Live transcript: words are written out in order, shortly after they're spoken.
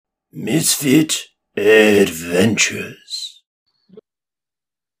Misfit Adventures.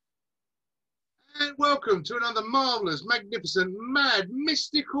 And welcome to another marvellous, magnificent, mad,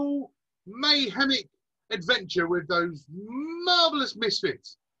 mystical, mayhemic adventure with those marvellous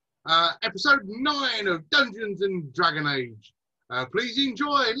misfits. Episode 9 of Dungeons and Dragon Age. Please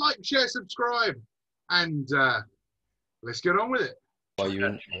enjoy, like, share, subscribe, and let's get on with it. Are you?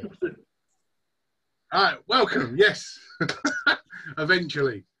 All right, welcome, yes,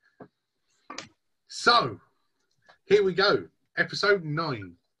 eventually. So, here we go, episode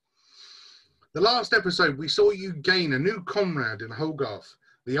 9. The last episode, we saw you gain a new comrade in Hogarth,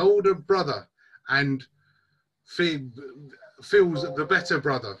 the older brother, and feels the better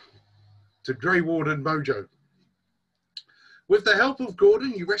brother to Grey Warden Mojo. With the help of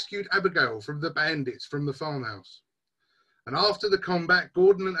Gordon, you rescued Abigail from the bandits from the farmhouse. And after the combat,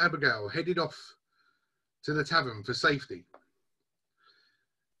 Gordon and Abigail headed off to the tavern for safety.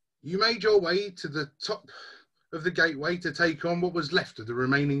 You made your way to the top of the gateway to take on what was left of the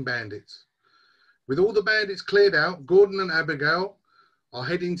remaining bandits. With all the bandits cleared out, Gordon and Abigail are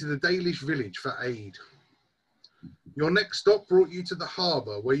heading to the Dalish village for aid. Your next stop brought you to the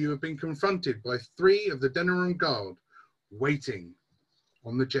harbour, where you have been confronted by 3 of the Denerim Guard waiting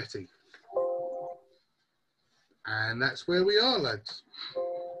on the jetty. And that's where we are, lads.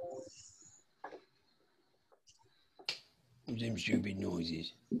 Them stupid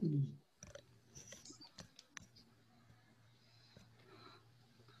noises.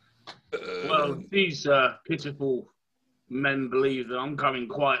 Well, these pitiful men believe that I'm coming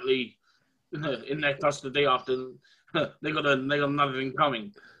quietly in their custody after they got another thing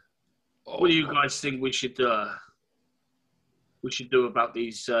coming. What do you guys think we should do about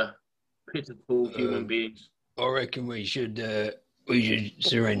these pitiful human beings? I reckon we should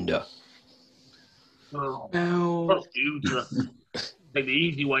surrender. Oh, Now, trust you to take the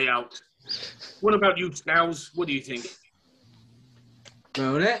easy way out. What about you, Scows? What do you think?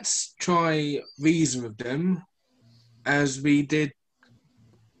 well, let's try reason with them, as we did.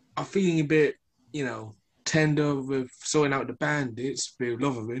 I'm feeling a bit, tender with sorting out the bandits with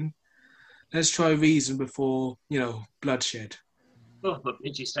Lotherin. Let's try reason before, bloodshed. Oh, for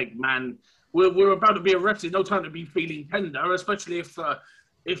pity's sake, man. We're about to be arrested. No time to be feeling tender, especially if an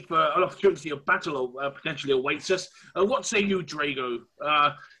opportunity of battle potentially awaits us. What say you, Drago?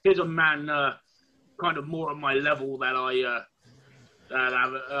 Here's a man kind of more on my level that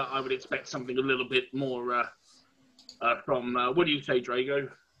I would expect something a little bit more from. What do you say, Drago?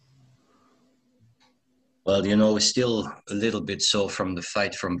 Well, we're still a little bit sore from the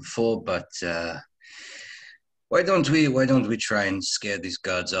fight from before, but why don't we try and scare these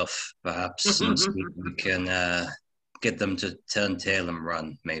guards off, perhaps, and see if we can get them to turn tail and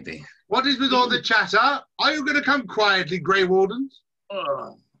run, maybe. What is with all the chatter? Are you going to come quietly, Grey Wardens?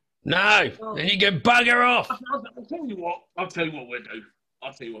 No, then you can bugger off. I'll tell you what we'll do.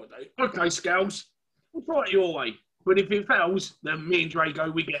 Okay, Scales, we'll try it your way. But if it fails, then me and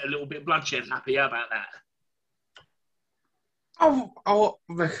Drago, we get a little bit bloodshed happy. How about that?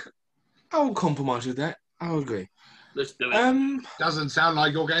 I'll compromise with that. I'll agree. Let's do it. Doesn't sound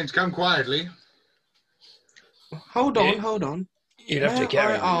like you're going to come quietly. Hold on. You'd have to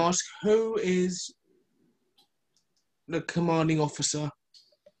carry I them. ask, who is the commanding officer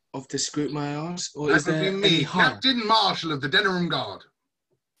of this group, may I ask? Or is That would there be me, any higher? Captain Marshal of the Denerim Guard.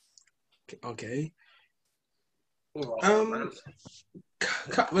 Okay. All right, man.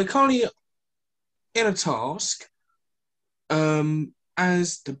 We're currently in a task,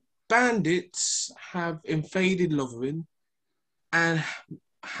 as the bandits have invaded Lotherin and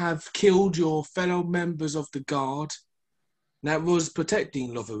have killed your fellow members of the guard that was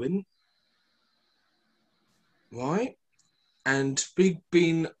protecting Lotherin, right? And we've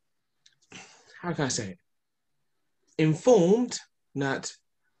been, how can I say it, informed that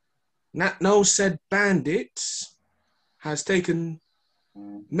no said bandits has taken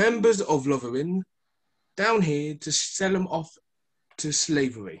members of Lotherin down here to sell them off to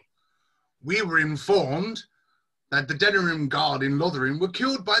slavery. We were informed that the Denerim Guard in Lotherin were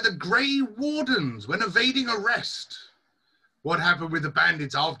killed by the Grey Wardens when evading arrest. What happened with the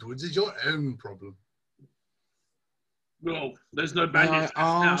bandits afterwards is your own problem. Well, there's no bandits May I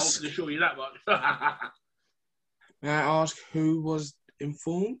now, I ask- can assure you that much. May I ask who was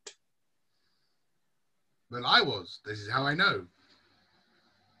informed? Well, I was. This is how I know.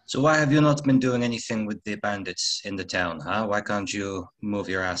 So why have you not been doing anything with the bandits in the town, huh? Why can't you move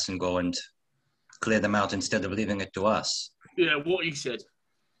your ass and go and clear them out instead of leaving it to us? Yeah, what he said.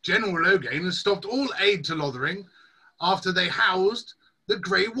 General Logain has stopped all aid to Lothering after they housed the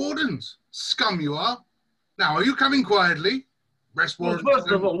Grey Wardens. Scum you are. Now, are you coming quietly? Rest Well, warrant.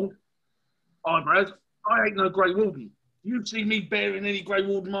 first of all, Brad, I ain't no Grey Warden. You see me bearing any Grey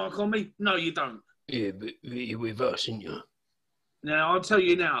Warden mark on me? No, you don't. Yeah, but you're with us, ain't you? Now, I'll tell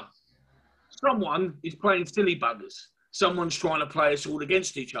you now. Someone is playing silly buggers. Someone's trying to play us all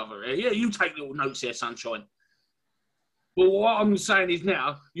against each other. Yeah, you take little notes here, Sunshine. But what I'm saying is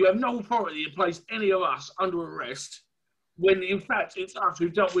now, you have no authority to place any of us under arrest when, in fact, it's us who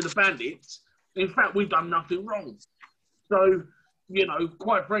dealt with the bandits. In fact, we've done nothing wrong. So, you know,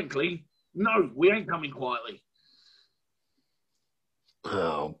 quite frankly, no, we ain't coming quietly.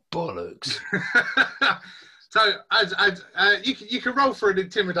 Oh, bollocks. So, you can roll for an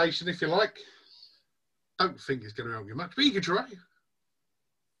intimidation if you like. Don't think it's going to help you much, but you can try.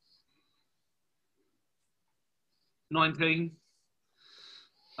 19.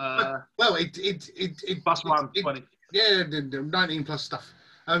 Well, it Plus 1, 20. Yeah, 19 plus stuff.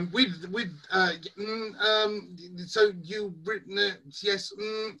 So you've written it, yes.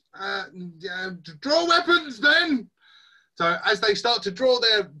 Draw weapons, then. So as they start to draw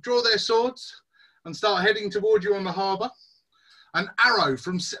their swords and start heading toward you on the harbour, an arrow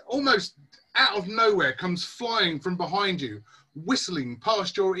from almost out of nowhere comes flying from behind you, whistling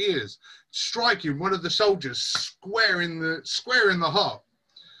past your ears, striking one of the soldiers square in the heart.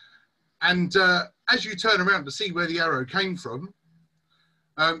 And as you turn around to see where the arrow came from,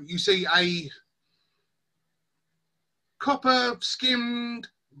 you see a copper-skimmed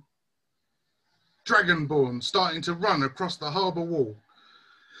dragonborn starting to run across the harbour wall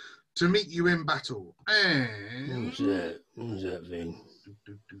to meet you in battle. And Who's that? Who's that thing?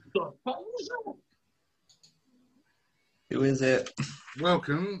 Who is it?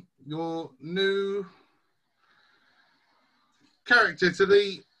 welcome your new character to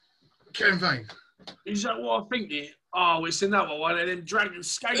the campaign. Is that what I think? Oh, it's another one of them dragon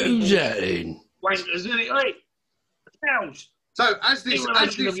skating Who's that then? wankers, isn't it? Hey, Cows. So as In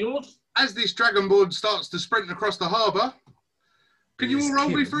relation of yours. this dragonborn starts to sprint across the harbour, can you all roll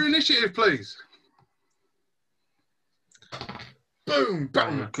me for initiative, please? Boom, I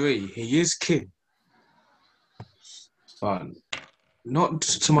boom. agree. He is kin. But not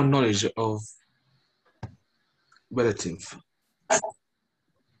to my knowledge of relative.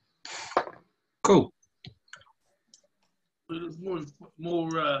 Cool. It was more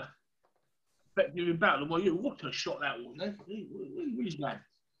effective in battle than what you. What a shot that was, eh? Where's man?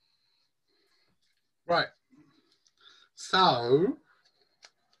 Right. So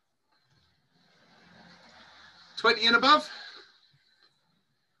 20 and above?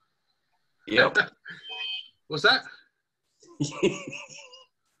 Yep. What's that?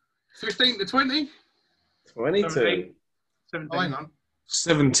 15 to 20? 22. 17. Oh, hang on.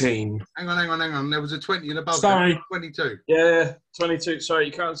 17. Hang on. There was a 20 and above. Sorry. 22. Yeah, 22. Sorry,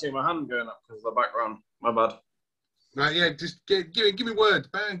 you can't see my hand going up because of the background. My bad. Right, yeah, just give me words,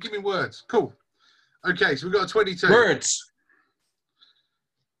 man. Give me words. Cool. Okay, so we've got a 22. Words.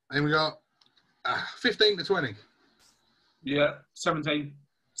 And we got 15 to 20. Yeah, 17.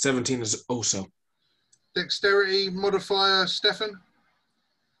 17 is also. Dexterity modifier, Stefan.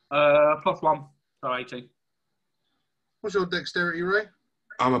 Plus 1. So 18. What's your dexterity, Ray?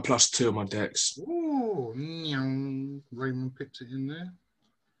 I'm a +2 on my dex. Ooh, meow. Raymond picked it in there.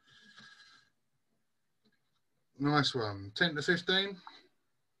 Nice one. 10 to 15.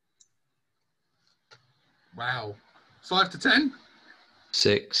 Wow. 5 to 10.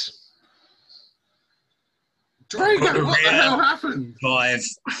 6. Drago, what the hell happened? 5.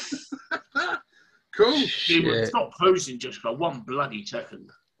 Cool. He would Shit. stop posing just for one bloody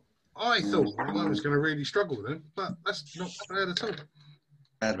second. I thought I was going to really struggle then, but that's not bad at all.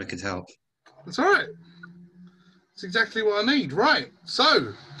 Glad we could help. That's all right. That's exactly what I need. Right.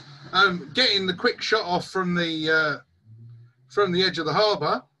 So, getting the quick shot off from the edge of the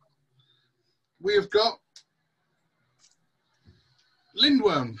harbour, we have got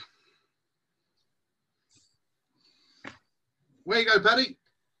Lindworm. Where you go, Paddy?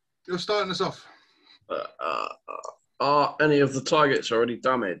 You're starting us off. Are any of the targets already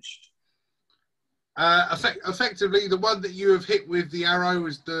damaged? Effectively, the one that you have hit with the arrow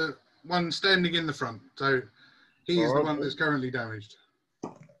is the one standing in the front. So he is the one that's currently damaged.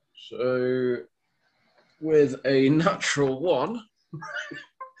 So, with a natural 1,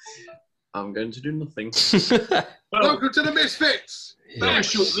 I'm going to do nothing. Well, Welcome to the Misfits. that was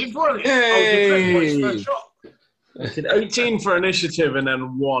short-lived, wasn't it? Yay! Oh, defense was first shot. I did 18 for initiative and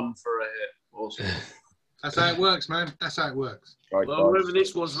then 1 for a hit. Awesome. That's how it works, man. That's how it works. Right, Well, whoever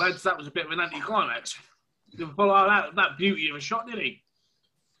this was, lads, that was a bit of an anticlimax. Didn't follow that beauty of a shot, did he?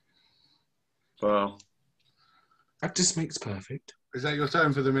 Well, That just makes perfect. Is that your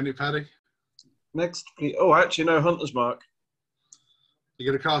turn for the minute, Paddy? next, please. Oh, actually, no, Hunter's Mark.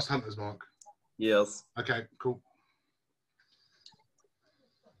 You're going to cast Hunter's Mark. Yes. Okay, cool.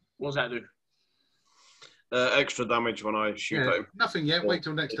 What does that do? Extra damage when I shoot at him. Nothing yet. Wait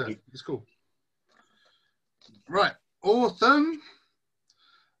till next turn. It's cool. Right, Autumn.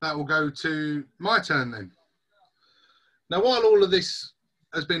 That will go to my turn then. Now, while all of this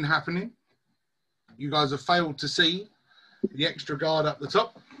has been happening, you guys have failed to see the extra guard up the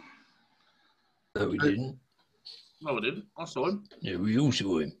top. No, we didn't. No, I didn't. I saw him. Yeah, we all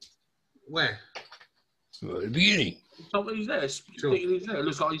saw him. Where? Right at the beginning. He's there. Sure. He's there. It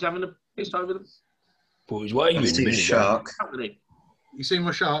looks like he's having a piss over the Thought he was waving a Let's see minute the ago. shark. company. You see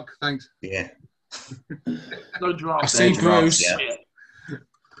my shark? Thanks. Yeah. No draft. I see Bruce. Yeah.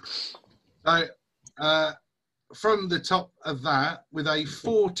 So, from the top of that, with a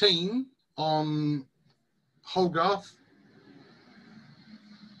 14 on Holgarth,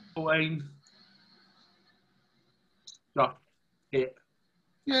 Wayne. No. Hit.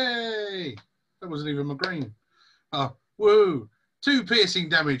 yay! That wasn't even my green. Oh, woo! 2 piercing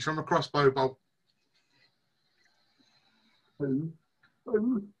damage from a crossbow bolt. A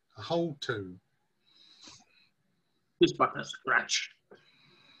whole 2. This button scratch.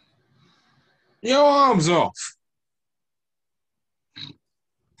 Your arms off.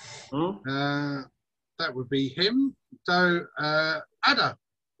 That would be him. So, Ada,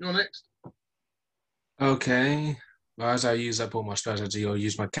 you're next. Okay. Well, as I use up all my spells, I'll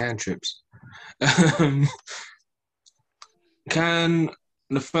use my cantrips. Can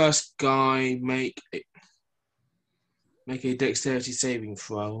the first guy make a dexterity saving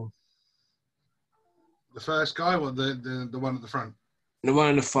throw? The first guy, or the one at the front? The one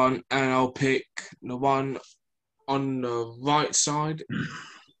in the front, and I'll pick the one on the right side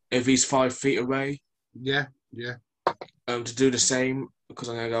if he's 5 feet away. Yeah. To do the same, because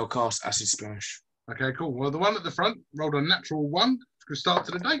I'm going to go cast Acid Splash. Okay, cool. Well, the one at the front rolled a natural 1. Good start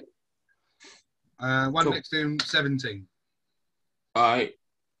to the day. One Cool. next to him, 17. All right.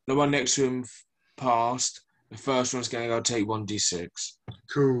 The one next to him passed. The first one's going to go take 1d6.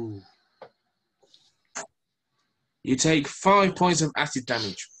 Cool. You take 5 points of acid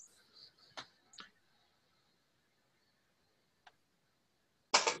damage.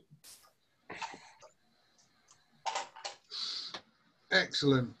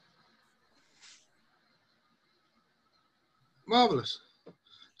 Excellent. Marvellous.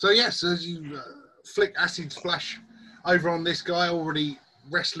 So, yes, as you flick acid splash over on this guy, already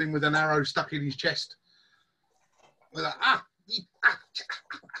wrestling with an arrow stuck in his chest. With a,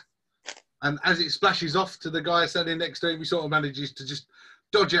 and as it splashes off to the guy standing next to him, he sort of manages to just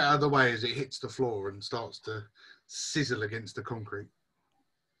dodge it out of the way as it hits the floor and starts to sizzle against the concrete.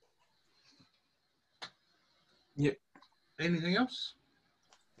 Yep. Anything else?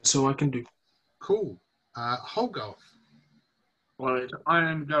 That's all I can do. Cool. Holgarth. Right, I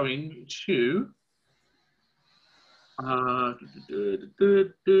am going to. I'm going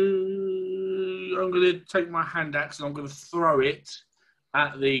to take my hand axe and I'm going to throw it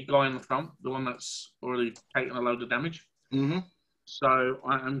at the guy in the front, the one that's already taken a load of damage. Mm-hmm. So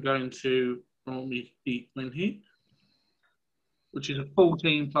I am going to roll me D20 here, which is a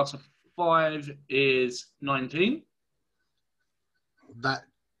 14 plus a 5 is 19. That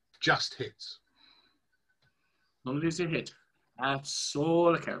just hits. As long as it's a hit. That's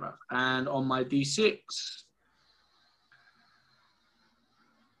all I care about. And on my D6,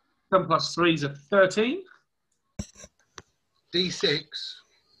 10 plus 3 is a 13. D6.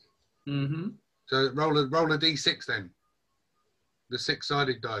 Mm-hmm. So roll a D6 then. The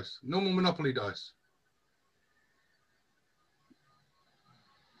 6-sided dice. Normal Monopoly dice.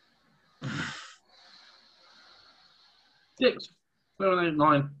 Six. 7, 8,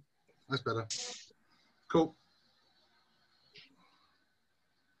 9. That's better. Cool.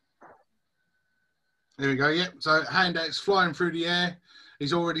 There we go. Yep. So hand axe flying through the air.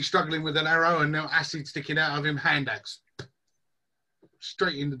 He's already struggling with an arrow, and now acid sticking out of him. Hand axe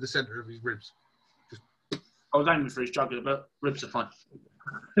straight into the center of his ribs. I was aiming for his jugular, but ribs are fine.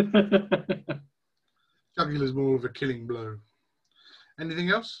 Jugular's more of a killing blow.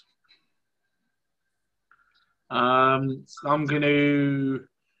 Anything else? I'm going to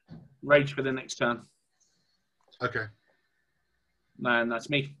rage for the next turn. Okay. And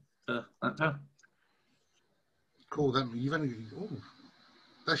that's me. That turn. Cool. That you've only. Ooh,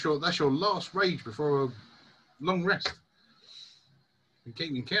 that's your last rage before a long rest. And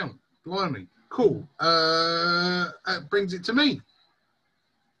keeping count. Blimey. Cool. That brings it to me.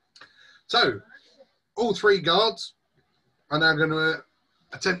 So, all 3 guards are now going to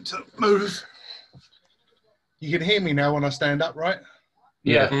attempt to move. You can hear me now when I stand up, right?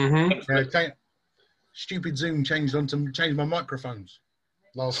 Yeah. Mm-hmm. Okay. Stupid Zoom changed my microphones.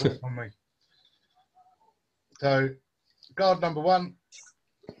 Last one from me. So, guard number 1.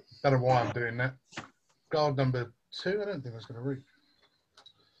 Don't know why I'm doing that. Guard number 2. I don't think that's going to reach.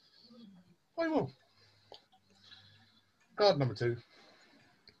 Oh, it will. Guard number 2.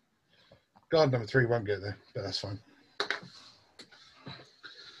 Guard number 3 won't get there, but that's fine.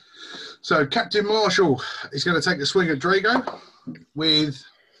 So, Captain Marshall is going to take a swing at Drago with...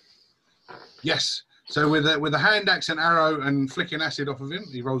 Yes. So, with a hand axe and arrow and flicking acid off of him,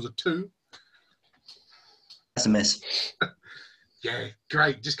 he rolls a 2. That's a miss. Yeah,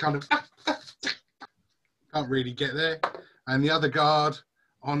 great. Just kind of... Can't really get there. And the other guard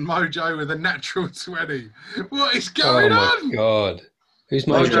on Mojo with a natural 20. What is going on? my God. Who's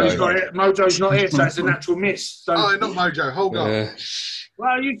Mojo's Mojo? not here. Mojo's not here, so it's a natural miss. So, Oh, not Mojo. Hold on. Yeah. Shh.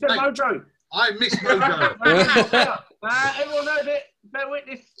 well, you said Hey. Mojo. I miss Mojo. Everyone heard it. Bear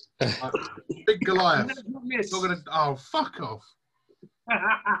witness. Big Goliath. Natural miss. Not gonna. Oh, fuck off.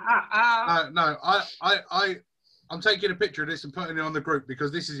 No, I'm taking a picture of this and putting it on the group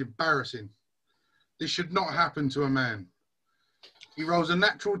because this is embarrassing. This should not happen to a man. He rolls a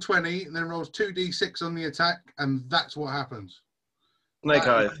natural 20 and then rolls 2d6 on the attack, and that's what happens. Snake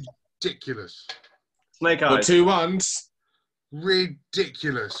That eyes. is ridiculous. Snake Or eyes. 2 1s.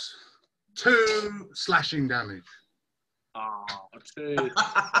 Ridiculous. 2 slashing damage. Oh, two.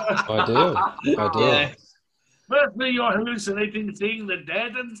 Ideal. Yeah. Firstly, you're hallucinating seeing the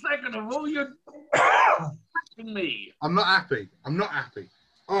dead, and second of all, you're attacking me. I'm not happy. I'm not happy.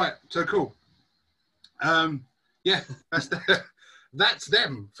 All right, so cool. Yeah, that's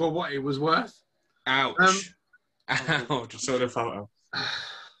them for what it was worth. Ouch. Ouch. I saw the photo.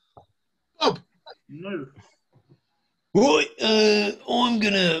 Bob, No. Right, I'm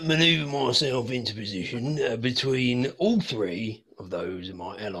going to manoeuvre myself into position between all 3 of those of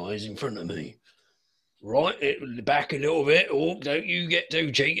my allies in front of me. Right, back a little bit. Oh, don't you get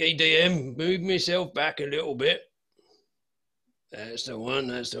too cheeky, DM. Move myself back a little bit. That's the one,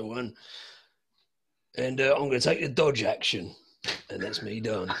 that's the one. And I'm going to take the dodge action. And that's me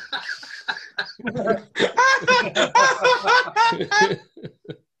done.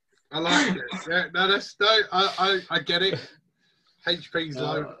 I like it. Yeah, no, I get it. HP's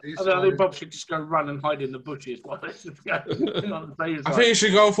low. He's I think fine. Bob should just go run and hide in the bushes while this is going on the I think you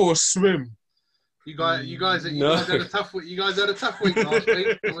should go for a swim. You guys No. had a tough week. You guys had a tough week last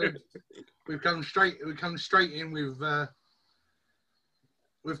week. We've come straight in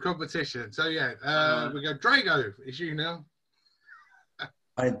with competition. So yeah, we go. Drago, it's you now.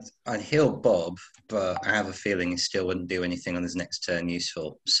 I'd heal Bob, but I have a feeling he still wouldn't do anything on his next turn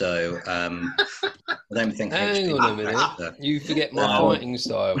useful. So I don't think. Hang HP on a minute. better. You forget my Um, fighting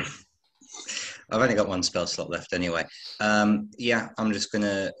style. I've only got 1 spell slot left anyway. Yeah, I'm just going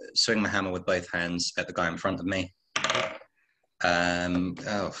to swing my hammer with both hands at the guy in front of me.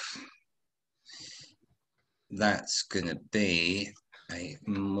 That's going to be a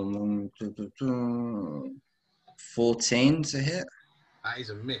 14 to hit. That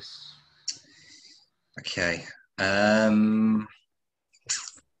is a miss. Okay.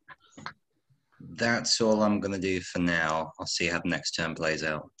 That's all I'm going to do for now. I'll see how the next turn plays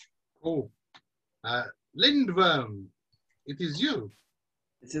out. Cool. Lindworm, it is you.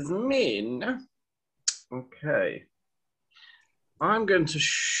 It is mean. Okay. I'm going to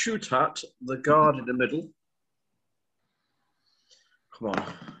shoot at the guard in the middle. Come on.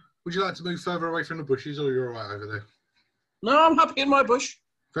 Would you like to move further away from the bushes, or you're all right over there? No, I'm happy in my bush.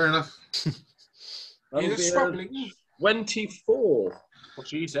 Fair enough. That'll You're be a struggling. 24. What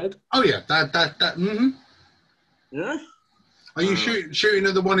she said. Oh yeah, that. Mm-hmm. Yeah? Are you shooting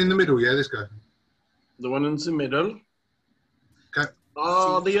at the one in the middle? Yeah, this guy. The one in the middle. Okay.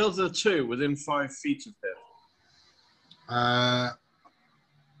 Are the other 2 within 5 feet of him?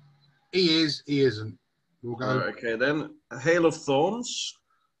 He is. He isn't. We'll go. Okay, then. A Hail of Thorns.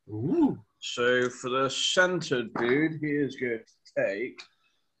 Ooh. So for the centered dude, he is going to take.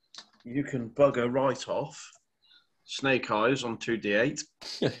 You can bugger right off. Snake Eyes on 2d8.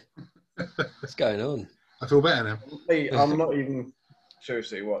 What's going on? I feel better now. Hey, I'm not even.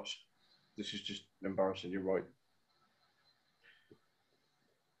 Seriously, watch. This is just embarrassing. You're right.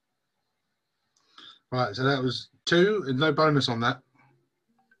 Right, so that was 2, and no bonus on that.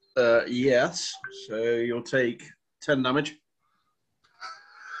 Yes. So you'll take 10 damage.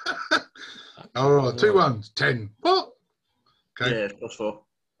 All right, 2 1s, 10. What? Okay. Yeah, plus 4.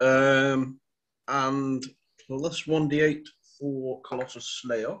 And plus 1d8 for Colossus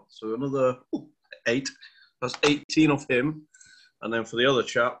Slayer. So another 8. That's 18 of him. And then for the other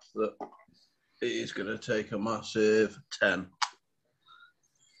chap, that is going to take a massive 10.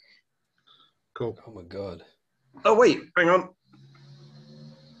 Cool. Oh my God. Oh, wait, hang on.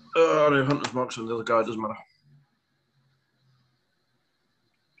 know Hunter's Marks and the other guy, doesn't matter.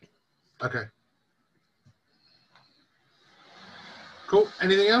 Okay. Cool.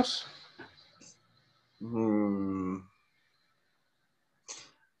 Anything else? I'm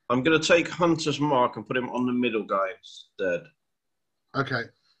going to take Hunter's Mark and put him on the middle guy instead. Okay.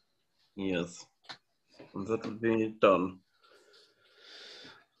 Yes. And that would be done.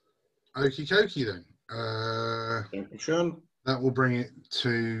 Okie dokie then. Thank you, Sean. That will bring it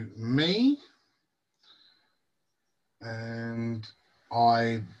to me. And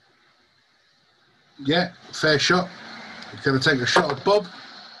fair shot. Going to take a shot at Bob.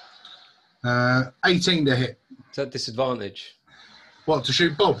 18 to hit. Is that disadvantage? What, to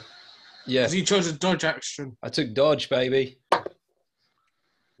shoot Bob? Yeah. Because you chose a dodge action. I took dodge, baby.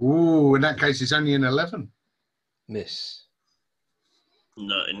 Ooh, in that case, it's only an 11. Miss.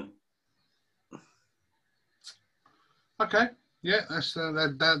 9. Okay. Yeah, that's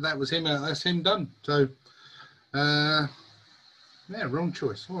that was him. That's him done. So, wrong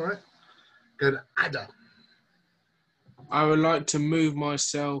choice. All right. Go to Ada. I would like to move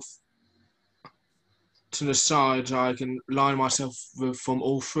myself to the side so I can line myself from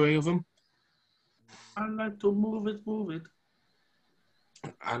all three of them. I like to move it.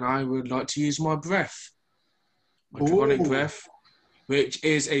 And I would like to use my breath. My draconic breath, which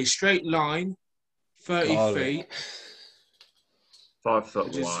is a straight line, 30 feet. 5 foot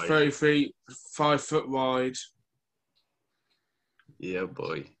Which is wide. 30 feet, 5 foot wide. Yeah,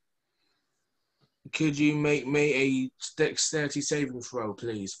 boy. Could you make me a dexterity saving throw,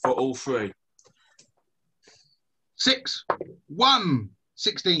 please, for all three? 6, 1,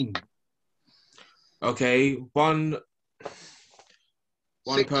 16. Okay, one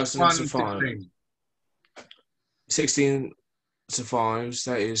 6, person 1, survives. 16 survives.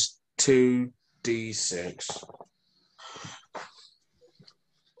 That is 2d6.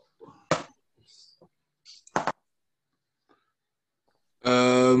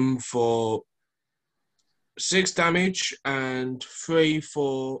 For 6 damage and 3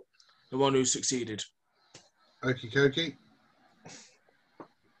 for the one who succeeded. Okie dokie.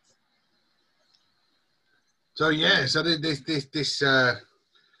 So this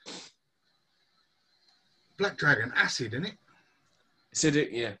Black Dragon acid, isn't it? Said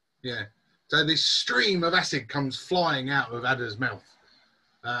it, yeah. Yeah. So this stream of acid comes flying out of Ada's mouth.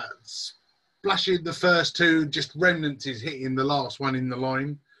 Splashing the first two, just remnants is hitting the last one in the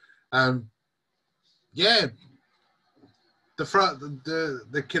line. The front,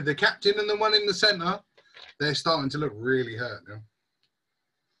 the captain and the one in the centre, they're starting to look really hurt now.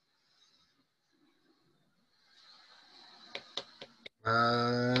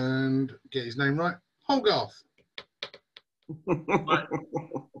 And get his name right, Holgarth. Right.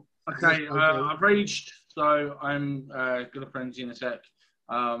 Okay, I've raged, so I'm going to frenzy in a sec.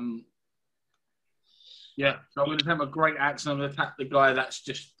 So I'm going to take my great axe and I'm going to attack the guy that's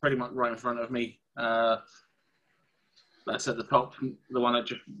just pretty much right in front of me. That's at the top, the one that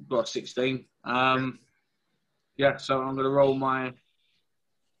just got 16. So I'm going to roll my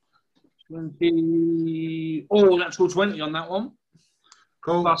 20. Oh, natural 20 on that one.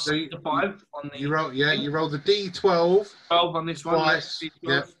 Cool. Plus So the 5 on the. you roll the D12. 12 on this one. Twice. Yes,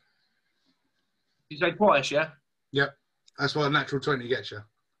 Yep. You say twice, yeah? Yep. That's what a natural 20 gets you.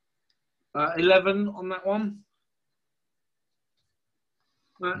 11 on that one.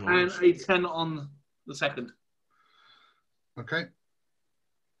 Nice. And a 10 on the second. Okay.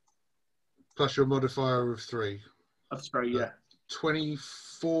 Plus your modifier of 3. That's very, yeah.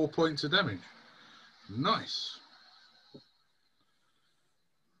 24 points of damage. Nice.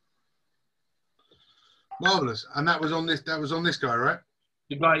 Marvelous. And that was on this guy, right?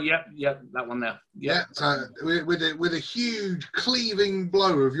 The guy, yep, that one there. Yeah. So with a huge cleaving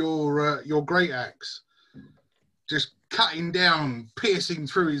blow of your great axe, just cutting down, piercing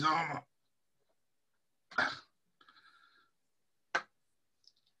through his armor.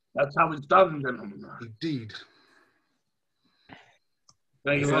 That's how it's done, gentlemen. Indeed.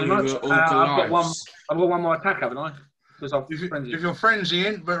 Thank you If very only much. we were all I've got lives. one more attack, haven't I? Because I've If frenzied. you're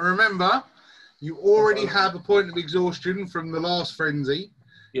frenzying, but remember, you already have a point of exhaustion from the last frenzy.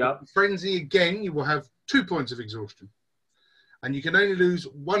 Yeah. Frenzy again, you will have 2 points of exhaustion. And you can only lose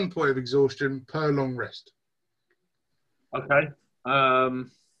 1 point of exhaustion per long rest. Okay.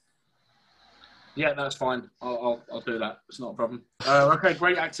 Yeah, that's fine. I'll do that. It's not a problem. Okay,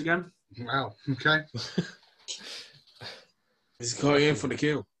 great axe again. Wow. Okay. He's got you in for the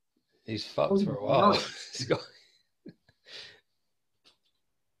kill. He's fucked for a while. no. He's got-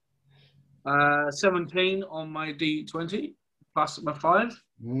 17 on my D20 plus my 5.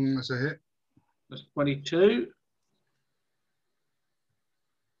 That's a hit. That's 22.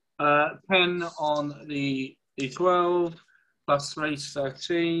 10 on the D12, plus 3 is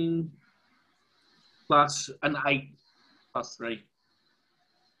 13, plus an 8, plus 3.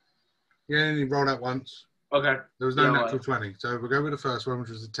 You only rolled out once. Okay. There was no Yeah, natural right. 20. So we'll go with the first one, which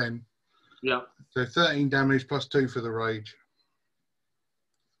was a 10. Yeah. So 13 damage plus 2 for the rage.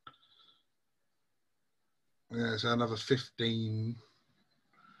 Yeah, so another 15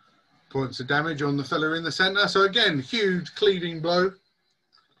 points of damage on the fella in the centre. So again, huge cleaving blow.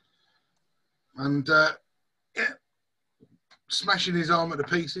 And yeah, smashing his armour to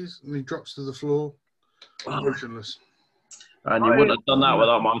pieces, and he drops to the floor, motionless. And you wouldn't have done that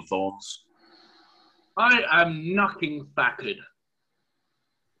without my thorns. I am knocking backward.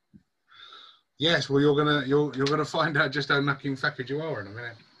 Yes, well, you're gonna find out just how knocking fucked you are in a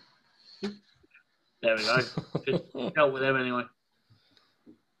minute. There we go. Just dealt with them anyway.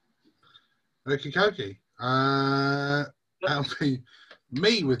 Okie dokie. That'll be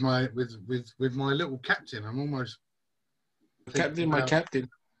me with my little captain. I'm almost Captain, my captain.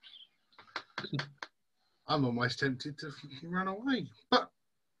 I'm almost tempted to run away, but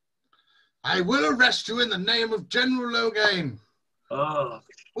I will arrest you in the name of General Logain. Oh,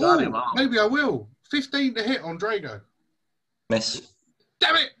 got him Oh, off. maybe I will. 15 to hit on Drago. Miss.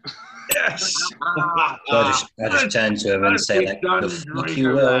 Damn it! Yes! So I just turn to him and say, like, Done, the fuck Draco, you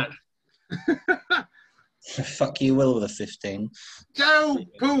will. lad. Fuck you will with a 15. Go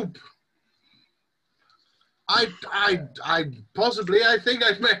poop. I possibly, I think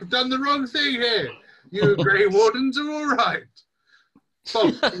I may have done the wrong thing here. You Grey Wardens are all right.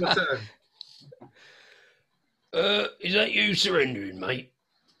 Bob, your turn. Is that you surrendering, mate?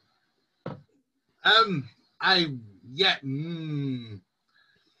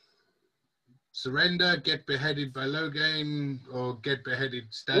 Surrender, get beheaded by Logain, or get beheaded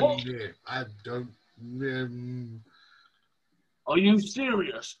standing What? here. I don't. Are you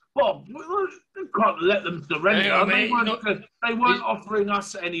serious? Bob, we can't let them surrender. Hang on, they mate, weren't, they weren't offering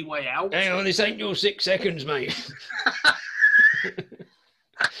us any way out. Hang on, this ain't your 6 seconds, mate.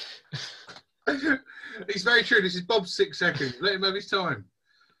 It's very true. This is Bob's 6 seconds. Let him have his time.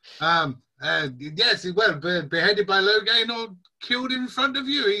 Yes, well, beheaded by Logain or killed in front of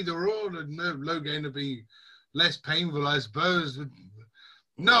you, either or. No, Logain would be less painful, I suppose.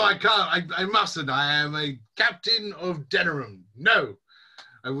 No, I can't. I mustn't. I am a captain of Denerim. No,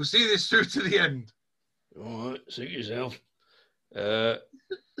 I will see this through to the end. All right, suit yourself. And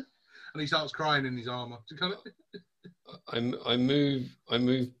he starts crying in his armour. I move. I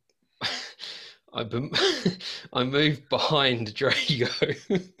move behind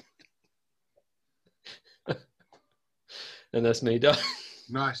Drago, and that's me done.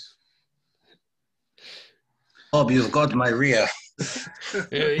 Nice. Bob, you've got my rear.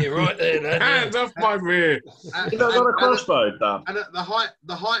 Yeah, you're right there, lad. Hands off my rear. You not got a crossbow, Dan? And at the height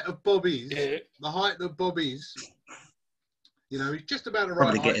of Bobby's, Yeah. the height of Bobby's, you know, he's just about the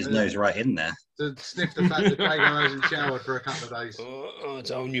right Probably get height his to- nose right in there. to sniff the fact that Drago hasn't showered for a couple of days. Oh, I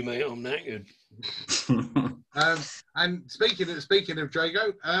told you, mate, I'm that good. And speaking of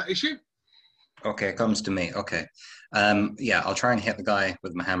Drago, issue. Okay, it comes to me. Okay. Yeah, I'll try and hit the guy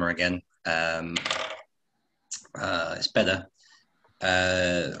with my hammer again. It's better.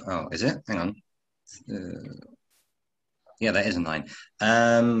 Oh, is it? Hang on. Yeah, that is a 9.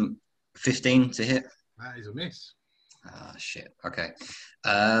 15 to hit. That is a miss. Ah, shit. Okay.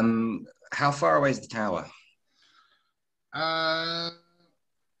 How far away is the tower? Let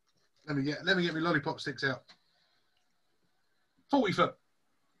me get my lollipop sticks out. 40 foot.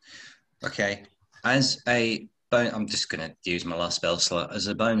 Okay. As a I'm just going to use my last spell slot. As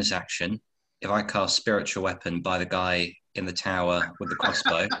a bonus action, if I cast Spiritual Weapon by the guy in the tower with the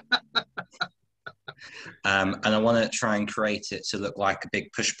crossbow, and I want to try and create it to look like a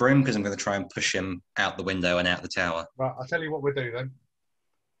big push broom, because I'm going to try and push him out the window and out the tower. Right, I'll tell you what we'll do then,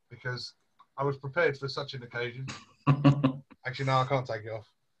 because I was prepared for such an occasion. Actually, no, I can't take it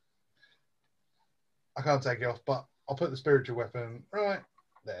off. But I'll put the spiritual weapon right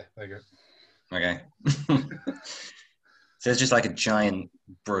there. There you go. Okay. So it's just like a giant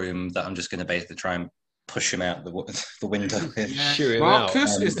broom that I'm just going to basically try and push him out the window. Yeah. Shoo him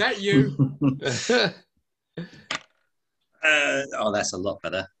Marcus, out. is that you? Oh, that's a lot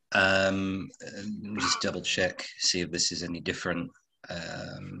better. Let me just double check, see if this is any different.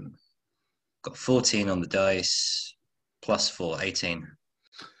 Got 14 on the dice, plus 4, 18.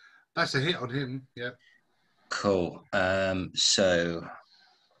 That's a hit on him. Yeah. Cool. So,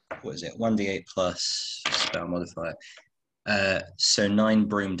 what is it? 1d8 plus spell modifier. So 9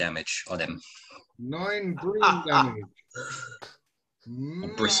 broom damage on him. 9 broom damage. Or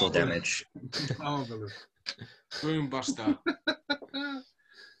bristle damage. Marvelous. Broom buster.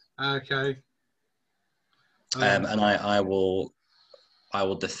 Okay. And I will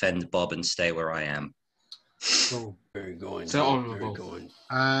defend Bob and stay where I am. Cool. Very kind. So very honourable.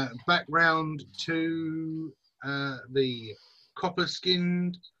 kind. Back round to the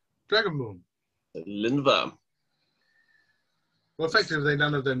copper-skinned Dragonborn. Lindvam. Well, effectively,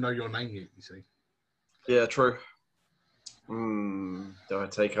 none of them know your name yet, you see. Yeah, true. Do I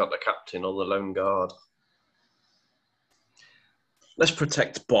take out the captain or the lone guard? Let's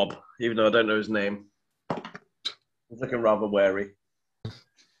protect Bob, even though I don't know his name. He's looking rather wary.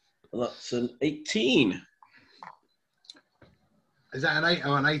 Well, that's an 18. Is that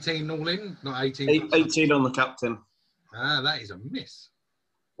an 18 all in? Not 18? 18 on the captain. Ah, that is a miss.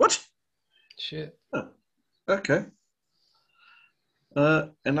 What? Shit. Oh, okay.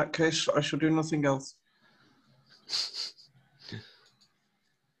 In that case, I shall do nothing else.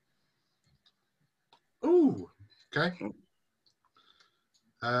 Ooh, okay.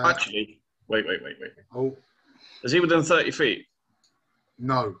 Actually, wait. Oh, Is he within 30 feet?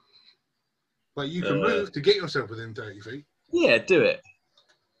 no. But you can move to get yourself within 30 feet. Yeah, do it.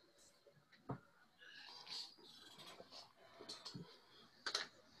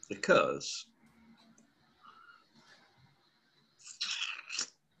 Because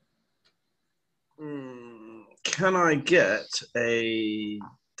can I get a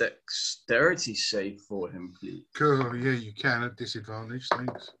dexterity save for him, please? Cool, yeah, you can at disadvantage.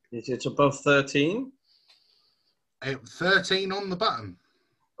 Thanks. Is it above 13? 13 on the button.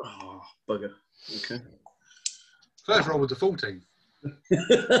 Oh, bugger. Okay. First roll was a 14.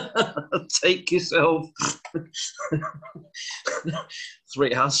 Take yourself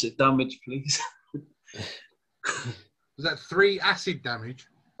 3 acid damage, please. Was that 3 acid damage?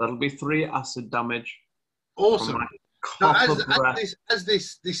 That'll be 3 acid damage. Awesome. So as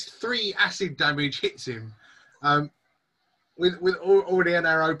this 3 acid damage hits him, with already an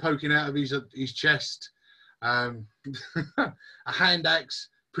arrow poking out of his chest, a hand axe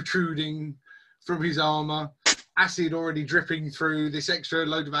protruding from his armor, acid already dripping through, this extra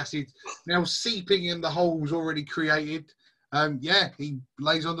load of acid now seeping in the holes already created. He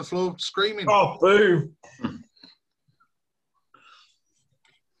lays on the floor screaming. Oh, boom!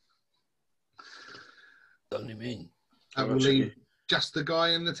 Done him in. That will leave just the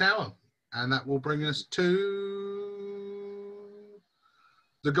guy in the tower. And that will bring us to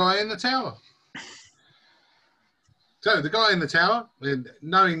the guy in the tower. So the guy in the tower,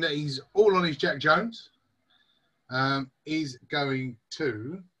 knowing that he's all on his Jack Jones, is going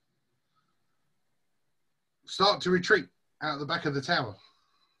to start to retreat out the back of the tower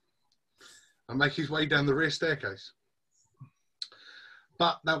and make his way down the rear staircase.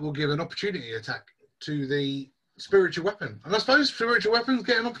 But that will give an opportunity attack to the spiritual weapon. And I suppose spiritual weapons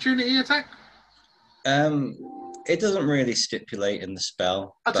get an opportunity attack? It doesn't really stipulate in the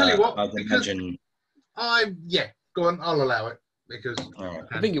spell. I'll tell you what. I'd imagine... Go on, I'll allow it. Because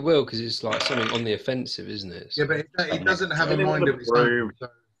I think it will, because it's like something on the offensive, isn't it? Yeah, but it doesn't have a mind of its own.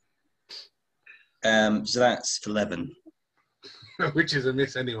 So that's 11. Which is a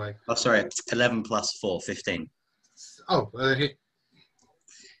miss anyway. Oh, sorry. 11 plus 4, 15. Oh, hit.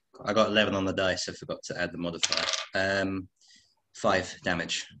 I got 11 on the dice. I forgot to add the modifier. 5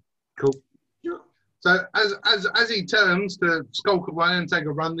 damage. Cool. So as he turns to skulk away and take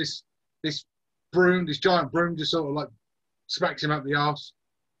a run, this giant broom just sort of like smacks him up the arse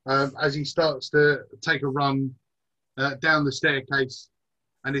as he starts to take a run down the staircase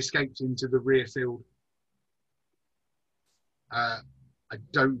and escapes into the rear field. I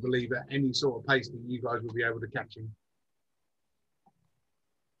don't believe at any sort of pace that you guys will be able to catch him.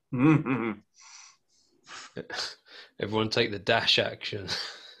 Everyone take the dash action.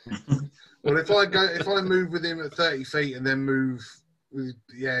 Well, if I move with him at 30 feet and then move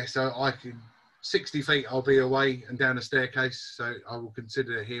so I can 60 feet I'll be away and down a staircase, so I will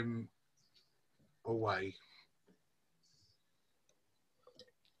consider him away.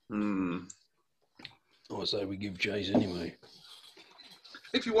 I say we give chase anyway.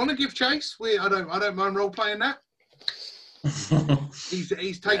 If you want to give chase, I don't mind role playing that.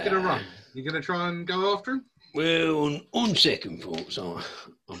 He's taking a run. You're going to try and go after him? Well, on second thoughts, I'm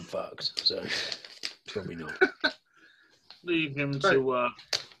fucked. So probably not. Leave him to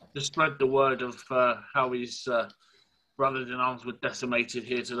spread the word of how his brothers in arms were decimated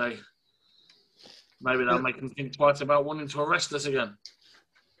here today. Maybe that'll make him think twice about wanting to arrest us again.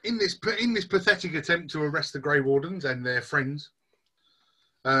 In this pathetic attempt to arrest the Grey Wardens and their friends,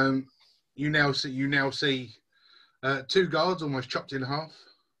 you now see 2 guards almost chopped in half.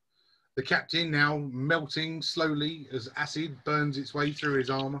 The captain now melting slowly as acid burns its way through his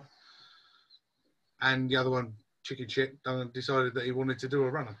armour. And the other one, chicken shit, decided that he wanted to do a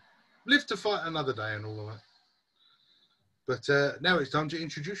runner. live to fight another day and all of that. But now it's time to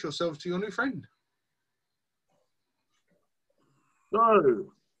introduce yourselves to your new friend.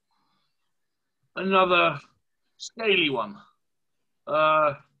 So, another scaly one.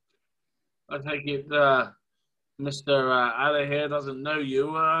 I take it Mr. Ada here doesn't know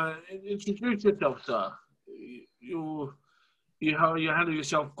you. Introduce yourself, sir. You handle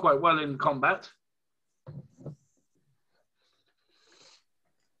yourself quite well in combat.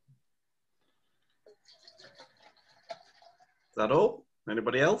 Is that all?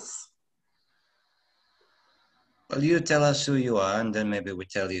 Anybody else? Well, you tell us who you are, and then maybe we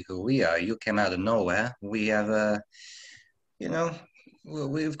tell you who we are. You came out of nowhere. We have,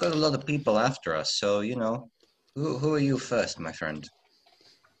 we've got a lot of people after us. So, who are you first, my friend?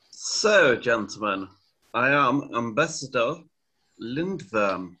 So, gentlemen, I am Ambassador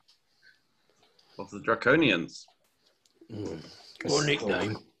Lindworm of the Draconians. What a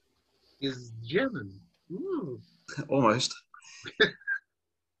nickname. Is German. Almost.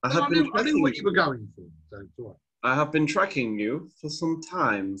 I I knew what you tracking were going for. So it's all right. I have been tracking you for some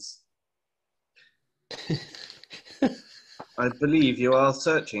times. I believe you are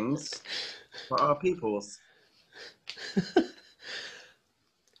searching for our peoples.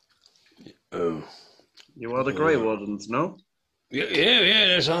 Oh. You are the Grey Wardens, no? Yeah,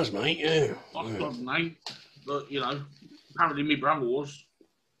 that's us, mate. Yeah. Not God, mate. But, apparently my brother was.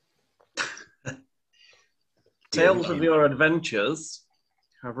 Tales of your adventures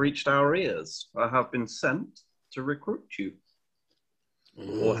have reached our ears. I have been sent to recruit you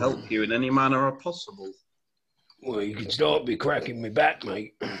or help you in any manner possible. Well, you can start by cracking me back,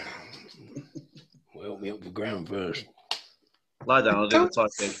 mate. Well, help me up the ground first. Lie down, I'll do the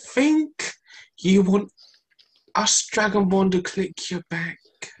typing. Think you want us Dragonborn to click your back?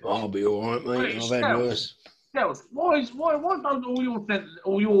 I'll be all right, mate. Wait, I've had worse. Stealth, why don't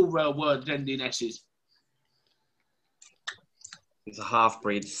all your words end in S's? These are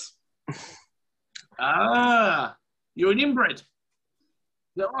half-breeds. Ah, you're an inbred. Is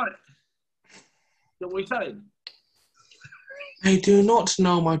that right? Is that what you're saying? I do not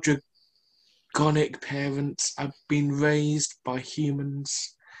know my draconic parents. I've been raised by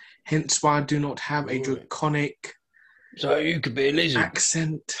humans, hence why I do not have a draconic So you could be a lizard.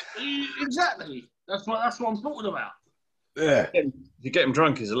 accent. Exactly. That's what I'm talking about. Yeah. If you get him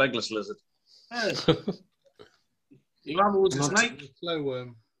drunk, he's a legless lizard. Yeah. Your uncle was a Not- snake. Slow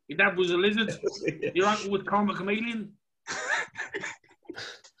worm. Your dad was a lizard. Your uncle was Karma Chameleon.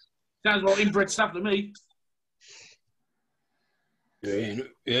 Sounds like inbred stuff to me. Yeah.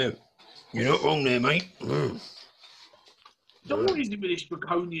 You're not wrong there, mate. So what is it with this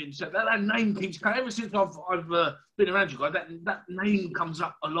draconian? So that name keeps coming. Ever since I've been around you guys, that name comes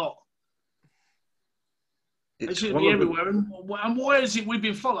up a lot. It It's should one be of the- everywhere. And why is it we've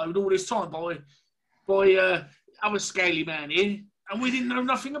been followed all this time by other scaly man here, and we didn't know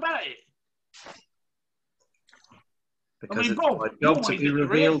nothing about it? Because it's Bob, my you're job to way be in the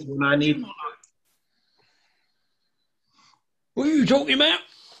revealed rear. when I How do you need. not know? What are you talking about?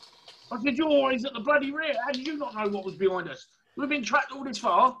 I said, you're always at the bloody rear. How did you not know what was behind us? We've been tracked all this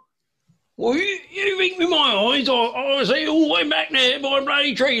far. Well, you think with my eyes, I see all the way back there by a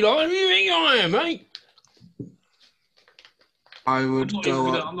bloody tree line. Who you think I am, mate? I would I'm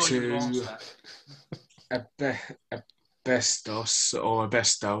go not up even gonna answer to that. Bestos or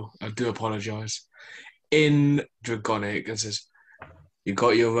Besto. I do apologise. In Dragonic and says, "You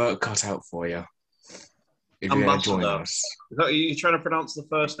got your work cut out for you. If you join Ambassador. us." Is that you trying to pronounce the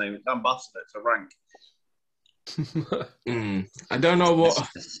first name? It's Ambassador. It's a rank. I don't know what.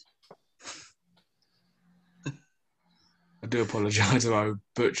 I do apologise about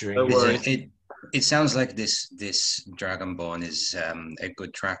butchering. Don't worry. It sounds like this Dragonborn is a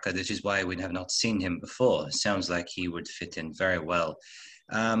good tracker. This is why we have not seen him before. It sounds like he would fit in very well.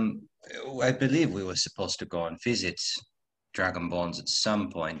 I believe we were supposed to go and visit Dragonborns at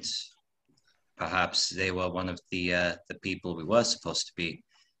some point. Perhaps they were one of the people we were supposed to be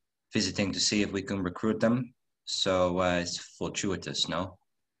visiting to see if we can recruit them. So it's fortuitous, no?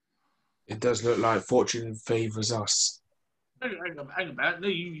 It does look like fortune favours us. Hang about. No,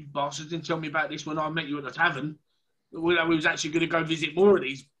 you bastards didn't tell me about this when I met you at the tavern. We was actually going to go visit more of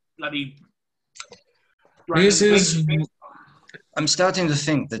these bloody... This is... I'm starting to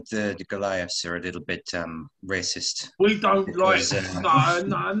think that the Goliaths are a little bit racist. We don't like... Because,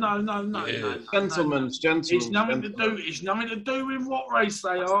 No. Gentlemen. It's nothing to do. It's nothing to do with what race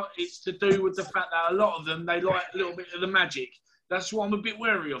they are. It's to do with the fact that a lot of them they like a little bit of the magic. That's what I'm a bit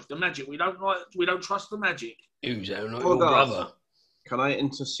wary of. The magic. We don't trust the magic. You sound like Hold your on. brother. Can I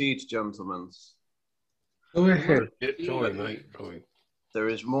intercede, gentlemen? Go ahead. Yeah, sorry, mate. Sorry. there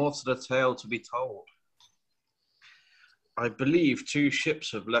is more to the tale to be told. I believe 2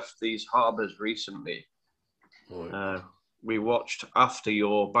 ships have left these harbours recently. Right. We watched after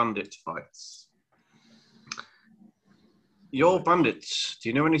your bandit fights. Your bandits, do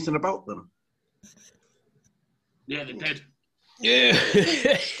you know anything about them? Yeah, they're dead. Yeah.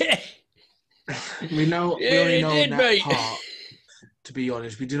 We only they know did, that mate. part. To be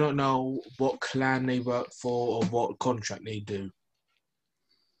honest, we do not know what clan they work for or what contract they do.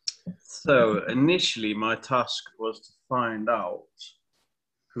 So, initially, my task was to find out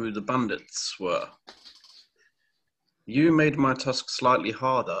who the bandits were. You made my task slightly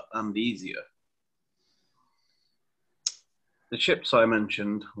harder and easier. The ships I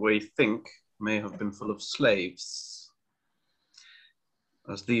mentioned, we think, may have been full of slaves,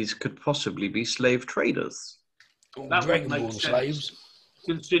 as these could possibly be slave traders. That would make Dragonborn sense. slaves.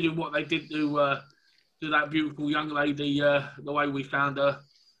 Considering what they did to that beautiful young lady, the way we found her.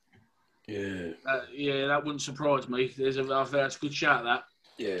 Yeah. Yeah, that wouldn't surprise me. That's a good shout, that.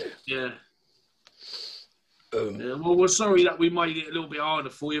 Yeah. Yeah. Um, Well, we're sorry that we made it a little bit harder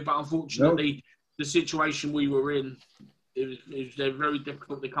for you, but unfortunately, the situation we were in, it was very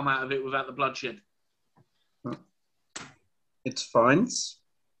difficult to come out of it without the bloodshed. It's fine.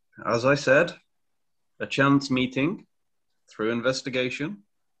 As I said, a chance meeting through investigation.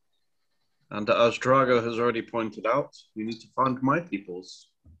 And as Drago has already pointed out, you need to find my peoples.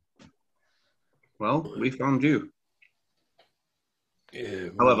 Well, we found you. yeah.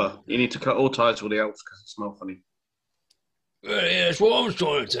 However, you need to cut all ties with the elves because it's not funny. Well, yeah, that's what I was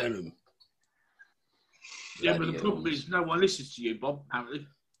trying to tell them. Yeah, but the Bloody problem elves. is no one listens to you, Bob, apparently.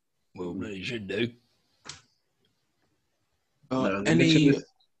 Well, they should do. No, they Any should-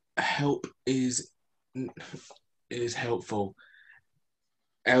 help is helpful.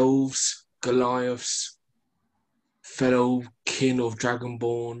 Elves, Goliaths, fellow kin of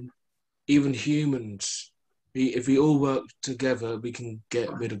Dragonborn, even humans. If we all work together, we can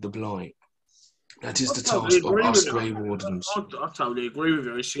get rid of the blight. That is the I totally task of agree us with Grey you. Wardens. I totally agree with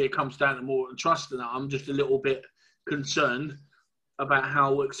you. It comes down to more trust than that. I'm just a little bit concerned about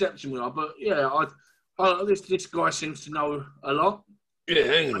how accepting we are. But yeah, this guy seems to know a lot. Yeah,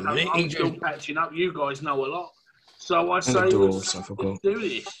 hang on a minute. I'm still catching up. You guys know a lot. So I say, the dwarves, I forgot. let's do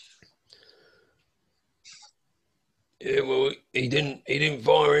this. Yeah, well, he didn't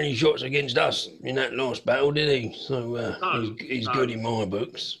fire any shots against us in that last battle, did he? So No, he's no. good in my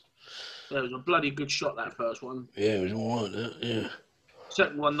books. It was a bloody good shot, that first one. Yeah, it was all right, that, yeah.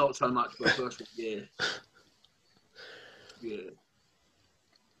 Second one, not so much, but the first one, yeah. Yeah.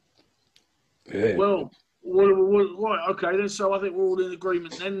 Yeah. Well, right, okay then. So I think we're all in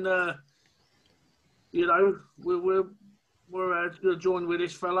agreement then. You know, we're going to join with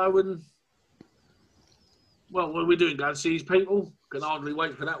this fellow and, well, what are we doing? Go and see his people? Can hardly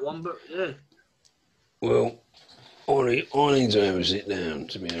wait for that one, but yeah. Well, I need to have a sit down,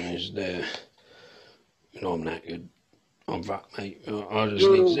 to be honest. You know, I'm knackered. I'm fucked, mate. I just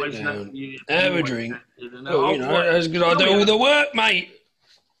You're need to always sit down, knackered, have a always drink. knackered, and Well, you know, that's because I do all the work, mate.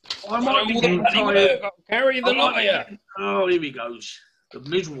 I might be I do all getting the bloody tired. work. I carry the I might lot be of you. getting- Oh, here he goes. The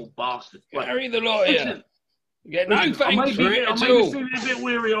miserable bastard. Right. Carry the lot of you. Listen, You get no I thanks may for be it at feeling all. a bit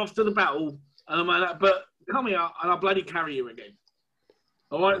weary after the battle, but come here and I'll bloody carry you again.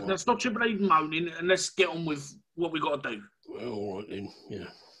 All right, now stop your bleeding moaning and let's get on with what we got to do. Well, all right then. Yeah.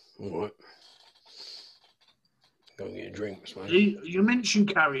 All right. Go and get a drink, mate. You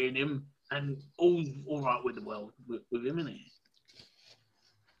mentioned carrying him and all right with the world with him, isn't it?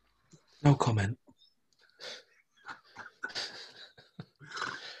 No comment.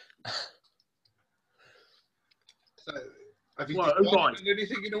 So, have you Right, decided right.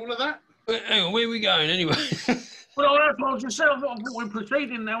 anything in all of that? Hang on, where are we going anyway? Well, that's what I was just saying. I thought we're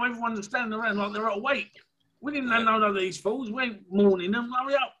proceeding now. Everyone's standing around like they're at a wake. We didn't know none of these fools. We ain't mourning them.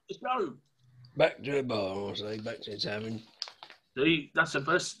 Hurry up. Let's go. Back to the bar, I say. Back to the tavern. See, that's the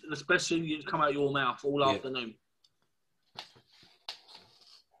best thing that's come out of your mouth all Yeah. afternoon.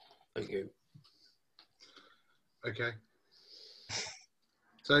 Thank you. Okay.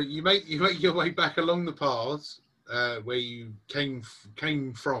 So you make your way back along the paths where you came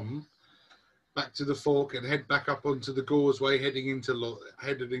from, back to the fork, and head back up onto the Gorseway, heading into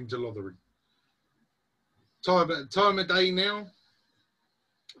Lothering. Time of day now.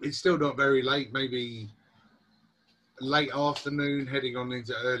 It's still not very late. Maybe late afternoon, heading on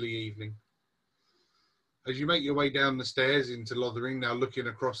into early evening. As you make your way down the stairs into Lothering, now looking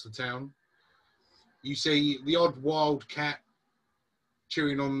across the town, you see the odd wild cat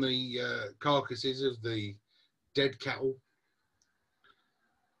chewing on the carcasses of the dead cattle.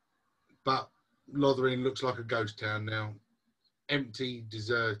 But Lothering looks like a ghost town now. empty,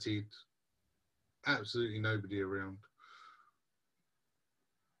 deserted, absolutely nobody around.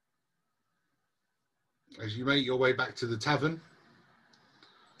 As you make your way back to the tavern,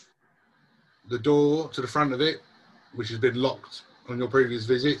 the door to the front of it, which has been locked on your previous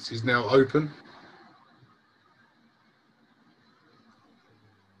visits, is now open.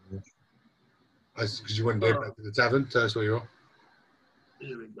 Because you wouldn't go back to the tavern. Tell us where you are.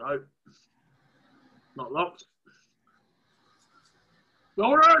 Here we go. Not locked.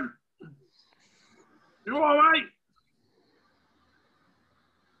 Lauren! You all right?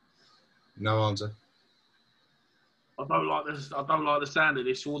 No answer. I don't like this. I don't like the sound of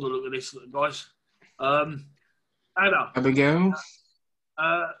this or the look of this, guys. Anna, Abigail?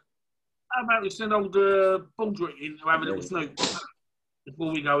 how about we send old Baldrick in to have a little snoop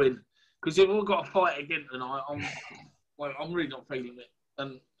before we go in? Because if we've got a fight again tonight, I'm really not feeling it.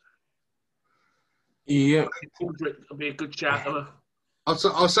 And Yeah. Baldrick would be a good shout. I'll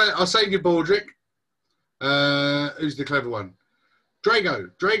say you, Baldrick. Who's the clever one? Drago.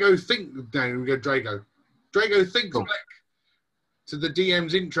 No, we go Drago. Drago thinks back to the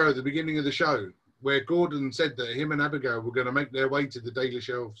DM's intro at the beginning of the show, where Gordon said that him and Abigail were going to make their way to the Daily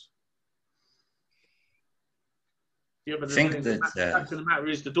Shelves. Yeah, but Think the that, fact of the matter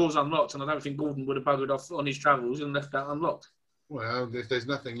is the door's unlocked, and I don't think Gordon would have buggered off on his travels and left that unlocked. Well, if there's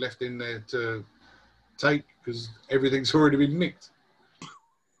nothing left in there to take, because everything's already been nicked.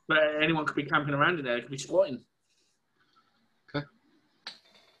 But anyone could be camping around in there, could be squatting. Okay.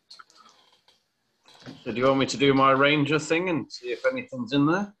 So do you want me to do my ranger thing and see if anything's in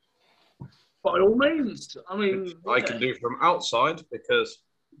there? By all means. I mean, I can do from outside because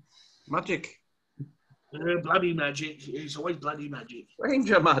magic. Bloody magic. It's always bloody magic.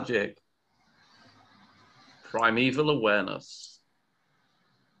 Ranger magic. Primeval awareness.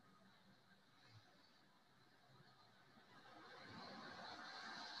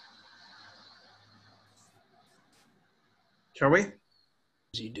 Shall we? What's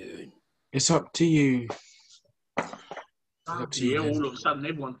he doing? It's up to you. Yeah, all of a sudden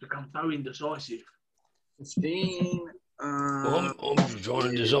everyone's become so indecisive. 15. I'm just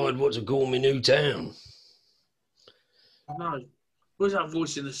trying to decide what to call my new town. No. Where's that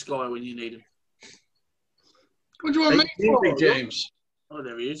voice in the sky when you need him? What do you want me 18, for? Big James. Oh,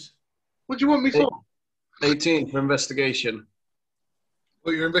 there he is. What do you want me for? 18 for investigation.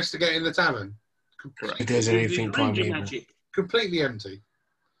 Well, you're investigating the tavern. If there's anything Ranger primeval. magic. Completely empty.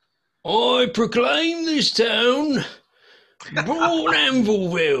 I proclaim this town Braun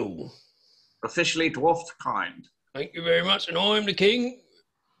Anvilville. Officially dwarfed kind. Thank you very much, and I'm the king.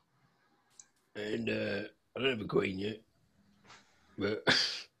 And I don't have a queen yet, but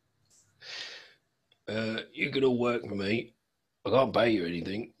you can all work for me. I can't pay you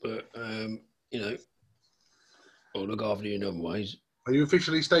anything, but you know, I'll look after you in other ways. Are you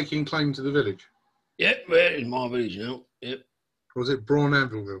officially staking claim to the village? Yep, well, it's my village now. Yep, Or was it Braun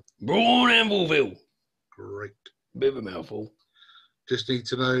Anvilville? Braun Anvilville. Great. Bit of a mouthful. Just need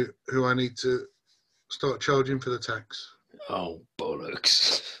to know who I need to start charging for the tax. Oh,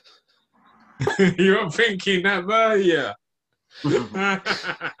 bollocks. You're not thinking that, were you?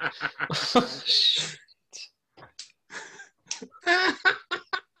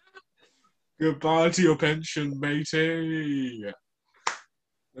 Goodbye to your pension, matey.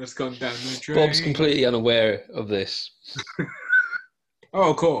 That's gone down the drain. Bob's completely unaware of this.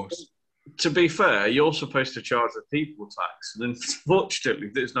 Oh, of course. To be fair, you're supposed to charge the people tax, and unfortunately,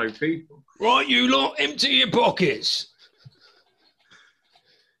 there's no people. Right, you lot, empty your pockets.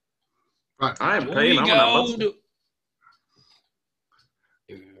 Right. I am paying. I'm an Gold.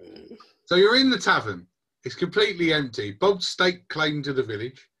 So you're in the tavern. It's completely empty. Bob's staked claim to the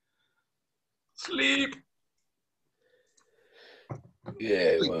village. Sleep.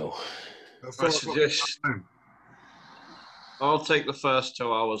 Yeah, well, At 4 I o'clock suggest in the afternoon. I'll take the first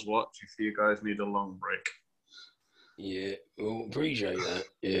 2 hours watch if you guys need a long break. yeah, well, appreciate that.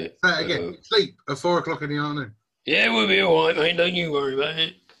 Yeah. Say it again. Sleep at 4 o'clock in the afternoon. Yeah, we'll be all right, mate. Don't you worry about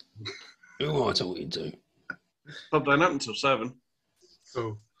it. Who am I talking to? Pub don't open until 7.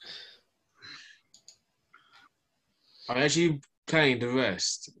 So As you playing the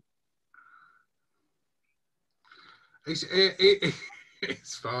rest,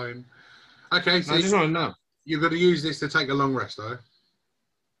 it's fine. Okay, so I just want to know. you've got to use this to take a long rest, though.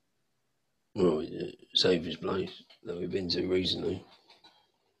 Well, safest place that we've been to recently.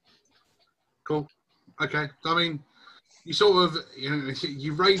 Cool. Okay. I mean, you sort of,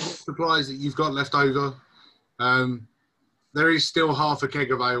 you raise what supplies that you've got left over. There is still half a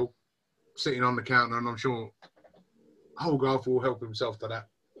keg of ale sitting on the counter, and I'm sure Holgarth will help himself to that.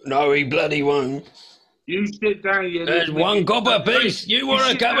 No, he bloody won't. You sit down, you There's little one midget. copper piece. You want to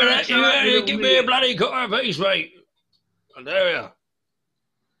sit cover down, that? shut up, you You little give me a midget. bloody copper piece, mate. I dare you.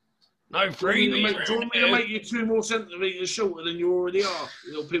 No Do you freebies. want me to make you 2 more centimetres shorter than you already are,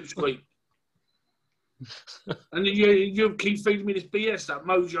 you little pipsqueak? And you keep feeding me this BS that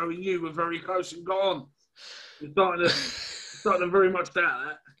Mojo and you were very close and got on. You're starting to very much doubt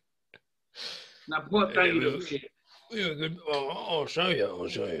that. Now, put down, you little shit. We were good. I'll show you. I'll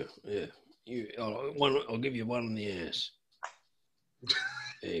show you. Yeah. I'll give you one in the ass.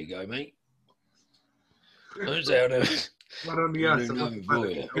 There you go, mate. That's how to. One on the ass.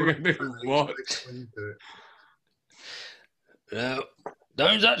 What? Now,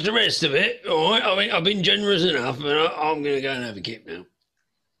 don't touch the rest of it. All right. I mean, I've been generous enough, and I'm going to go and have a kip now.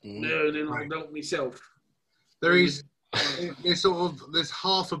 No, then I'll help myself. There's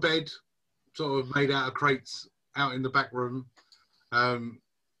half a bed, sort of made out of crates, out in the back room,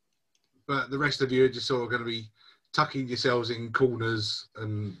 but the rest of you are just sort of going to be tucking yourselves in corners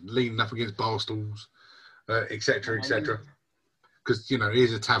and leaning up against bar stools, etc., etc. Because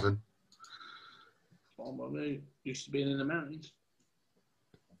here's a tavern. Fine by me. Used to being in the mountains.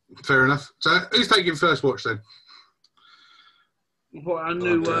 Fair enough. So who's taking first watch then? What I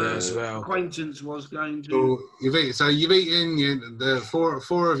knew as well. acquaintance was going to. So you've eaten. The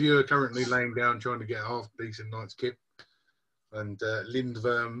four of you are currently laying down trying to get a half decent night's kip, and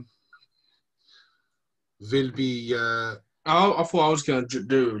Lindworm will be. I thought I was going to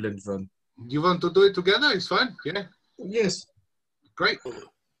do Lindworm. You want to do it together? It's fine. Yeah. Yes. Great.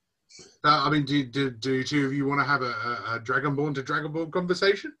 I mean, do two of you want to have a Dragonborn to Dragonborn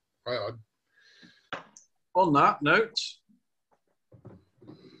conversation? On that note,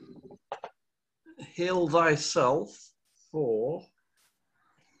 heal thyself for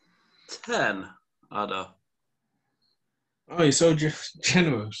 10, Ada. Oh, you're so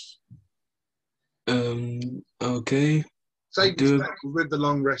generous. Okay. Save with the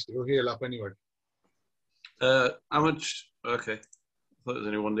long rest. It'll heal up anyway. How much? Okay. I thought it was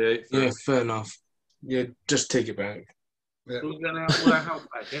only 1d8. Yeah, fair enough. Yeah, just take it back. Yeah. Who's going to help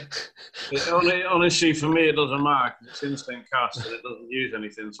back, yeah? Honestly, for me, it doesn't matter. It's instant cast and it doesn't use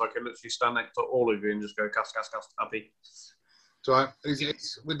anything, so I can literally stand next to all of you and just go cast. Happy. So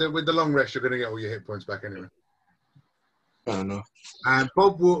it's with the long rest, you're going to get all your hit points back anyway. Fair enough. And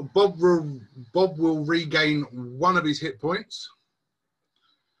Bob will regain one of his hit points.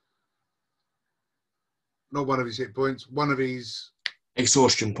 Not one of his hit points. One of his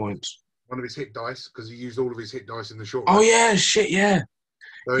exhaustion points. One of his hit dice, because he used all of his hit dice in the short. Oh rest. yeah, shit, yeah.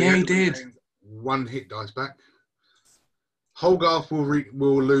 So yeah, he did. One hit dice back. Holgarth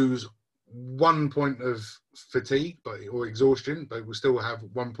will lose 1 point of fatigue, or exhaustion, but will still have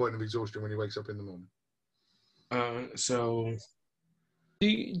 1 point of exhaustion when he wakes up in the morning. So, do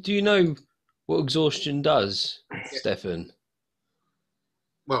you know what exhaustion does, Stefan?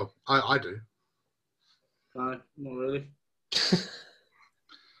 Well, I do. No, not really.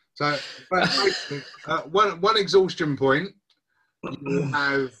 So, one exhaustion point, you will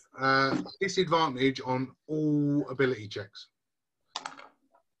have disadvantage on all ability checks.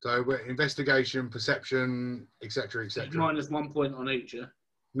 So, investigation, perception, etc., etc. Minus 1 point on each, yeah?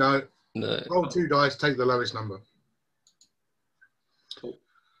 No. No. Roll 2 dice, take the lowest number. Cool.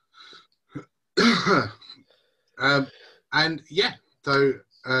 And yeah, so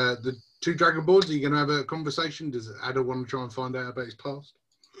the 2 Dragonborns, are you going to have a conversation? Does Ada want to try and find out about his past?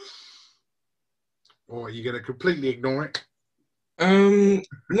 Or are you going to completely ignore it?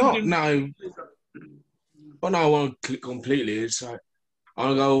 no. What I want to click completely is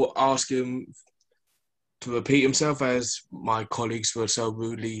I'll go ask him to repeat himself as my colleagues were so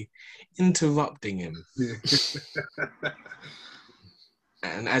rudely interrupting him.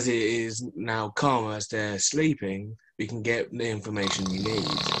 And as it is now calm as they're sleeping, we can get the information we need.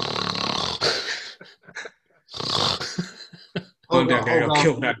 Kill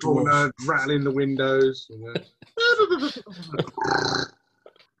that dwarf. Rattling the windows.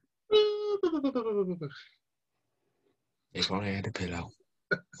 If only I had a pillow.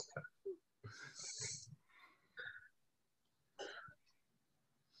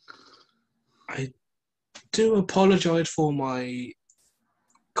 I do apologise for my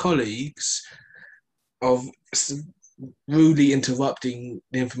colleagues of rudely interrupting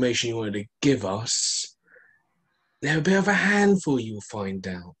the information you wanted to give us. They're a bit of a handful, you'll find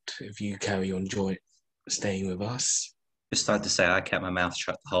out, if you carry on staying with us. Just like to say, I kept my mouth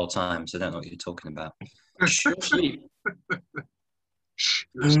shut the whole time, so I don't know what you're talking about. Sleep.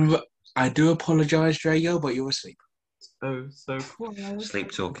 I do apologise, Drago, but you're asleep. So quiet.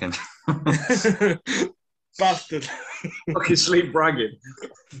 Sleep talking. Bastard. Fucking sleep bragging.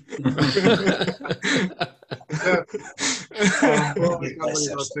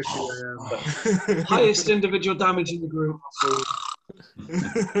 Highest individual damage in the group.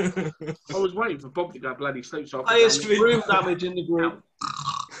 I was waiting for Bob to go bloody sleep. So Highest room damage in the group.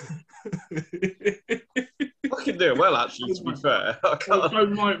 Fucking doing well, actually, to be fair. I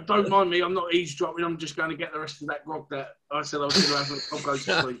can't- Don't mind me. I'm not eavesdropping. I'm just going to get the rest of that grog that I said I was going to have when Bob goes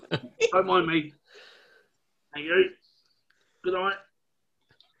to sleep. Don't mind me. Thank you. Good night.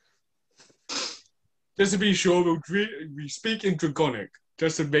 Just to be sure, we speak in Draconic.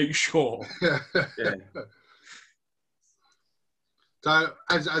 Just to make sure. Yeah. So,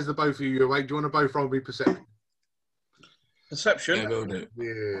 as the both of you awake, do you want to both roll me perception? Perception. Yeah, will do.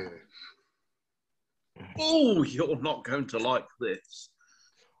 Yeah. Oh, you're not going to like this.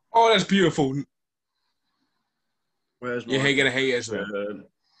 Oh, that's beautiful. Where's my... You're gonna hate it as well.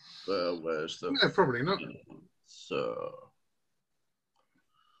 Where's the... No, probably not. So...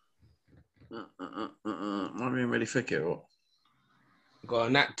 Am I being really thick here? Or... Got a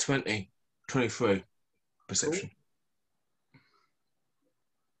nat 20, 23 perception.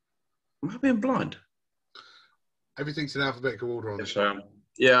 Am I being blind? Everything's in alphabetical order on Yes, this. I am.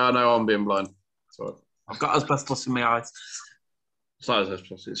 Yeah, I know I'm being blind. Sorry. I've got asbestos in my eyes. It's not as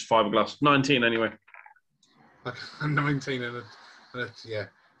it's fiberglass. 19 anyway. Like a 19 and a yeah,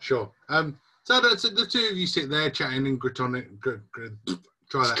 sure. So the two of you sit there chatting in Gritonic.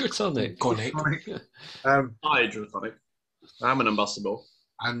 Try that. Gritonic. Hydrotonic. I'm an ambassador.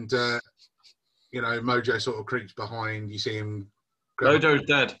 And you know, Mojo sort of creeps behind. You see him. Mojo's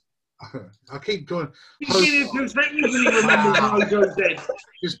dead. I keep going. He's been here 2 seconds and he remembers Mojo's dead.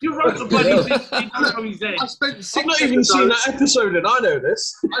 You wrote the bloody thing, you know he's dead. I spent 6 I've not even seen that episode and I know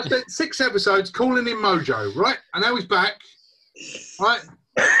this. I spent 6 episodes calling him Mojo, right? And now he's back, right?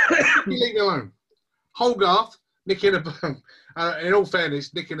 You leave me alone. Hogarth, nicking a... in all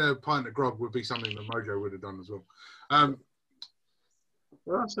fairness, nicking a pint of grog would be something that Mojo would have done as well.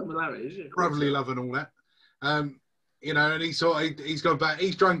 Well, that's similarities. Yeah. Brotherly love and all that. You know, and he's gone back.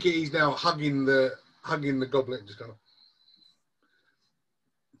 He's drunk it. He's now hugging the goblet, just kind of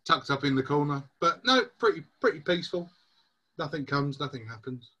tucked up in the corner. But no, pretty peaceful. Nothing comes, nothing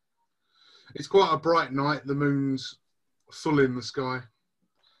happens. It's quite a bright night. The moon's full in the sky,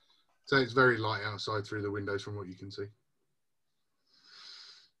 so it's very light outside through the windows from what you can see.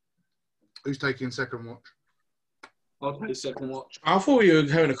 Who's taking second watch? I'll take second watch. I thought we were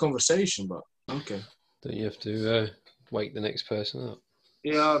having a conversation, but okay. Don't you have to wake the next person up?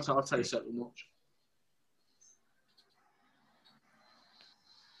 Yeah, I'll take second watch.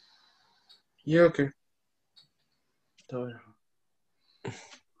 Yeah, okay.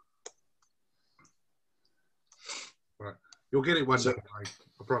 Right, you'll get it one day, mate,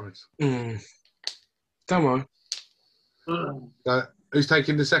 I promise. Come on. Who's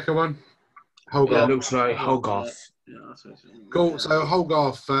taking the second one? Yeah, Hogarth. looks like Hogarth. Yeah, I'll take second watch. Cool. So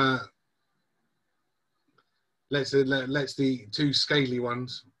Hogarth lets the 2 scaly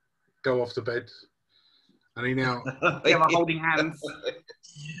ones go off to bed, and he now Yeah, we're holding hands.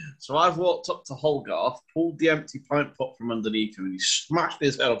 So I've walked up to Holgarth, pulled the empty pint pot from underneath him, and he smashed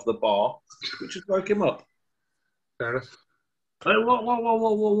his head off the bar, which has woke him up. fair enough. Hey, what,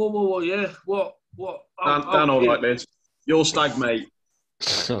 yeah, what? Dan, all right, mate. Your stag mate.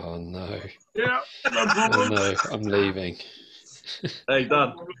 Oh no. Yeah, no Oh problem. no, I'm leaving. Hey,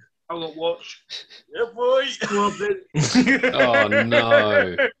 Dan. I've got watch. Yeah, boy. Go on, then. Oh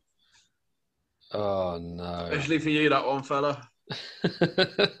no. Oh no. Especially for you, that one fella.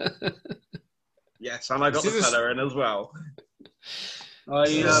 Yes, and I got the Is this- fella in as well. I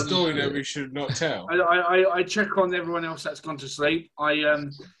A story that we should not tell. I check on everyone else that's gone to sleep. I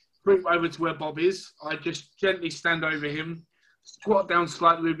creep over to where Bob is. I just gently stand over him, squat down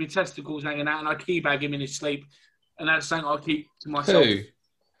slightly with my testicles hanging out, and I teabag him in his sleep. And that's something I'll keep to myself. Who?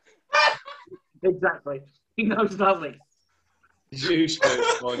 Exactly. He knows nothing. You spoke,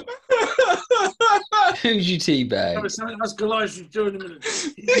 fine. Who's your tea That bag? was something that's Goliath was doing in a minute.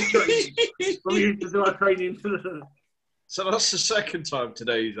 We used to do our training. So that's the second time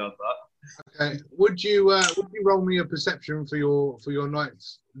today he's had that. Okay. Would you roll me a perception for your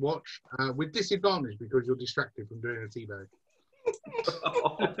night's watch with disadvantage because you're distracted from doing a teabag?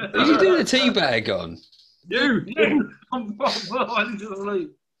 Who's you doing a tea bag on? You! Yeah, I'm I need to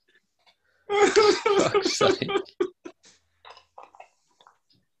sleep. Fuck's sake.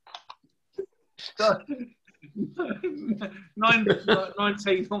 So,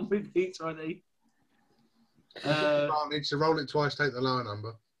 19 on repeat already. Advantage, so roll it twice, take the lower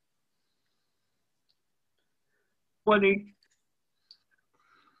number. 20.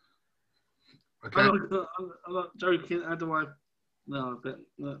 Okay. I'm not joking. How do I? No, but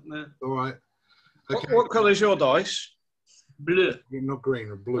no. All right. Okay. What colour is your dice? Blue. Not green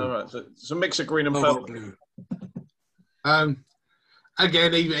or blue. All right, so it's a mix of green and Oh, purple. blue.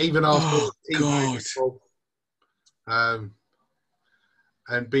 Again, even after Oh, God.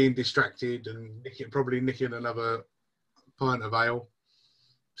 And being distracted and probably nicking another pint of ale.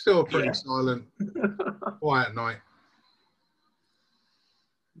 Still a pretty silent, quiet night.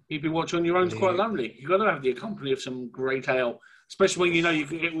 Keeping watch on your own's quite lonely. You've got to have the company of some great ale, especially when you know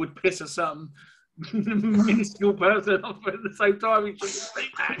it would piss a certain minuscule person off at the same time. You shouldn't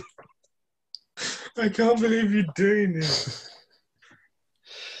think that. I can't believe you're doing this.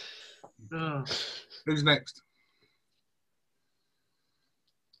 Oh. Who's next?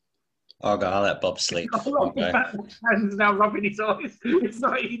 I'll let Bob sleep. Okay. Hands now rubbing his eyes. It's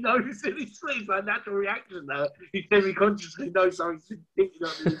like he knows in his sleep. It's like a natural reaction now. He semi-consciously knows something's thinking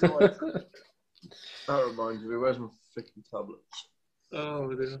up in his eyes. That reminds me, where's my freaking tablets?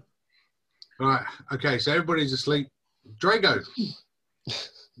 Oh, dear. Right. Okay, so everybody's asleep. Drago,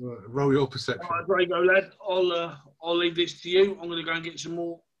 roll your perception. All right, Drago, lad. I'll leave this to you. I'm going to go and get some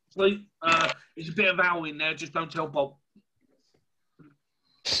more sleep. There's a bit of owl in there. Just don't tell Bob.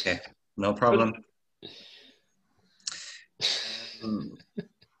 Okay, no problem.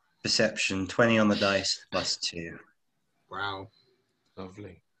 Perception, 20 on the dice, +2. Wow.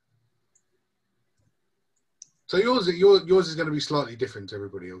 Lovely. So yours is going to be slightly different to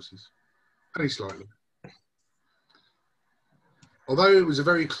everybody else's. Only slightly. Although it was a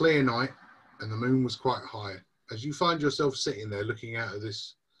very clear night and the moon was quite high, as you find yourself sitting there looking out of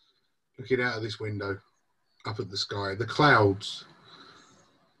this window up at the sky, the clouds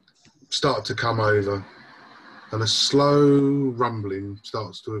start to come over and a slow rumbling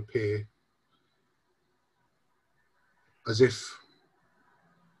starts to appear, as if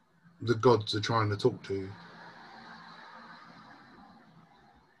the gods are trying to talk to you.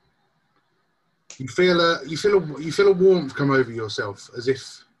 You feel a warmth come over yourself, as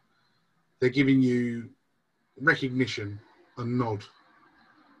if they're giving you recognition, a nod,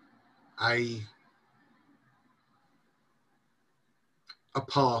 a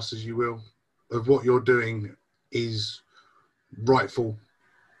pass, as you will, of what you're doing is rightful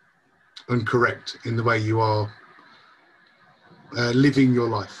and correct in the way you are living your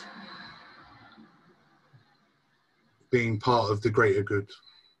life, being part of the greater good.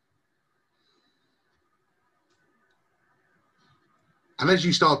 And as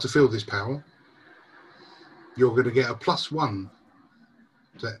you start to feel this power, you're going to get a +1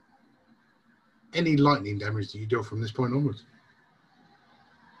 to any lightning damage that you deal from this point onwards.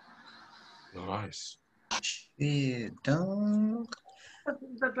 Nice. Yeah, dog.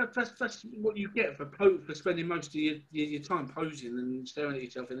 That's what you get for spending most of your time posing and staring at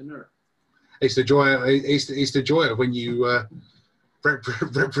yourself in the mirror. It's the joy. It's the joy of when you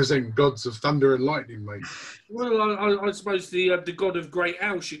represent gods of thunder and lightning, mate. Well, I suppose the god of Great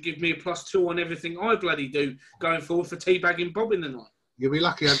Owl should give me a +2 on everything I bloody do going forward for teabagging Bob in the night. You'll be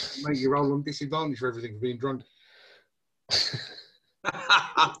lucky I didn't make you roll on disadvantage for everything for being drunk.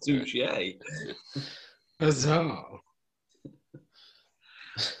 Touché. Huzzah.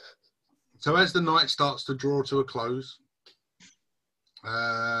 So as the night starts to draw to a close,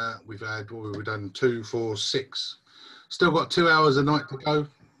 we've done 2, 4, 6. Still got 2 hours a night to go.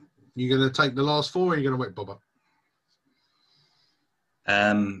 You going to take the last 4, or are you going to wake Bob up?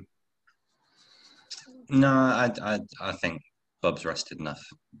 No, I think Bob's rested enough.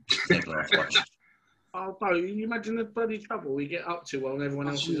 Take the last watch. Oh, no, you imagine the bloody trouble we get up to while everyone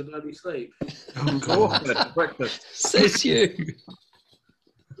else is a bloody sleep. Oh, God. Breakfast. Says you.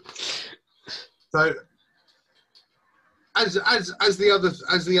 So as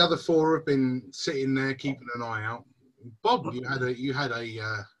the other 4 have been sitting there keeping an eye out, Bob, you had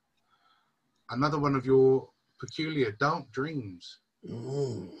another one of your peculiar dark dreams.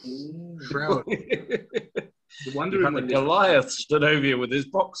 Shroud. Wondering when Goliath stood over you with his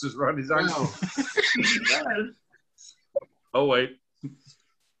boxes around his ankle. Oh wait.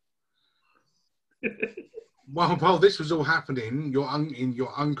 While this was all happening, in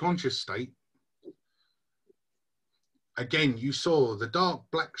your unconscious state, again you saw the dark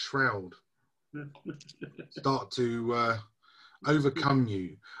black shroud start to overcome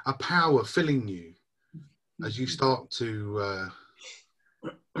you, a power filling you as you start to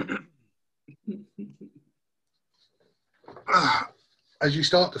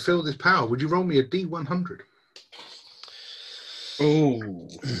feel this power. Would you roll me a D100? Oh.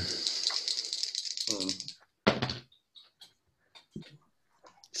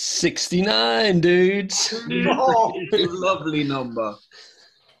 69, dudes. Oh, lovely number.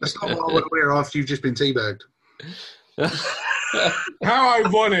 That's not what I want to wear after you've just been teabagged. How I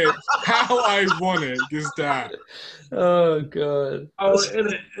want it is that. Oh god. Oh,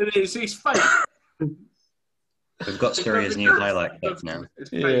 it is. It's fake. We've got Syria's new highlight clip now. It's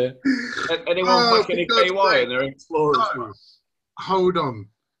fake. Yeah. Anyone back any God's KY sake. in their Explorers? Oh, hold on.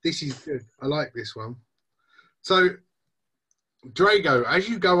 This is good. I like this one. So, Drago, as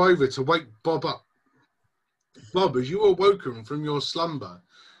you go over to wake Bob up, Bob, as you are woken from your slumber,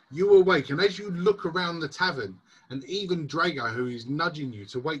 you awake, and as you look around the tavern, and even Drago, who is nudging you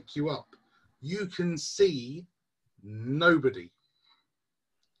to wake you up, you can see nobody.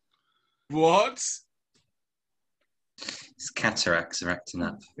 What? His cataracts are acting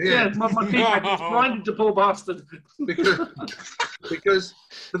up. Yeah, my feedback is blinded to poor bastard. Because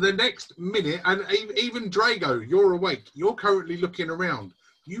for the next minute, and even Drago, you're awake. You're currently looking around.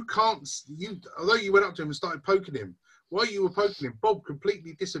 You can't. Although you went up to him and started poking him, while you were poking him, Bob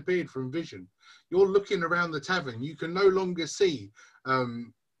completely disappeared from vision. You're looking around the tavern. You can no longer see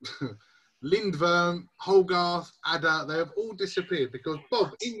Lindworm, Holgarth, Ada. They have all disappeared because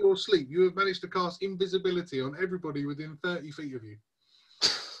Bob, in your sleep, you have managed to cast invisibility on everybody within 30 feet of you.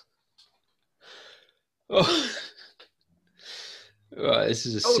 Oh. Right, this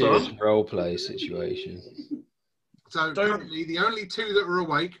is a Hold serious on. roleplay situation. So currently, the only two that are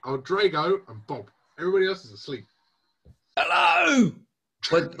awake are Drago and Bob. Everybody else is asleep. Hello.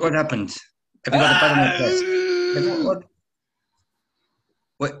 What happened? Have you got a button on the desk?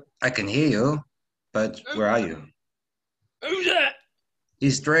 What? I can hear you, but where are you? Who's that?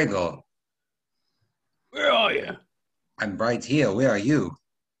 He's Drago. Where are you? I'm right here. Where are you?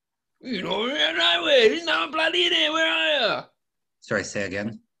 You know, we're nowhere. There's no one bloody in here. Where are you? Sorry, say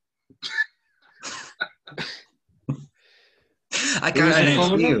again. I Who's in cannot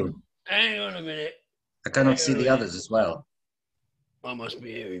common? see you. Hang on a minute. I cannot see the others as well. I must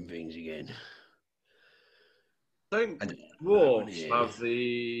be hearing things again. Don't I- dwarves have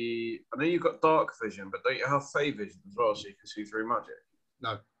the... I know you've got dark vision, but don't you have fey vision as well, so you can see through magic?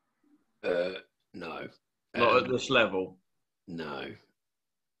 No. No. Not at this level. No.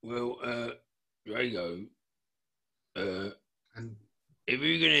 Well, Drago, And if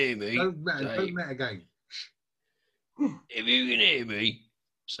you can hear me, don't say, met again. if you can hear me,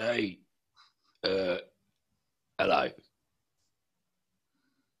 say, hello.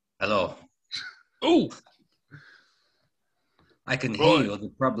 Hello. Oh, I can hear Right. you. The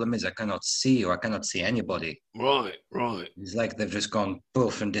problem is I cannot see you. I cannot see anybody. right. It's like they've just gone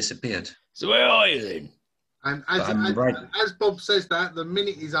poof and disappeared. So where are you then? And I'm as Bob says that, the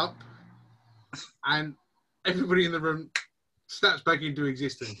minute is up, and everybody in the room snaps back into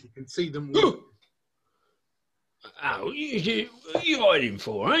existence. You can see them all. Oh, you hiding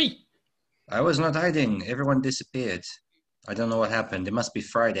for, eh? I was not hiding. Everyone disappeared. I don't know what happened. It must be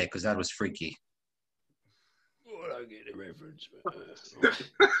Friday because that was freaky. Well, I don't get the reference. But,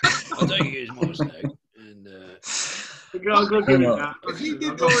 I'll take it as my stag. And You know. If you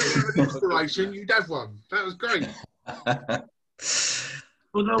did already have an inspiration, you'd have one. That was great.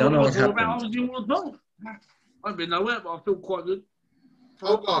 Well, no, Don't know what I happened. was doing all the time. I've been nowhere, but I feel quite good.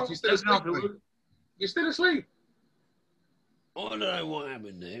 Oh, God, you're still There's asleep, nothing. mate. You're still asleep. I don't know what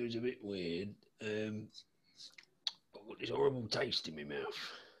happened there. It was a bit weird. I've got this horrible taste in my mouth.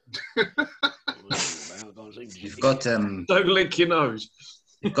 I can't seem to You've get got it. Don't lick your nose.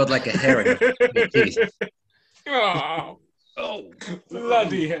 you've got like a hair in your teeth. Oh, Oh,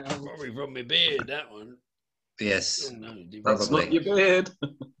 bloody hell. probably from my beard, that one. Yes. Oh, no, different. That's Probably. not your beard.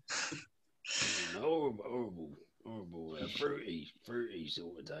 Horrible, fruity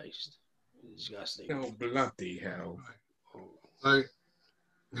sort of taste. Disgusting. Oh, bloody hell. Oh, So,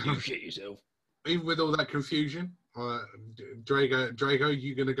 you shit yourself. even with all that confusion, Drago,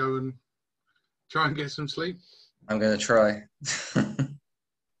 you going to go and try and get some sleep? I'm going to try.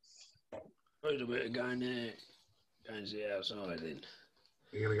 There's a bit of going there. Go and sit outside then.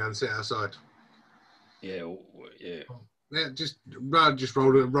 You're going to go and sit outside. Yeah, yeah. Yeah, just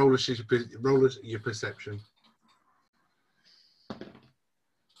roll your perception.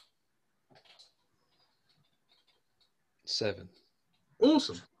 Seven.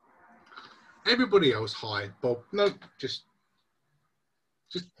 Awesome. Everybody else, hi, Bob. No, just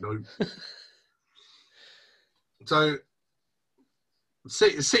no. So,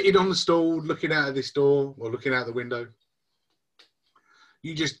 sitting on the stool, looking out of this door or looking out the window,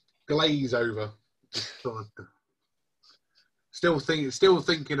 you just glaze over, just sort of still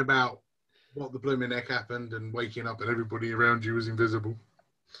thinking about what the blooming heck happened and waking up and everybody around you was invisible.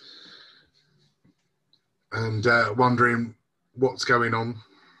 And wondering what's going on,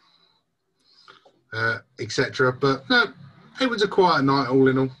 etc. But no, It was a quiet night, all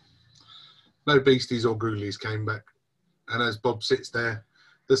in all. No beasties or ghoulies came back. And as Bob sits there,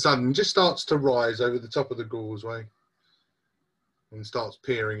 the sun just starts to rise over the top of the causeway and starts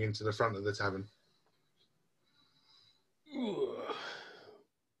peering into the front of the tavern. Well,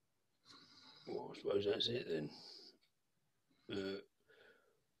 I suppose that's it then.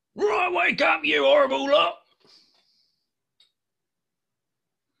 Right, wake up, you horrible lot!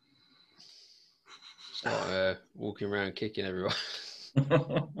 Start walking around kicking everyone.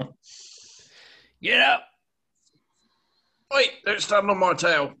 Get up! Wait, don't stand on my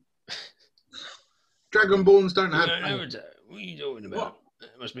tail. Dragonborns don't have... What are you talking about?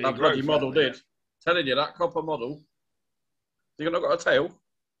 That must be That bloody model did. Telling you, that copper model. You not got a tail?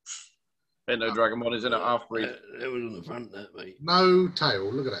 Ain't no dragon models in it, half-breed. That was on the front, that, mate. No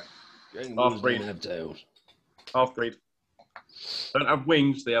tail, look at that. Dragon Half-breed. don't have tails. Half-breed. Don't have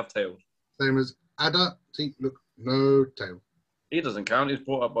wings, they have tails. Same as Ada. See, look, no tail. He doesn't count, he's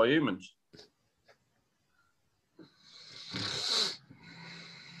brought up by humans.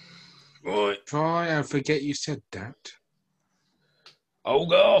 Right. Try, I forget you said that.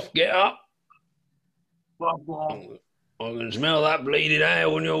 Hold off, get up. Well, I can smell that bleeding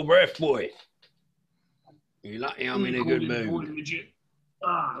ale on your breath, boy. You're lucky I'm in a good mood.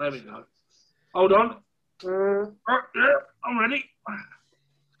 Ah, there we go. Hold on. Yeah, I'm ready.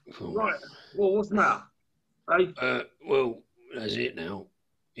 Right. Well, what's the matter? Hey? Well, that's it now.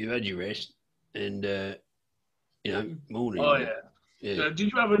 You've had your rest. And, morning. Oh, yeah. So,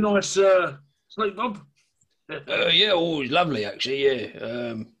 did you have a nice sleep, Bob? Yeah, always lovely, actually,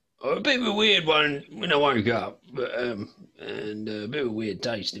 yeah. A bit of a weird one when I woke up, but and a bit of a weird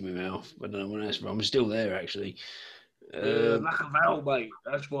taste in my mouth. I don't know what that's from. I'm still there, actually. Lack of ale, mate.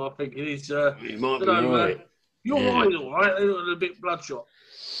 That's what I think it is. It might be right. Your eyes all right? They look a bit bloodshot.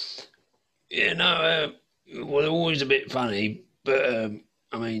 Yeah, no, well, they're always a bit funny, but,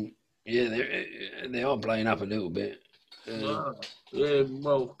 I mean, yeah, they are playing up a little bit. Yeah,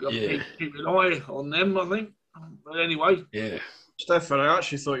 well, keep an eye on them, I think. But anyway. Yeah. Stefan, I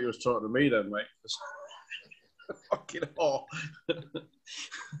actually thought you was talking to me then, mate. Fucking hell.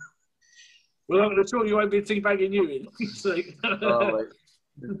 Well, I'm sure you won't be teabagging you in. See? Oh, mate.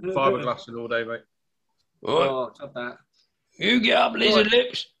 Fiberglassing all day, mate. Right. Oh, stop that. You get up, lizard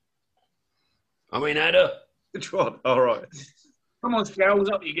lips. I mean, Ada. Which one? All right. Come on, scales,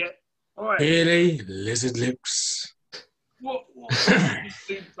 up you get. All right. Really? Lizard lips. What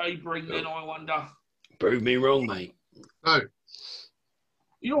do they bring then, I wonder? Prove me wrong, mate. No.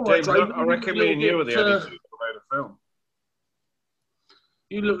 You're all right, James, Dave. I reckon me and you were the only two who made a film.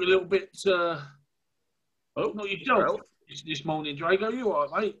 You look a little bit, Oh, not yourself this morning, Drago. You all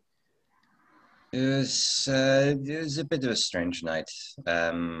right, mate? It was a bit of a strange night.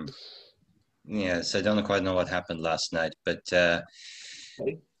 Yes, I don't quite know what happened last night, but I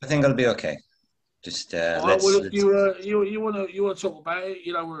think I'll be okay. Just let's. Well, if you want to talk about it,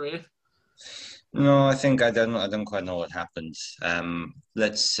 we're here. No, I think I don't quite know what happened.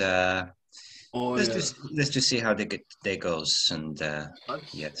 Let's just see how the day goes, and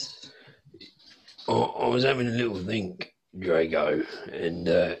yes. I was having a little think, Drago, and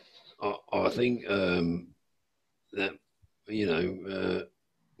I think that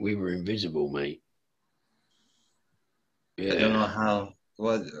we were invisible, mate. Yeah. I don't know how.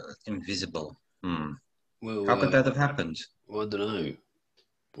 What invisible? Well, how could that have happened? I don't know.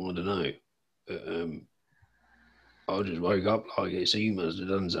 But, I just woke up like it, so you must have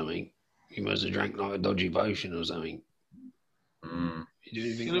done something. You must have drank like a dodgy potion or something. You do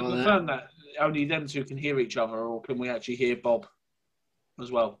anything Can we like confirm that only them two can hear each other, or can we actually hear Bob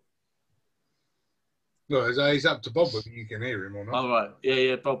as well? No, it's up to Bob whether you can hear him or not. All right.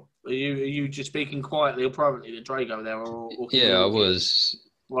 Yeah, Bob. Are you just speaking quietly or privately to Drago there? Or Yeah, I was.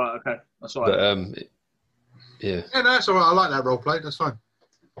 Right, okay. That's all right. But, yeah. Yeah, no, that's all right. I like that role play. That's fine.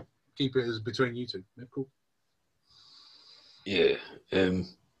 Keep it as between you two. Yeah, cool. Yeah.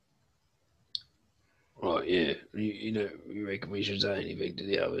 Right, yeah. You reckon we should say anything to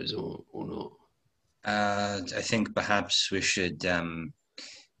the others or not? I think perhaps we should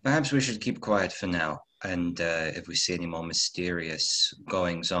keep quiet for now. And if we see any more mysterious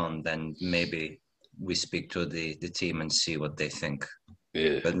goings on, then maybe we speak to the team and see what they think.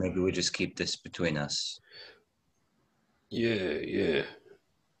 Yeah. But maybe we just keep this between us. Yeah.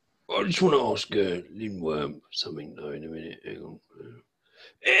 I just want to ask Lindworm something though in a minute. Hang on.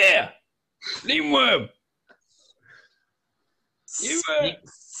 Yeah! Lindworm! You,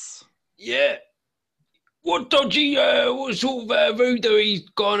 yeah. What sort of voodoo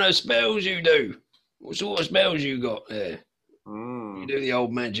kind of spells you do? What sort of spells you got there? You do the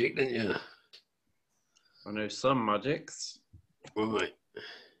old magic, don't you? I know some magics. Right.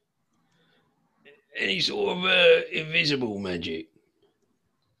 Any sort of invisible magic?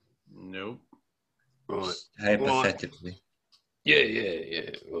 No. Right. Hypothetically.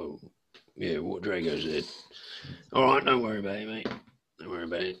 Yeah. Well, yeah, what Drago said. All right, don't worry about it, mate. Don't worry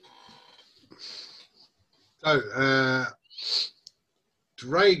about it. So,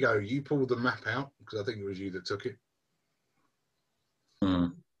 Drago, you pulled the map out because I think it was you that took it. Hmm.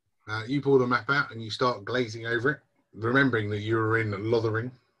 You pull the map out and you start glazing over it, remembering that you were in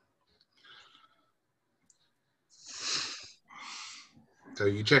Lothering. So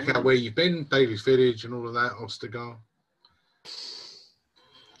you check out where you've been, Daly's Village and all of that, Ostergar.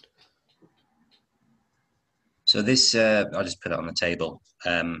 So this, I'll just put it on the table.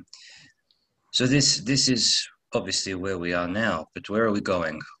 So this is obviously where we are now, but where are we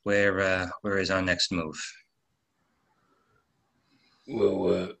going? Where is our next move?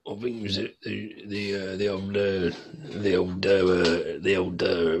 Well, I think it was the old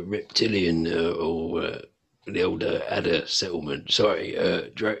reptilian or the old Adder settlement. Sorry,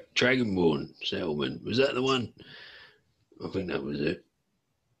 Dragonborn settlement. Was that the one? I think that was it.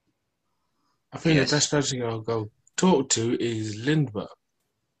 I think Yes. the best person I'll go talk to is Lindbergh,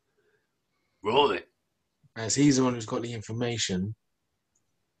 Right. as he's the one who's got the information.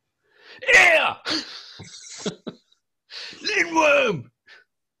 Yeah! Lindworm!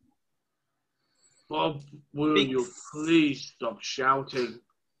 Bob, will you please stop shouting?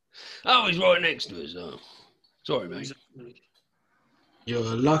 Oh, he's right next to us. Oh. Sorry, mate. You're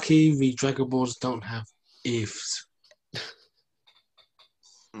lucky we Dragonborns don't have ifs.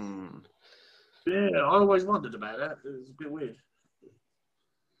 Yeah, I always wondered about that. It's a bit weird.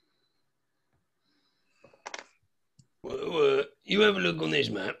 Well, you have a look on this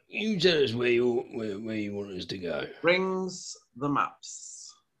map. You tell us where you want us to go. Brings the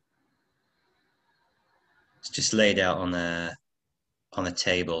maps. It's just laid out on the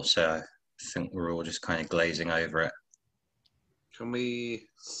table, so I think we're all just kind of glazing over it. Can we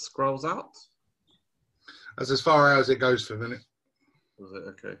scrolls out? That's as far out as it goes for a minute. Was it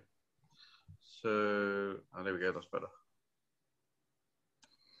okay? So, there we go. That's better.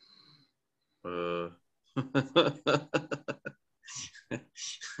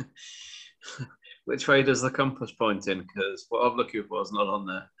 Which way does the compass point in? Because what I'm looking for is not on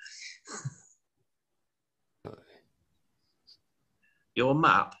there. Your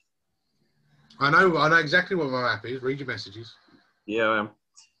map? I know exactly what my map is. Read your messages. Yeah,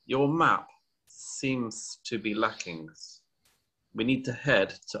 your map seems to be lacking. We need to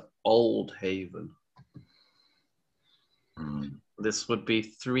head to Old Haven. This would be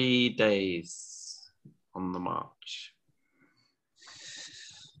 3 days on the march.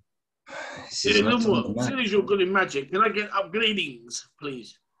 Yeah, no more. As soon as you're good in magic, can I get upgradings,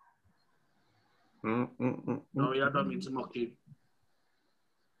 please? Sorry, I don't mean to mock you.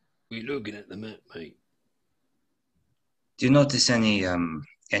 We're looking at the map, mate. Do you notice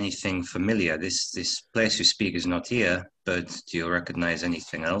anything familiar? This place you speak is not here, but do you recognize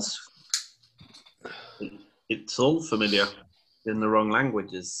anything else? It's all familiar in the wrong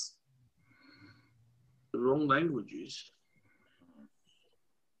languages. The wrong languages.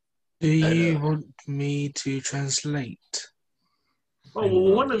 Do you want me to translate? Oh,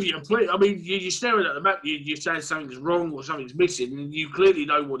 well, one of you, please. I mean, you're staring at the map, you say something's wrong or something's missing, and you clearly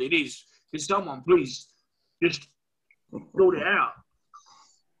know what it is. Can someone please just sort it out?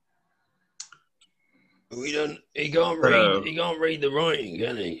 We don't. He can't read. He can't read the writing,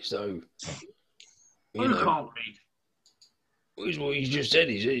 can he? So Who can't read? That's what he just said.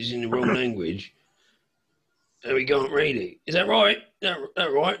 He said it's in the wrong language, and we can't read it. Is that right? That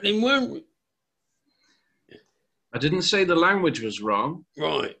right? Then we're I didn't say the language was wrong.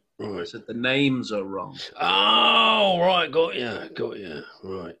 right. I said the names are wrong. Oh, right. Got you.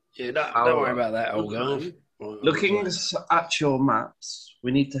 Right. Yeah. Don't worry about that, old guy. Right, Looking at your maps,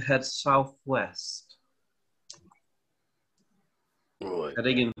 we need to head southwest. Right.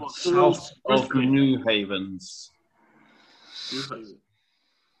 Heading in south of New Havens.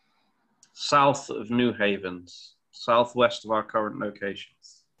 South of New Havens. Southwest of our current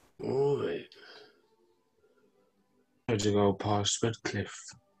locations. Right. How to go past Redcliffe?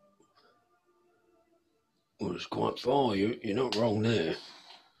 Well, it's quite far. You're not wrong there.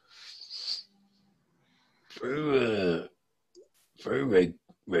 Through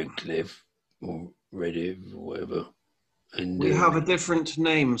Redcliffe or Redhill or whatever. And We have a different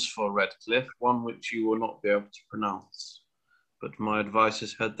names for Redcliffe, one which you will not be able to pronounce. But my advice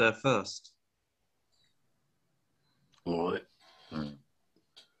is head there first. All right.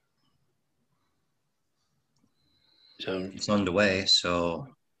 So It's on the way, so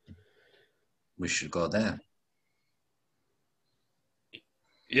we should go there.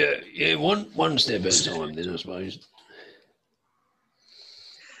 Yeah. One step at a time, then I suppose.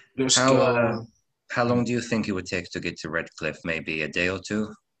 Let's go. How long do you think it would take to get to Redcliffe? Maybe a day or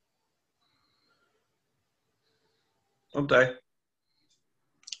two? One day.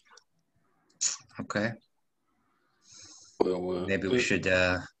 Okay. Well, Maybe we should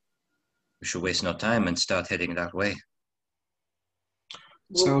waste no time and start heading that way.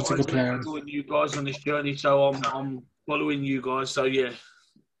 Sounds like a plan. I'm following you guys on this journey, so I'm following you guys. So yeah.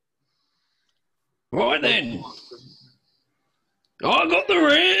 Right then. I got the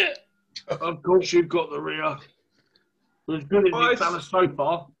rear. Of course, you've got the rear. As good as you've done so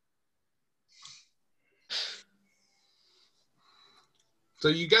far. So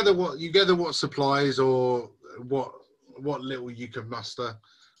you gather what supplies or what little you can muster.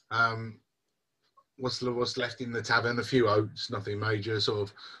 What's left in the tavern? A few oats, nothing major. Sort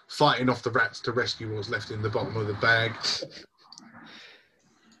of fighting off the rats to rescue what's left in the bottom of the bag.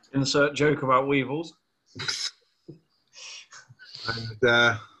 Insert joke about weevils.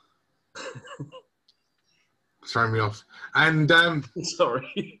 And throw me off. And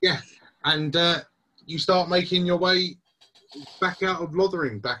Sorry. yeah, and you start making your way back out of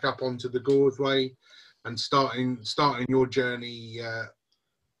Lothering, back up onto the Gorgeway, and starting your journey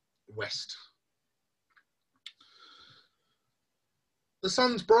west. The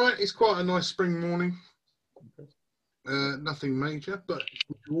sun's bright. It's quite a nice spring morning. Nothing major, but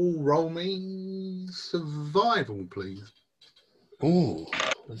you all roll me survival, please. Oh,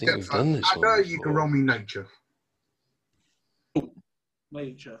 I think we've done this one. You can roll me nature.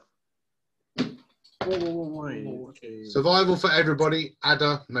 Nature. Survival for everybody.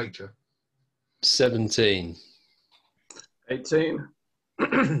 Adder, nature. 17. 18.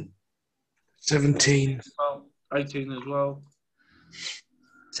 17. Well, 18 as well.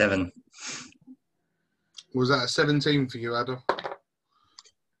 7. Was that a 17 for you, Adder?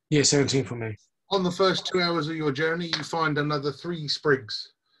 Yeah, 17 for me. On the first 2 hours of your journey, you find another 3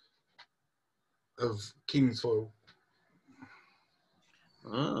 sprigs of kingsfoil.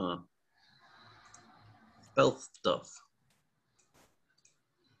 Ah. Stealth stuff.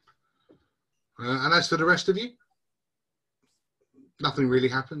 And as for the rest of you, nothing really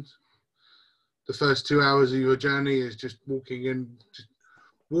happens. The first 2 hours of your journey is just walking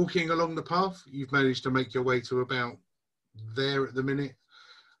along the path. You've managed to make your way to about there at the minute.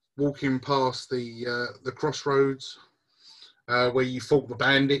 Walking past the crossroads where you fought the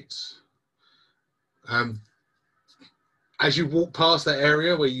bandits. As you walk past that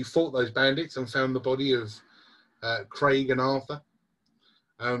area where you fought those bandits and found the body of Craig and Arthur,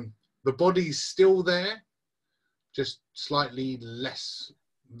 the body's still there, just slightly less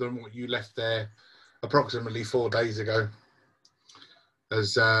than what you left there approximately 4 days ago,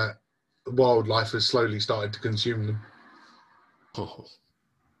 as wildlife has slowly started to consume them. Oh,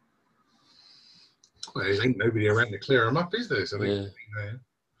 Well, there ain't nobody around to clear them up, is there? So yeah.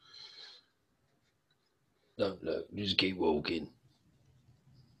 Don't look, just keep walking.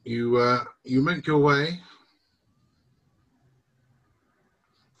 You make your way.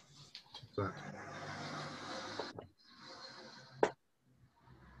 What's that?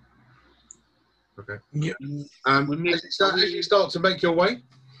 Okay. Yeah. As you start to make your way,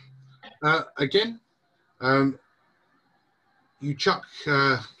 again, you chuck.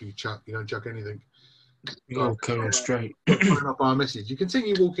 You don't chuck anything. Oh, carry on straight. Following up our message. You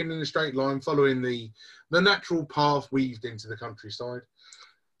continue walking in a straight line, following the natural path weaved into the countryside.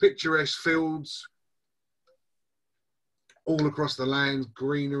 Picturesque fields all across the land,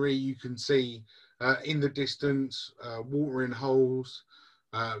 greenery. You can see in the distance watering holes,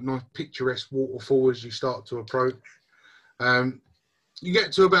 nice picturesque waterfall as you start to approach. You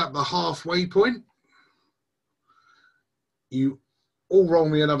get to about the halfway point. You all roll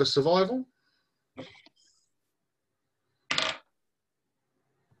me another survival.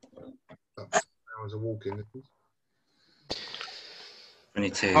 Hours of walking.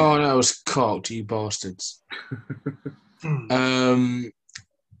 22. Oh, that was cocked, you bastards. 13.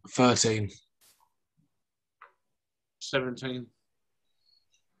 17.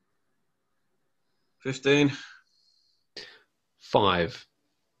 15. 5.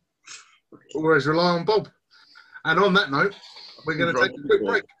 Always rely on Bob. And on that note, we're going to take a quick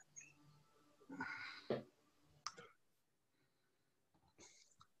break.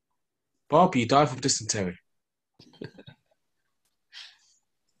 Bob, you died from dysentery.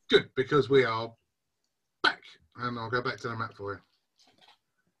 Good, because we are back. And I'll go back to the map for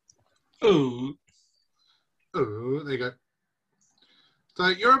you. Oh, there you go. So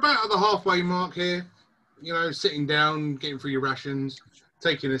you're about at the halfway mark here. You know, sitting down, getting through your rations,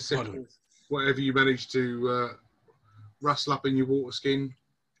 taking a sip of whatever you manage to rustle up in your water skin.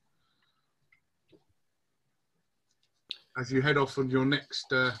 as you head off on your next,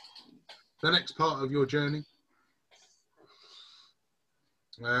 the next part of your journey.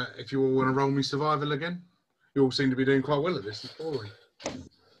 If you all want to roll me survival again, you all seem to be doing quite well at this. It's boring.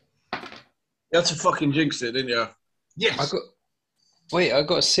 You had to fucking jinx it, didn't you? Yes. I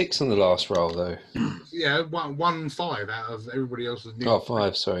got a 6 on the last roll though. Yeah, 1-5 out of everybody else's. Oh,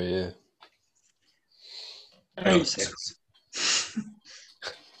 5. Sorry, yeah. 8.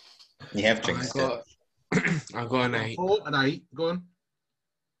 You have jinxed it. I got an 8. 4 and 8. Go on.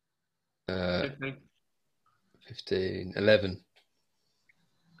 15, 11.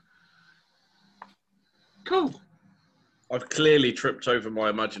 Cool. I've clearly tripped over my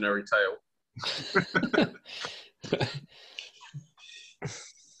imaginary tail.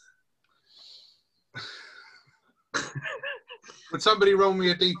 Would somebody roll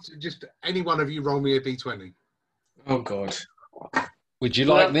me a D? Just any one of you roll me a D20. Oh God. Would you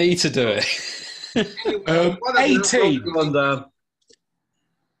like me to do it? 18. Come on, Dan.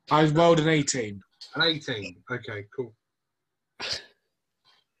 I rolled an 18. An 18. Okay, cool.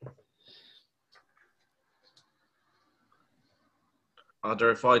 Ada,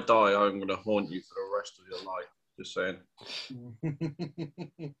 if I die, I'm going to haunt you for the rest of your life. Just saying.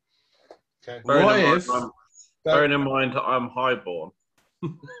 Okay. Bearing in mind, I'm highborn.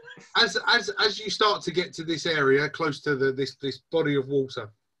 As you start to get to this area close to this body of water,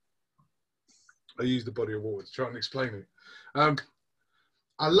 I use the body of water to try and explain it.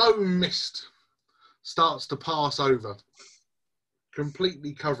 A low mist starts to pass over,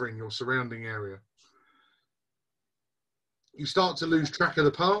 completely covering your surrounding area. You start to lose track of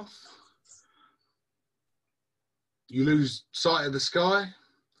the path. You lose sight of the sky.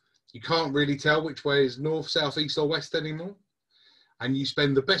 You can't really tell which way is north, south, east, or west anymore. And you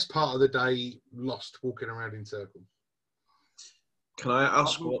spend the best part of the day lost, walking around in circles. Can I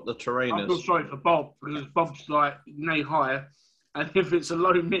ask what the terrain I feel is? sorry for Bob because Bob's like knee higher, and if it's a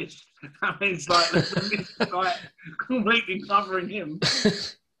low mist, that means like the mist is like completely covering him.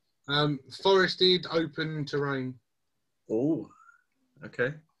 Forested, open terrain. Oh,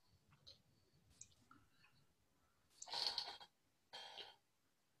 okay.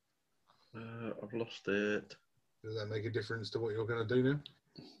 I've lost it. Does that make a difference to what you're going to do now?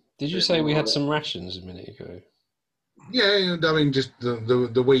 Did you say we had some rations a minute ago? Yeah, I mean, just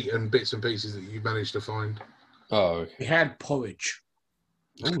the wheat and bits and pieces that you managed to find. Oh, okay. We had porridge.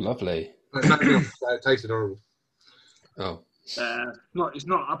 Oh, lovely. But no, it tasted horrible. Oh. It's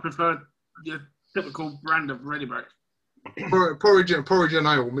not. I prefer the typical brand of ready bread. Porridge and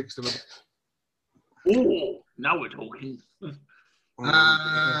ale mixed in. Oh, now we're talking.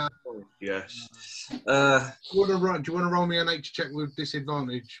 Yes. Do you want to roll me an H check with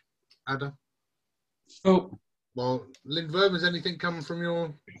disadvantage, Ada? Oh. Well, Lindverm, has anything come from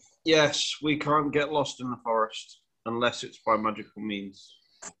your... Yes, we can't get lost in the forest unless it's by magical means.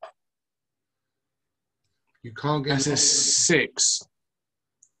 You can't get... That's a 6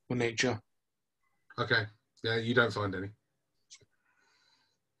 for nature. Okay. Yeah, you don't find any.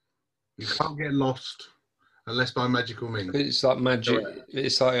 You can't get lost unless by magical means. It's like magic.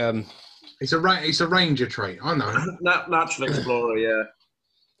 It's like It's a ranger trait. I know. Natural explorer, yeah.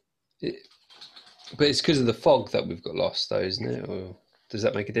 But it's because of the fog that we've got lost, though, isn't it? Or does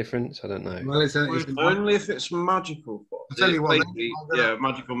that make a difference? I don't know. Well, it's Only if it's magical. I'll tell you what. Yeah,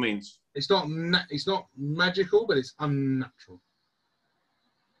 magical means. It's not magical, but it's unnatural.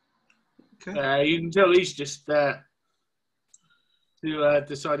 Okay. You can tell he's just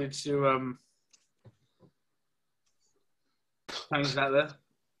decided to change that there.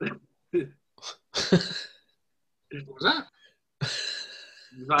 What was that?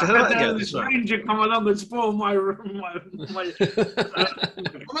 Like, this ranger come along and spoil my I'm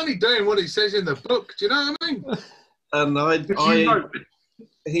only doing what it says in the book. Do you know what I mean? And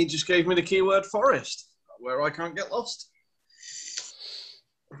he just gave me the keyword forest, where I can't get lost.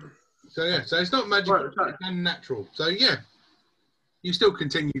 So yeah, so it's not magical, it's unnatural. So yeah, you still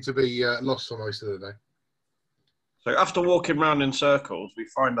continue to be lost for most of the day. So after walking around in circles, we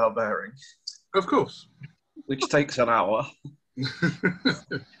find our bearings, Of course. which takes an hour,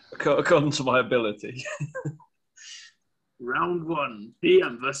 according to my ability. Round 1,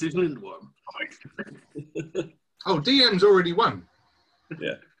 DM versus Lindworm. Oh, DM's already won.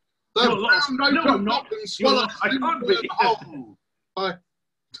 Yeah. So You're lost. round No, open I'm not. up and swallow I can't be. whole. Bye.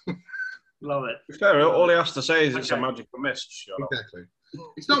 Love it. Fair, all he has to say is it's a Okay. magical mist. Shut up. Exactly.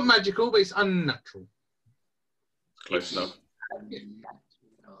 It's not magical, but it's unnatural. Close enough.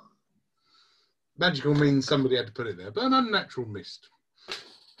 Magical means somebody had to put it there, but an unnatural mist.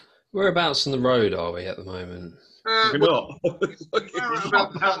 Whereabouts on the road are we at the moment? We're Well, not. you're at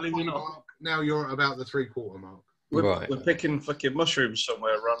about the 5 mark. Now you're at about the 3/4 mark. Right. We're picking fucking mushrooms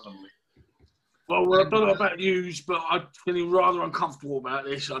somewhere randomly. Well, I don't know about you, but I'm feeling rather uncomfortable about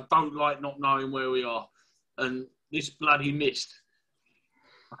this. I don't like not knowing where we are. And this bloody mist.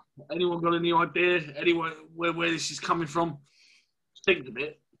 Anyone got any idea? Anyone where this is coming from? Think a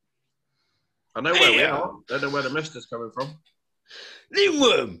bit. I know where we are. Don't know where the mist is coming from.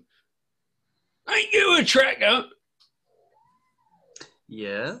 Lindworm, ain't you a tracker?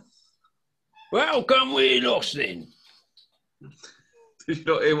 Yeah. Well, how come we're lost then? Did you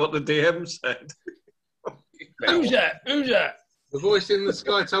not hear what the DM said? Who's that? Who's that? The voice in the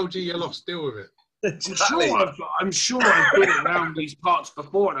sky told you you're lost. Deal with it. I'm sure I've been around these parts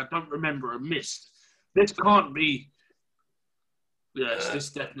before, and I don't remember a mist. This can't be. Yes, this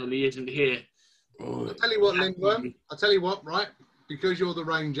definitely isn't here. I'll tell you what, Lindworm. I'll tell you what, right? Because you're the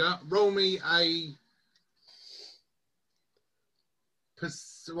ranger, roll me a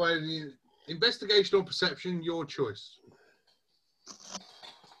investigation or perception, your choice.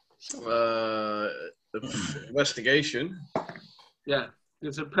 Investigation. Yeah,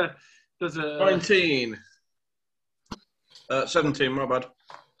 there's a 19. 17, my bad.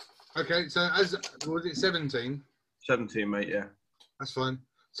 Okay, so was it 17? 17, mate, yeah. That's fine.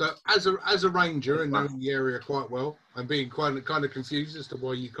 So as a ranger and knowing the area quite well and being kind of confused as to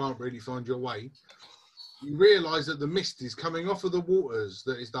why you can't really find your way, you realise that the mist is coming off of the waters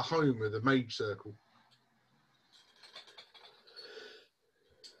that is the home of the Mage Circle.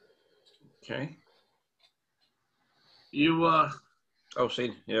 Okay. You Oh,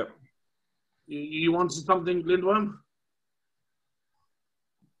 seen. Yep. you wanted something, Lindworm?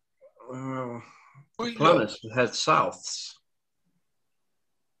 Well, planets head south.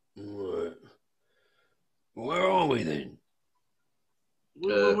 Right. Where are we then?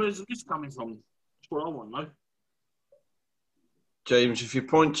 Where's this coming from? That's what I want to know. James, if you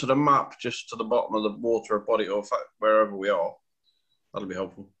point to the map just to the bottom of the water body or wherever we are, that'll be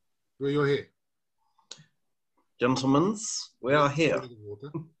helpful. Well, you're here. Gentlemen, we are here. The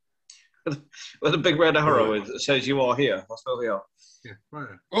water. Where the big red arrow is, it says you are here. That's where we are. Yeah,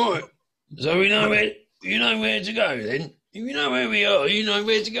 right. Right. So we know where to go then. If you know where we are, you know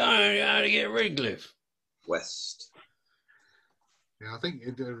where to go and how to get Redcliffe. West. Yeah, I think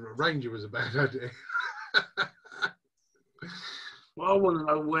the ranger was a bad idea. Well, I want to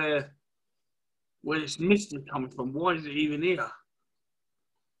know where this mist is coming from. Why is it even here?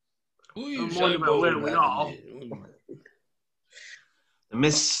 What are you Don't so mind about where bothered we about are. then? The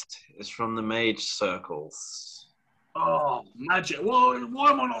mist is from the mage circles. Oh, magic. Well,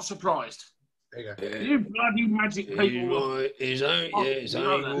 why am I not surprised? There you go. Yeah. You bloody magic people. Right. It's only, Oh, it's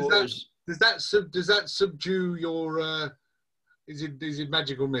no, only no. waters. Does that subdue your? Is it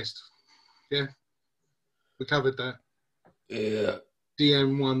magical mist? Yeah, we covered that. Yeah.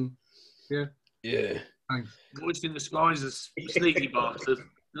 DM1. Yeah. Voice in the skies is sneaky bastard.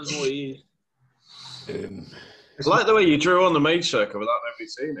 That's what he is. I like the way you drew on the mage circle without nobody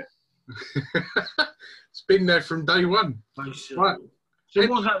seeing it. It's been there from day one. Right. So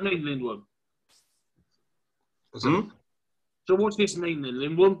what's that mean, Lindworm? What's that? So what's this mean then,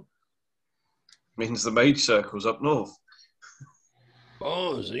 Lindworm? Means the mage circle's up north.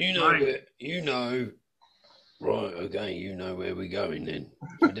 Oh, so you know Right. where you know. Right, okay, you know where we're going then.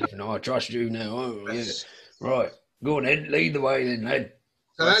 Definitely, I trust you now. Oh, yeah. Right. Go on, Ed. Lead the way then, Ed.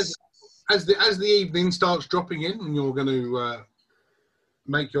 So as the evening starts dropping in, and you're going to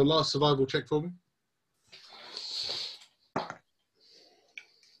make your last survival check for me. I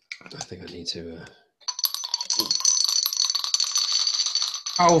think I need to.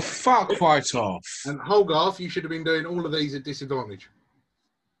 Oh, fuck right off. And Holgarth, you should have been doing all of these at disadvantage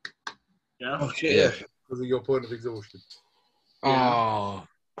Yeah. Oh, shit. Yeah. because of your point of exhaustion. Oh.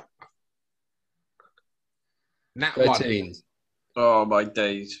 Nat 1. 13. Oh, my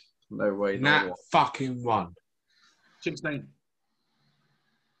days. No way. No Nat more. fucking 1. 16.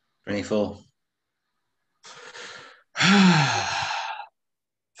 24.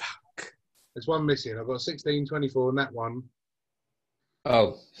 There's one missing. I've got 16, 24, Nat 1.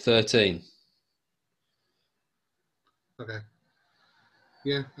 Oh, 13. Okay.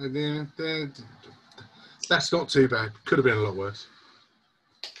 Yeah, that's not too bad. Could have been a lot worse.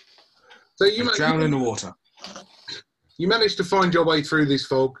 So you Drown in the water. You managed to find your way through this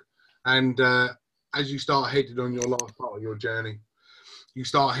fog, and as you start heading on your last part of your journey, you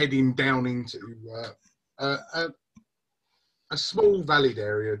start heading down into a small valleyed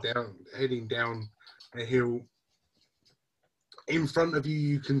area, heading down a hill. In front of you,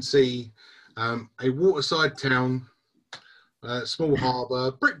 you can see a waterside town, small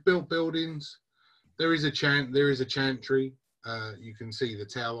harbour, brick-built buildings. There is a chantry. You can see the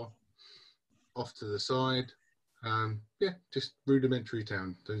tower off to the side. Yeah, just rudimentary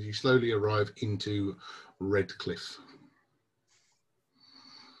town as you slowly arrive into Redcliffe.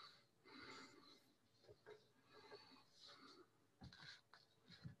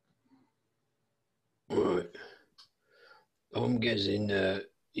 Right. I'm guessing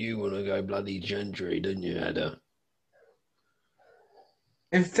you want to go bloody gentry, don't you, Ada?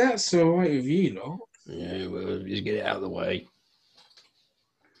 If that's all right with you, lot. Yeah, well, just get it out of the way.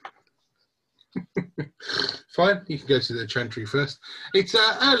 Fine, you can go to the Chantry first. It's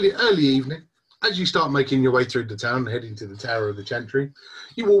early evening. As you start making your way through the town, heading to the Tower of the Chantry,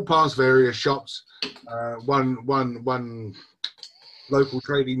 you walk past various shops. One local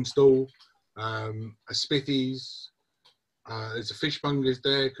trading stall, a Spithies. There's a fishmongers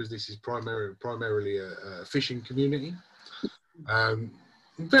there because this is primarily a fishing community.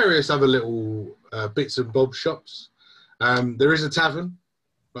 Various other little bits and bobs shops. There is a tavern,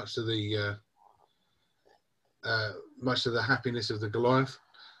 much to the happiness of the Goliath.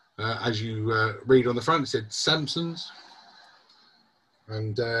 As you read on the front, it said Samson's,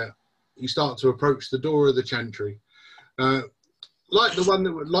 and you start to approach the door of the Chantry. Like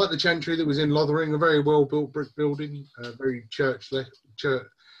the Chantry that was in Lothering, a very well built brick building, very church-esque,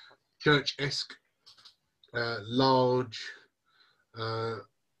 large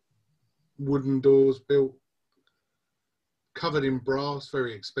wooden doors built, covered in brass,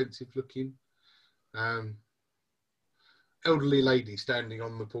 very expensive looking. Elderly lady standing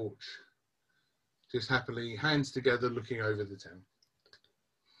on the porch, just happily, hands together, looking over the town.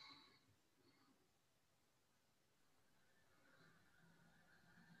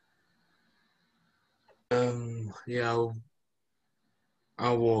 Yeah,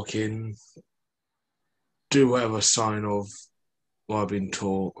 I'll walk in, do whatever sign of what I've been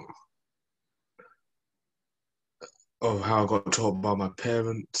taught, of how I got taught by my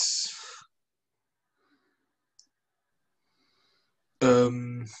parents.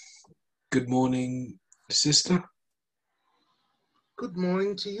 Good morning, sister. Good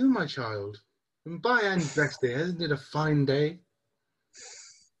morning to you, my child. And by Andraste, isn't it a fine day?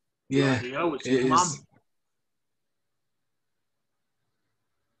 Yeah, Radio, it's it Mum. is.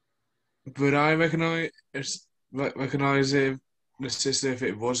 But I recognize it, the sister, if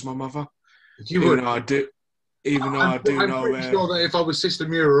it was my mother. You Even would. though I do, even though I do I'm know. pretty sure that if I was Sister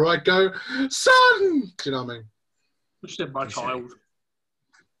Mura, I'd go, son. Do you know what I mean? She said, my child.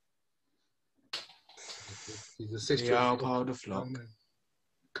 She's a sister. The owl part of the flock.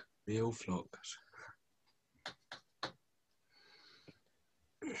 The old flock.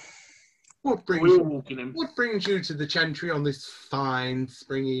 What brings We're walking in. What brings you to the Chantry on this fine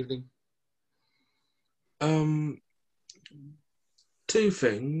spring evening? Two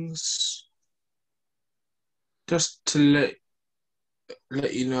things. Just to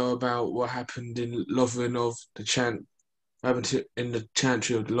let you know about what happened in Lothering of the in the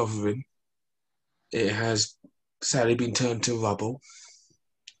Chantry of Lothering. It has sadly been turned to rubble.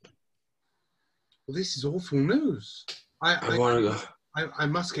 Well, this is awful news. I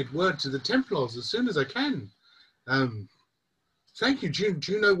must get word to the Templars as soon as I can. Thank you. Do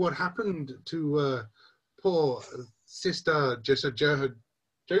you know what happened to poor Sister Josephine?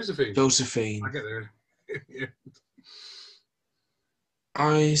 Josephine. I get there. Yeah.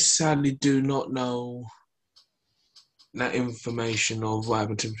 I sadly do not know that information of what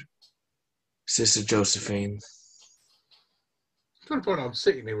happened to Sister Josephine. To the point I'm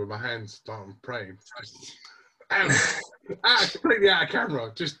sitting here with my hands starting praying. Completely out of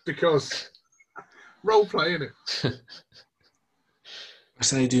camera, just because role playing it. I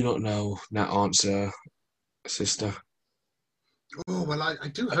sadly do not know that answer, sister. Oh well, I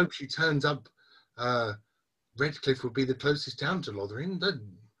do hope she turns up. Redcliffe would be the closest town to Lothering.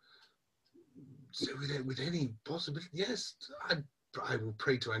 So with any possibility, yes, I will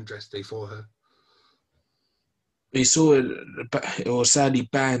pray to Andraste for her. We saw it was sadly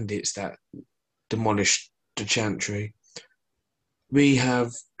bandits that demolished the Chantry. We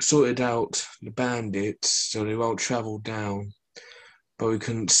have sorted out the bandits so they won't travel down, but we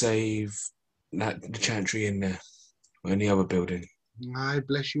couldn't save the Chantry in there or any other building. I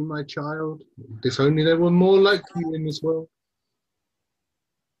bless you, my child. If only there were more like you in this world.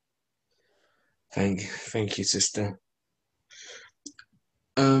 Thank you, sister.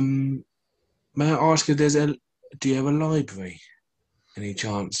 May I ask if do you have a library? Any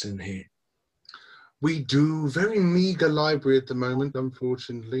chance in here? We do. Very meagre library at the moment,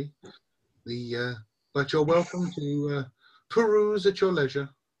 unfortunately. But you're welcome to peruse at your leisure.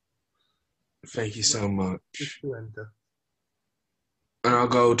 Thank you so much. Just to enter. And I'll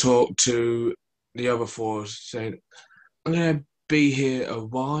go talk to the other four, saying, I'm going to be here a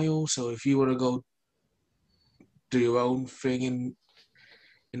while, so if you want to go do your own thing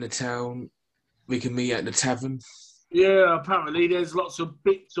in the town. We can meet at the tavern. Yeah, apparently there's lots of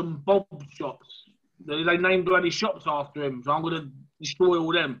bits and bob shops. They named bloody shops after him, so I'm going to destroy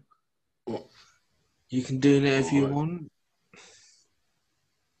all them. You can do that if you Alright. want.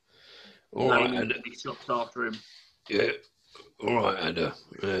 All right, Naming Ada. bloody shops after him. Yeah. All right, Ada.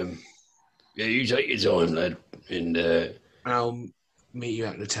 Yeah, you take your time, lad. And I'll meet you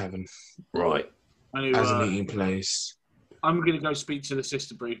at the tavern right. as a meeting place. I'm going to go speak to the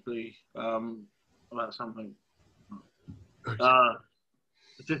sister briefly about something. Okay.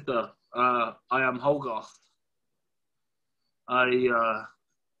 Sister, I am Holgarth. I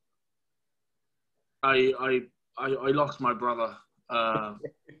lost my brother.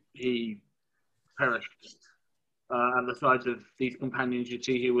 He perished at the sight of these companions you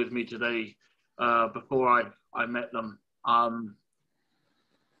see here with me today. Before I met them,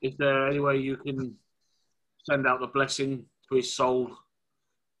 is there any way you can send out the blessing to his soul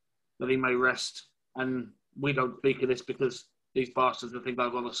that he may rest? And we don't speak of this because these bastards will think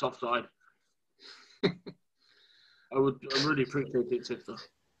I've got the soft side. I really appreciate it, sister.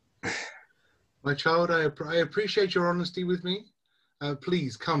 My child, I appreciate your honesty with me.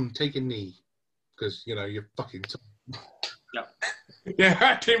 Please come, take a knee, because you know you're fucking. Yeah,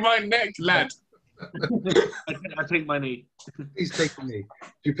 actually, my neck, lad. I take my knee. Please take a knee.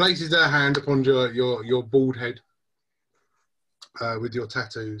 She places her hand upon your bald head with your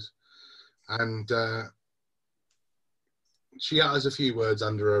tattoos, and she utters a few words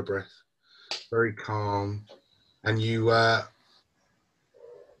under her breath, very calm, and you.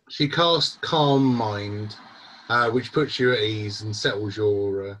 She casts Calm Mind, which puts you at ease and settles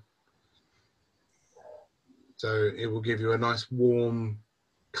your. So it will give you a nice, warm,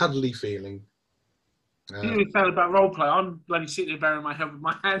 cuddly feeling. You really felt about roleplay. I'm bloody sitting there burying my head with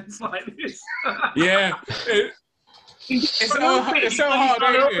my hands like this. Yeah. It's so hard,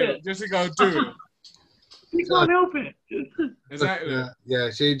 ain't it? Just to go do it. You can't help it. Exactly. Yeah.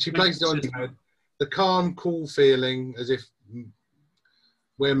 She places it on your head. The calm, cool feeling, as if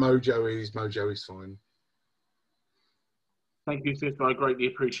where Mojo is fine. Thank you, sister. I greatly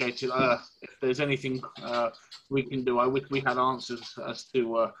appreciate it. If there's anything we can do, I wish we had answers as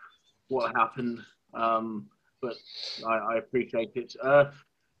to what happened, but I appreciate it.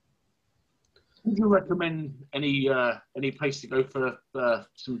 Would you recommend any place to go for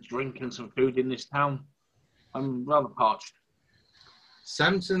some drink and some food in this town? I'm rather parched.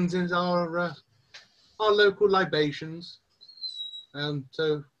 Samson's is our local libations.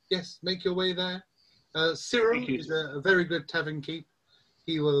 So yes, make your way there. Cyril is a very good tavern keep.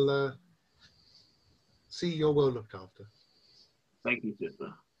 He will see you're well looked after. Thank you,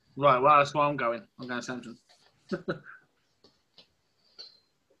 sister. Right, well, that's where I'm going. I'm going to Samson.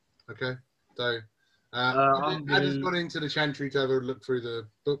 Okay, so I'm Ada's gonna- got into the chantry to have a look through the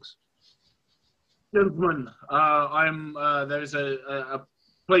books. Gentlemen, there's a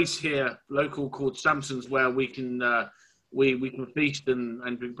place here, local, called Samson's, where we can we can feast and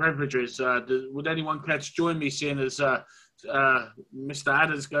drink beverages. Would anyone care to join me, seeing as Mr.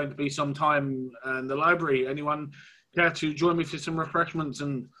 Adder's going to be some time in the library? Anyone care to join me for some refreshments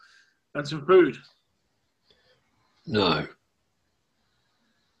and some food? No.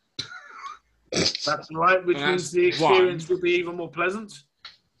 That's right, which means That's the experience will be even more pleasant.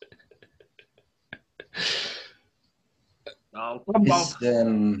 Oh, come Bob.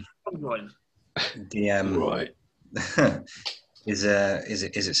 Come join. Right. Is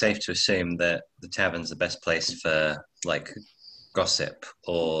it safe to assume that the tavern's the best place for like gossip,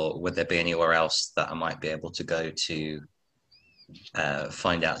 or would there be anywhere else that I might be able to go to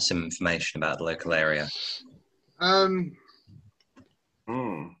find out some information about the local area? I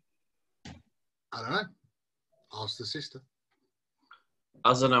don't know. Ask the sister.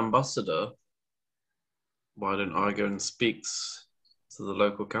 As an ambassador, why don't I go and speak to the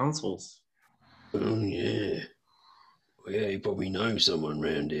local councils? Oh, yeah. Well, yeah, you probably know someone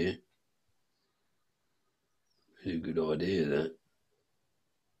round here. It's a good idea, that.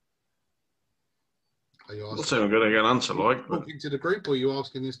 Are you I'm not asking, saying I'm going to get an answer like, but talking to the group, or are you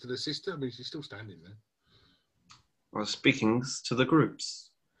asking this to the sister? I mean, she's still standing there. I was speaking to the groups.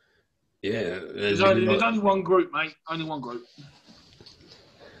 Yeah. There's only one group, mate. Only one group.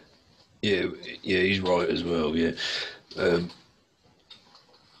 Yeah, he's right as well, yeah. I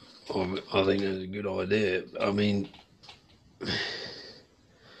think that's a good idea. I mean,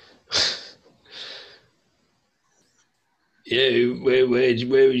 yeah, where would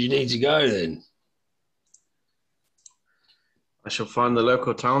you need to go then? I shall find the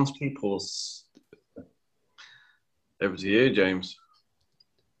local townspeoples. Over to you, James.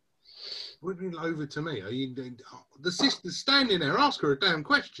 swimming over to me. Are you? The sister's standing there. Ask her a damn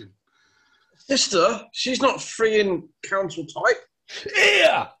question. Sister, she's not free in council type. Here,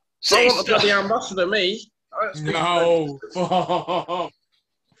 I want to sister. be the ambassador, me. I don't speak No.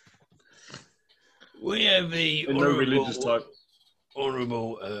 We have the in no religious type.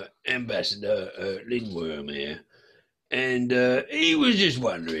 honourable ambassador Lindworm here, and he was just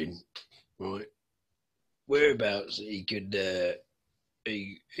wondering, right, whereabouts he could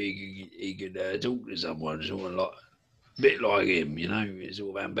he could talk to someone sort of like a bit like him, you know,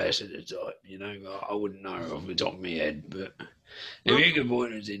 sort of ambassador type, you know. I wouldn't know off the top of my head, but if you could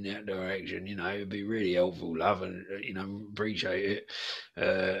point us in that direction, you know, it'd be really helpful, love, and you know, appreciate it.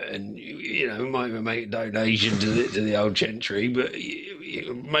 And you know, we might even make a donation to the old Chantry, but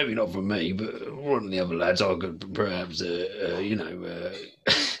maybe not from me, but one of the other lads I could perhaps, you know,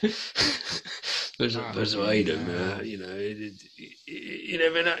 persuade him. You know, you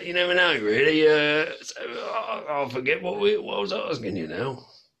never know. You never know, really. So I'll forget what I was asking you now.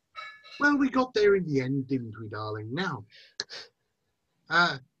 Well, we got there in the end, didn't we, darling? Now,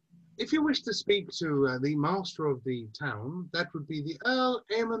 if you wish to speak to the master of the town, that would be the Earl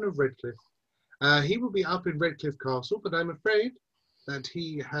Aemon of Redcliffe. He will be up in Redcliffe Castle, but I'm afraid that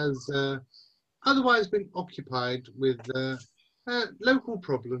he has otherwise been occupied with local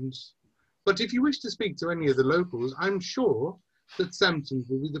problems. But if you wish to speak to any of the locals, I'm sure that Samson's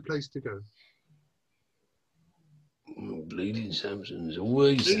will be the place to go. Oh, bleeding Samson's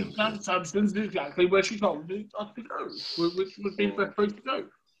always Samson. Samson's exactly where she told me us to go, which would be the best place to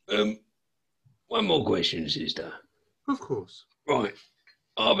go. One more question, sister. Of course. Right.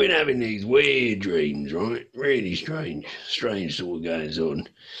 I've been having these weird dreams, right? Really strange sort of goings on.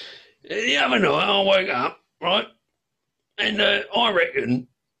 The other night I woke up, right? And I reckon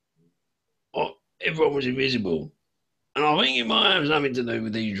everyone was invisible. And I think it might have something to do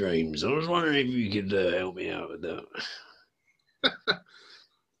with these dreams. I was wondering if you could help me out with that.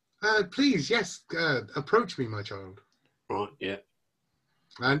 Please, yes, approach me, my child. Right, yeah.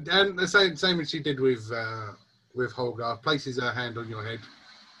 And the same as she did with Holgar, places her hand on your head,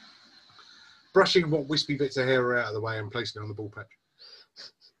 brushing what wispy bits of hair are out of the way and placing it on the ball patch.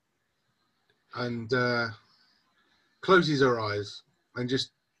 And closes her eyes and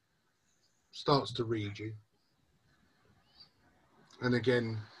just starts to read you. And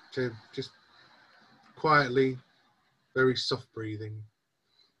again, just quietly, very soft breathing.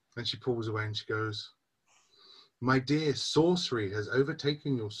 And she pulls away and she goes, "My dear, sorcery has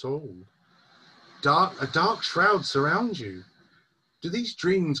overtaken your soul. A dark shroud surrounds you. Do these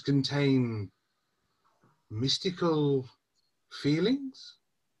dreams contain mystical feelings?"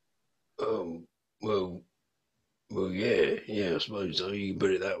 Well, yeah, I suppose so. You can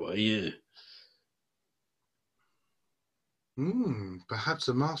put it that way, yeah. Perhaps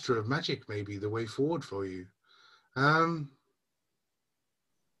a master of magic may be the way forward for you. I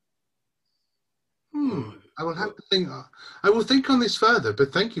will have to think. I will think on this further.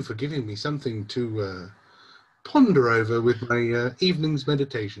 But thank you for giving me something to ponder over with my evening's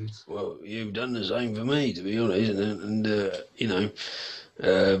meditations. Well, you've done the same for me, to be honest, and you know,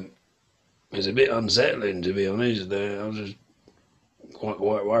 it's a bit unsettling, to be honest. I was just quite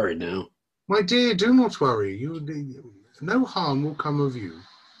worried now. My dear, do not worry. No harm will come of you.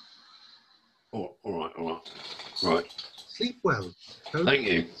 All right. Sleep well. Thank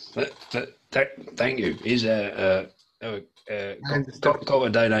you. Thank you. Is got a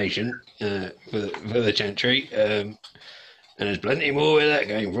donation for the Chantry, and there's plenty more where that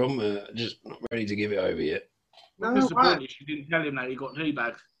came from. Just not ready to give it over yet. I'm disappointed she didn't tell him that he got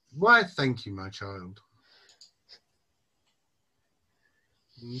teabagged. Why, thank you, my child.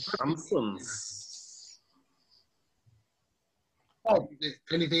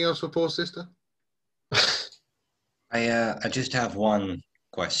 Anything else for poor sister? I just have one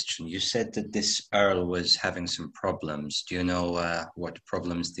question. You said that this Earl was having some problems. Do you know what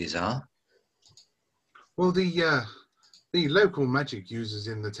problems these are? Well, the local magic users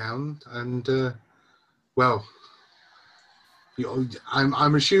in the town, and well,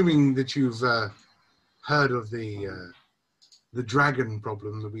 I'm assuming that you've heard of the dragon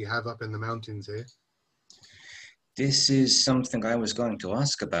problem that we have up in the mountains here. This is something I was going to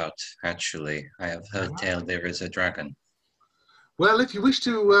ask about, actually. I have heard tell there is a dragon. Well, if you wish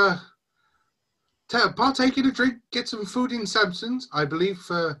to partake in a drink, get some food in Samson's, I believe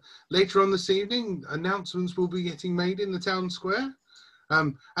later on this evening, announcements will be getting made in the town square.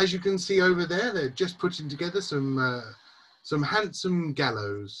 As you can see over there, they're just putting together some handsome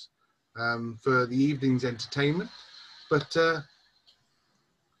gallows for the evening's entertainment. But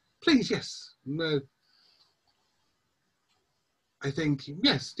please, yes, no. I think,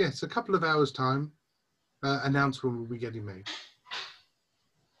 yes, a couple of hours' time, announcement will be getting made.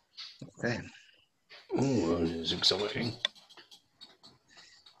 Okay. Oh, it's exciting.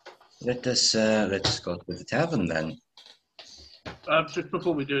 Let us go to the tavern then. Just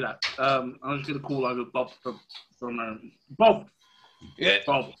before we do that, I was going to call over Bob from Bob. Yeah.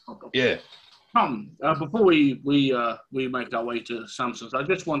 Bob. Yeah. Tom, before we make our way to Samson's, I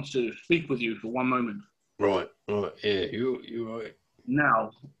just want to speak with you for one moment. Right. Yeah, you're right.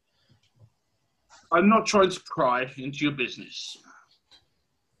 Now, I'm not trying to pry into your business.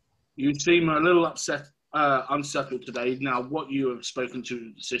 You seem a little unsettled today. Now, what you have spoken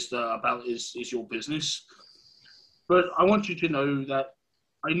to the sister about is your business. But I want you to know that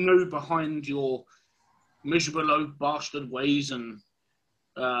I know behind your miserable old bastard ways and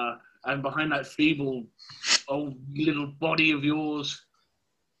behind that feeble old little body of yours,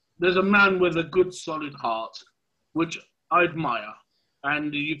 there's a man with a good solid heart, which I admire.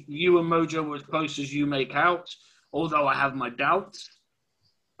 And you and Mojo are as close as you make out, although I have my doubts.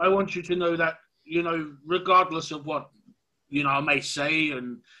 I want you to know that, regardless of what, I may say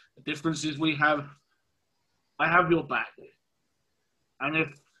and the differences we have, I have your back. And if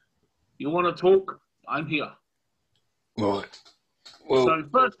you want to talk, I'm here. Right. Well, so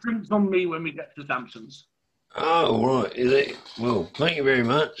first drinks on me when we get to Samson's. Oh, right. Is it? Well, thank you very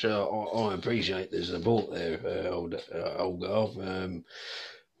much. I appreciate the support there, old Garth.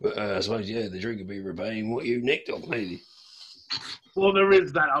 But I suppose, the drink would be repaying what you nicked off, maybe. Well, there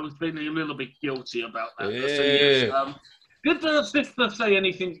is that. I was feeling a little bit guilty about that. Yeah. So, yes, did the sister say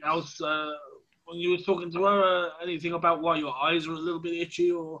anything else when you were talking to her? Anything about why your eyes are a little bit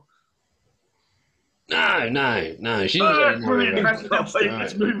itchy, or? No. She didn't brilliant.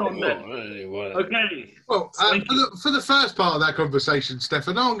 Let's move on then. Okay. Well, for the first part of that conversation,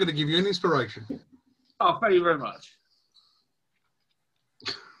 Stefan, I'm going to give you an inspiration. Oh, thank you very much.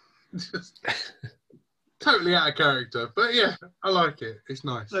 Just totally out of character, but yeah, I like it. It's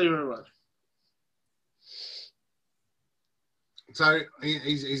nice. Thank you very much. So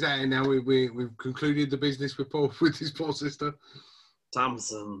he's out now. We've concluded the business with his poor sister.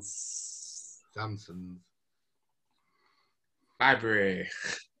 Samson's. Library.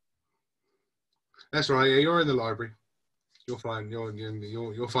 That's right. Yeah, you're in the library. You'll find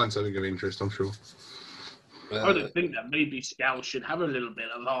you'll find something of interest, I'm sure. I don't think that maybe Scout should have a little bit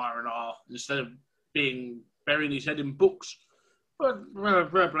of R&R instead of burying his head in books. But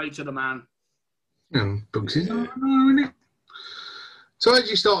fair play to the man. Books is R&R, isn't it? So as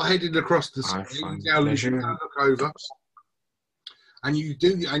you start heading across the street, you look over. And you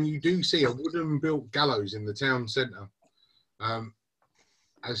do see a wooden built gallows in the town centre,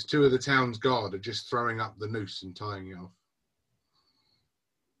 as two of the town's guard are just throwing up the noose and tying it off.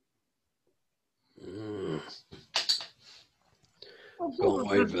 Can't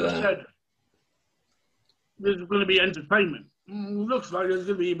wait for that. There's going to be entertainment. Looks like there's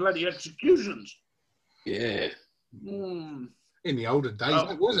going to be bloody executions. Yeah. In the olden days,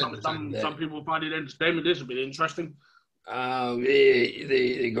 it was entertainment. Some people find it entertainment. This will be interesting. Oh, yeah,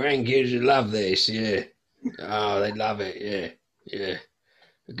 the grandkids would love this, yeah. Oh, they'd love it, yeah.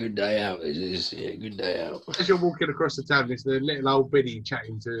 A good day out, this is, yeah, good day out. As you're walking across the town, there's the little old biddy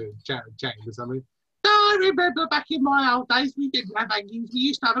chatting to somebody. I remember back in my old days, we didn't have hangings. We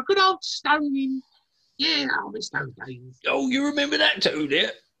used to have a good old stoning. Yeah, I miss those days. Oh, you remember that too,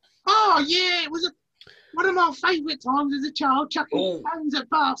 dear? Oh, yeah, it was one of my favourite times as a child, chucking stones at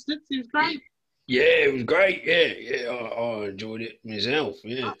bastards. It was great. Yeah, it was great. Yeah. I enjoyed it myself.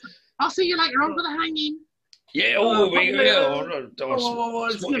 Yeah. I'll see you later on for the hanging. Yeah.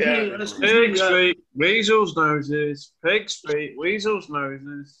 Pig's feet, weasel's noses. Pig's feet, weasel's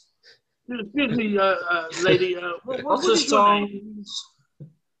noses. Excuse me, lady. What's the songs?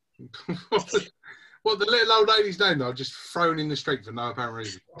 What the little old lady's name? Though, just thrown in the street for no apparent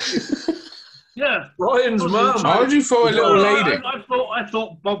reason. Yeah, Ryan's mum. How do you for a little lady? I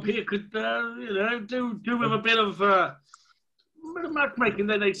thought Bob here could, do with a bit of matchmaking.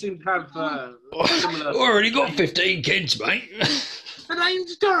 Then they seem to have similar. Already got 15 kids, mate. Her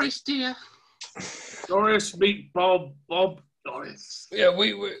name's Doris, dear. Doris, meet Bob. Doris. Yeah,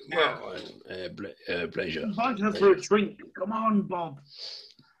 pleasure. Invite her for a drink. Come on, Bob.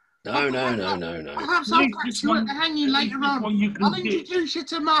 No. Perhaps I'll catch you at the hanging later on. I'll introduce you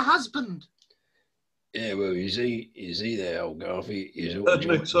to my husband. Yeah, well, you see there, old Garfy. He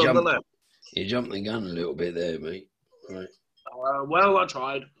jumped the gun a little bit there, mate. Right. Well, I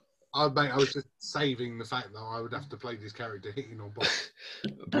tried. I was just saving the fact that I would have to play this character hitting on Bob.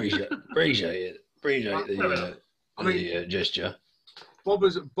 Appreciate it. Appreciate the gesture. Bob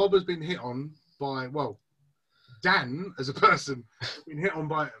has been hit on by Dan, as a person, has been hit on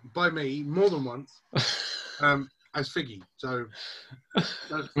by me more than once, as Figgy. So,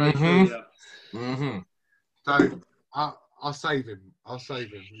 That's very true, yeah. Mm-hmm. so I'll save him. I'll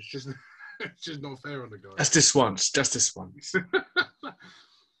save him. It's just not fair on the guy. Just this once.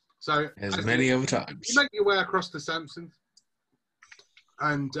 So, As many other times. you make your way across to Samson,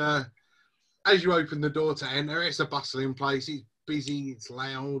 and as you open the door to enter, it's a bustling place. It's busy. It's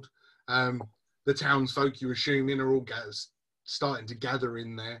loud. The townsfolk, you assuming, are all starting to gather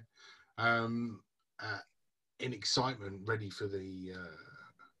in there in excitement, ready for the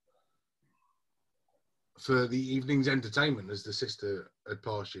evening's entertainment. As the sister had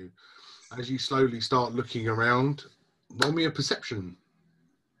passed you, as you slowly start looking around, roll me a perception.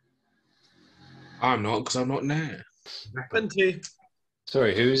 I'm not, because I'm not there. 20.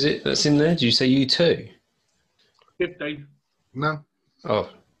 Sorry, who is it that's in there? Did you say you too? 15. No, Oh,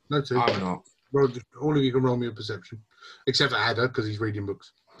 no two. I'm not. Roll, all of you can roll me a perception, except for Ada, because he's reading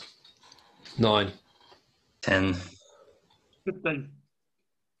books. 9. 10. 15.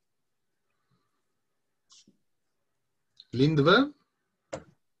 Lindever,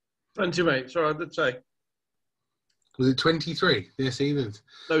 20, mate. Sorry, I did say. was it 23? Yes, even.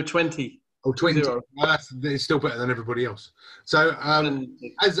 No, 20. Oh, 20. 0. Well, it's still better than everybody else. So,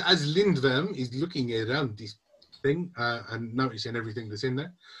 as Lindworm is looking around this thing and noticing everything that's in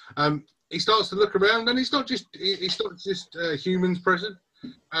there, he starts to look around, and it's not just humans present.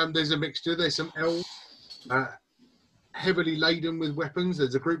 There's a mixture. There's some elves, heavily laden with weapons.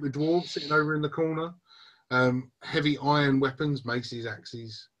 There's a group of dwarves sitting over in the corner, heavy iron weapons, maces,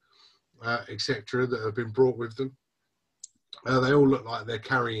 axes, etc., that have been brought with them. They all look like they're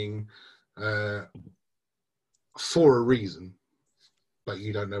carrying for a reason, but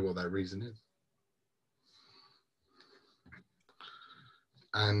you don't know what that reason is.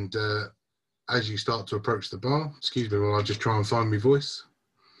 And as you start to approach the bar, excuse me while I just try and find my voice.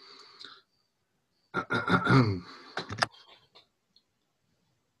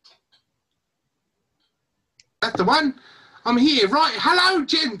 That's the one. I'm here, right? Hello,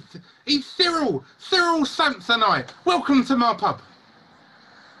 gents. It's Cyril Samsonite. Welcome to my pub.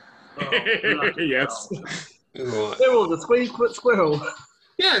 Yes. right. Cyril, the 3-foot squirrel.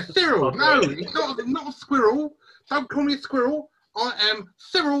 Yeah, Cyril. No, it's not a squirrel. Don't call me a squirrel. I am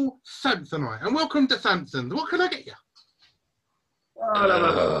Cyril Samsonite, and welcome to Samson's. What can I get you? Well,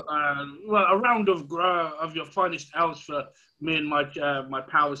 a round of your finest ales for me and my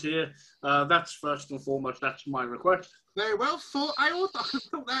pals here. That's first and foremost. That's my request. Very well, thought I can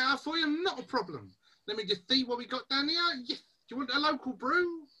sort that out for you. Not a problem. Let me just see what we got down here. Yes. Do you want a local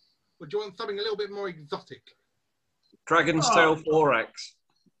brew, or do you want something a little bit more exotic? Dragon's Tail 4X.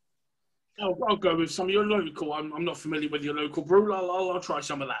 I'll go with some of your local. I'm not familiar with your local brew. I'll try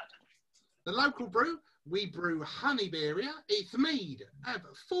some of that. The local brew, we brew honeybeer here. It's mead. Have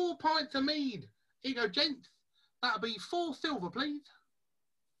 4 pints of mead. Here you go, gents. That'll be 4 silver, please.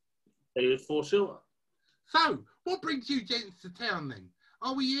 4 silver. So, what brings you gents to town then?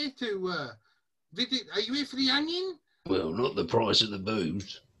 Are we here to visit? Are you here for the onion? Well, not the price of the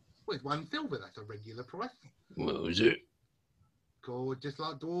booze. Well, it's 1 silver. That's a regular price. Well, is it? God, just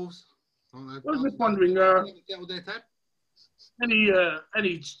like dwarves. I was just wondering, any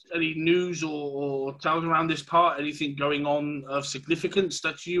news or tales around this part? Anything going on of significance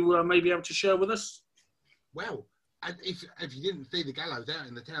that you may be able to share with us? Well, if you didn't see the gallows out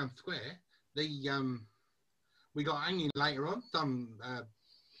in the town square, we got hanging later on. Some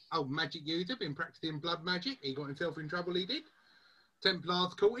old magic user been practicing blood magic. He got himself in trouble. He did.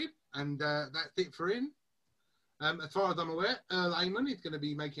 Templars caught him, and that's it for him. As far as I'm aware, Earl Eamon is going to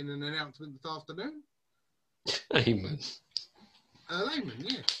be making an announcement this afternoon. Eamon. Earl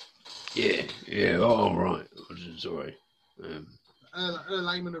Eamon, Yeah. Yeah. All right. Sorry. Earl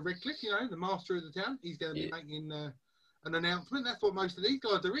Eamon of Redcliffe, the master of the town, he's going to be making an announcement. That's what most of these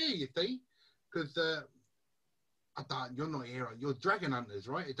guys are here, you see, because you're not here. You're dragon hunters,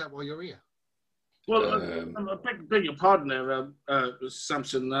 right? Is that why you're here? Well, I beg your pardon there,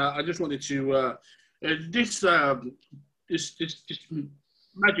 Samson. I just wanted to this magic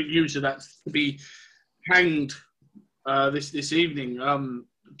user that's to be hanged this evening.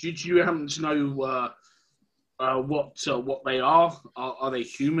 Do you happen to know what they are? Are they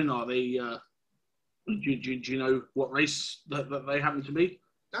human? Are they? Do you know what race that they happen to be?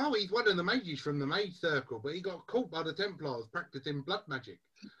 No, he's one of the mages from the mage circle, but he got caught by the Templars practicing blood magic.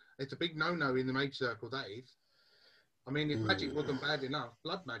 It's a big no-no in the mage circle, that is. I mean, if magic wasn't bad enough,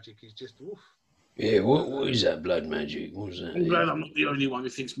 blood magic is just oof. Yeah, what is that blood magic? What's that? I'm glad I'm not the only one who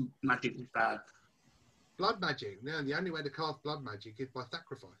thinks magic is bad. Blood magic. Yeah, the only way to cast blood magic is by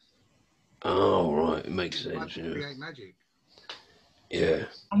sacrifice. Oh, right. It makes Like sense, to yeah. create magic. Yeah.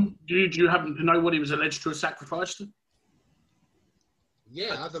 Do you happen to know what he was alleged to have sacrificed?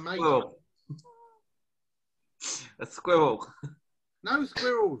 Yeah, other mages. Squirrel. A squirrel. No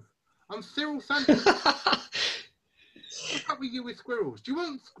squirrels. I'm Cyril Santos. What's up with you with squirrels? Do you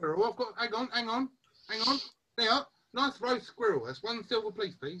want squirrel? I've got. Hang on. There. Nice roast squirrel. That's 1 silver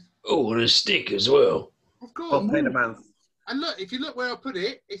piece, please. Oh, and a stick as well. Of course. I'll pay the man. And look, if you look where I put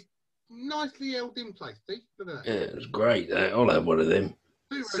it, it's nicely held in place. See? Look at that. Yeah, it's great. I'll have one of them.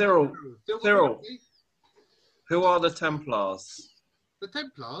 2 roast Cyril, squirrels. Silver Cyril. piece, please. Who are the Templars? The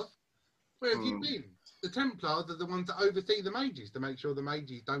Templars? Where have you been? The Templars are the ones that oversee the mages to make sure the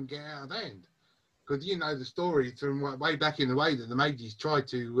mages don't get out of hand. Because you know the story from way back in the way that the mages tried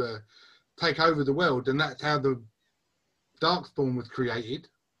to take over the world, and that's how the Darkspawn was created.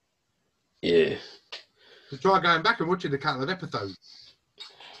 Yeah. So try going back and watching a couple of episodes.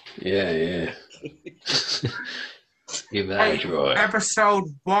 Yeah. Give that a try. Episode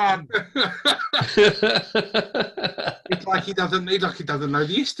 1. It's like he doesn't know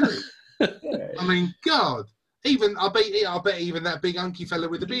the history. I mean, God. I bet even that big hunky fella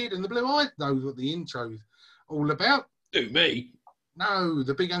with the beard and the blue eyes knows what the intro's all about. Do me? No,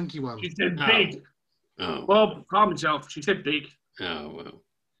 the big hunky one. She said big. Oh. Well, calm yourself. She said big. Oh, well.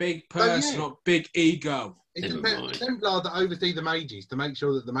 Big person, yeah. not big ego. It's Never the mind. Templar that oversee the mages to make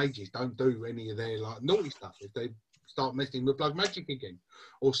sure that the mages don't do any of their like naughty stuff if they start messing with blood magic again,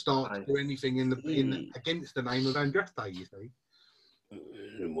 or start to do anything in against the name of Andraste. You see.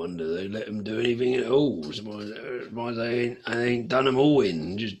 No wonder they let them do anything at all. Why they ain't done them all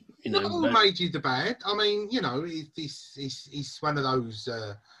in. Just, Not all mages are bad. I mean, you know, it's one of those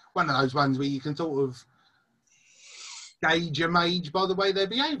ones where you can sort of gauge a mage by the way they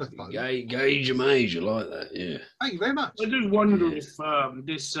behave. I suppose. Gauge a mage, I like that. Yeah. Thank you very much. I do wonder if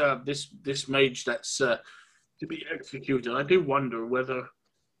this mage that's to be executed. I do wonder whether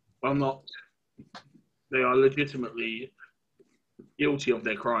or not they are legitimately guilty of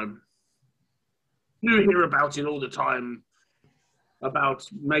their crime. You hear about it all the time about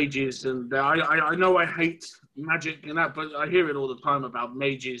mages, and I know I hate magic and that, but I hear it all the time about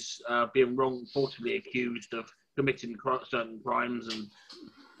mages being wrongfully accused of committing certain crimes and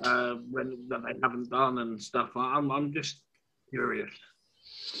when that they haven't done and stuff. I'm just curious.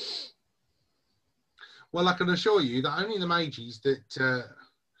 Well, I can assure you that only the mages that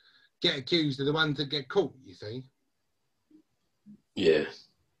get accused are the ones that get caught. You see. Yeah.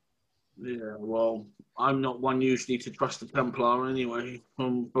 Yeah, well, I'm not one usually to trust the Templar anyway,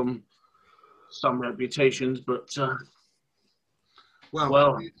 from some reputations, but well,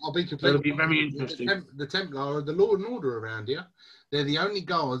 I'll be completely. it'll be very interesting. The Templar are the law and order around here. They're the only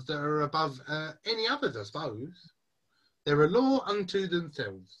guards that are above any others, I suppose. They're a law unto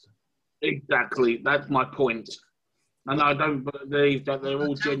themselves. Exactly, that's my point. And I don't believe that they're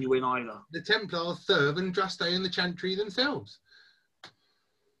all genuine either. The Templars serve Andraste and the Chantry themselves.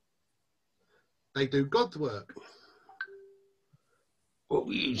 They do God's work. What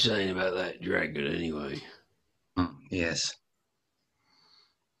were you saying about that dragon anyway? Yes.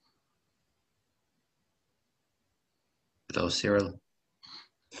 Hello, Cyril.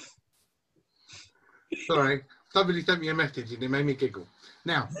 Sorry, somebody sent me a message and it made me giggle.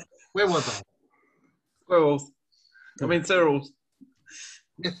 Now, where was I? Squirrels. I mean, Cyrils.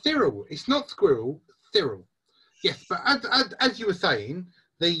 Yeah, Cyril. It's not squirrel. Cyril. Yes, but as you were saying,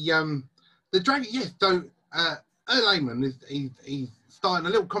 the dragon. Yes, so Earl Ayman he's starting a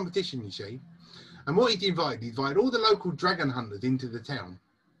little competition, you see, and what he invited all the local dragon hunters into the town,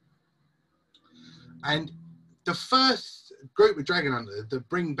 and the first group of dragon hunters to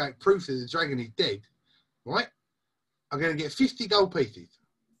bring back proof that the dragon is dead, right, are going to get 50 gold pieces.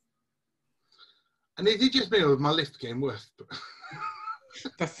 And is it just me or is my list getting worse?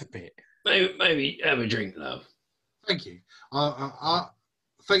 That's a bit. Maybe have a drink, love. Thank you.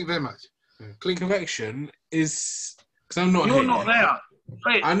 Thank you very much. Clink. Correction is because I'm not You're here. not there.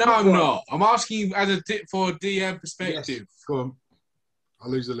 Wait, I know I'm not. I'm asking you as a for a DM perspective. Yes, go on. I'll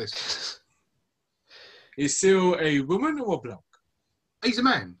lose the list. Is Cyril a woman or a bloke? He's a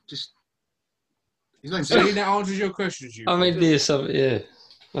man. Just his name's See, Cyril. that answers your questions. You. I made the assumption, yeah.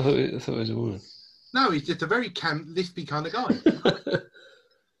 I thought it was a woman. No, he's just a very lispy kind of guy.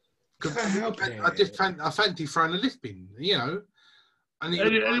 I fancy throwing a lisp in, you know. And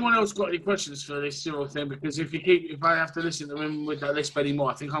anyone else got any questions for this Cyril thing? Because if I have to listen to him with that lisp anymore,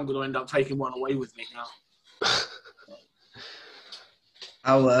 I think I'm going to end up taking one away with me now.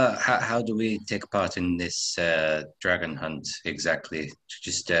 How do we take part in this dragon hunt exactly?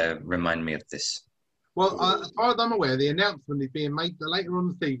 Just remind me of this. Well, as far as I'm aware, the announcement is being made later on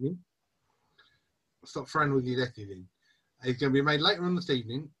this evening. stop throwing all your letters in. It's going to be made later on this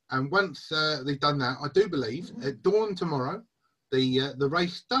evening, and once they've done that, I do believe at dawn tomorrow, the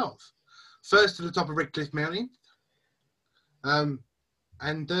race starts. First to the top of Redcliffe Mountain,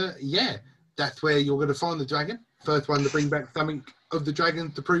 yeah, that's where you're going to find the dragon. First one to bring back something of the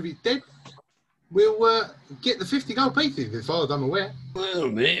dragon to prove it's dead. We'll get the 50 gold pieces, as far as I'm aware. Well,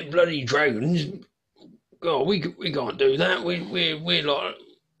 a minute, bloody dragons. God, we can't do that. We're like,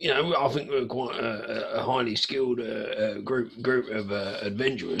 you know, I think we're quite a highly skilled group of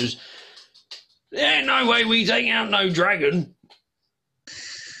adventurers. There ain't no way we take out no dragon.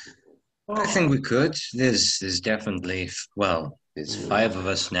 I think we could. There's definitely, well, there's 5 of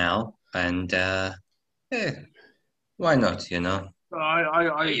us now, and why not, you know?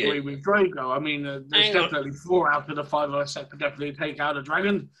 I agree with Drago. I mean, there's definitely 4 out of the 5 of us that could definitely take out a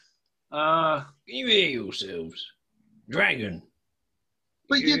dragon. You hear yourselves. Dragon.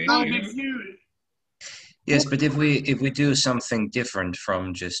 But Yes, but if we do something different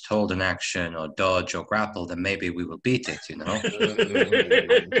from just hold an action or dodge or grapple, then maybe we will beat it, you know?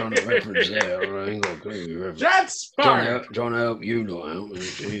 Trying to reference there. I ain't got a clue. That's fine. Trying to help you lot out. I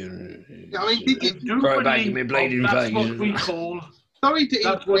mean, did you throw it back in my bleeding That's face. what we call.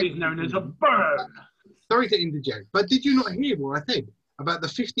 That's what is known as a burn. Sorry to interject, but did you not hear what I said about the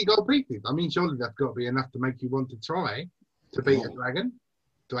 50 gold pieces? I mean, surely that's got to be enough to make you want to try to beat a dragon.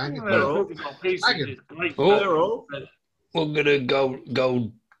 Well, what good of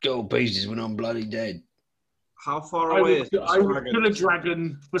gold pieces when I'm bloody dead? How far away is this I would dragon? kill a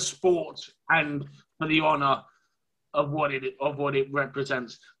dragon for sport and for the honour of what it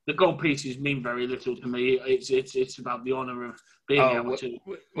represents. The gold pieces mean very little to me. It's about the honour of being able to.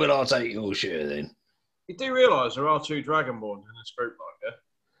 Well, I'll take your share then. You do realise there are 2 dragonborns in this group, like,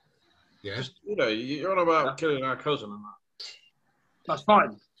 Yeah. Just, you know, you're on about killing our cousin and that. That's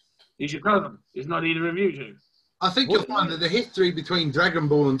fine. He's your cousin. He's not either of you two. I think you'll find that the history between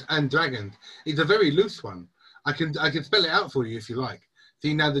dragonborns and dragons is a very loose one. I can spell it out for you if you like.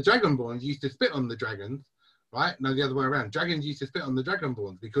 See, now the dragonborns used to spit on the dragons, right? No, the other way around. Dragons used to spit on the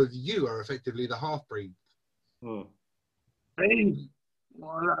dragonborns because you are effectively the half-breed. Hey,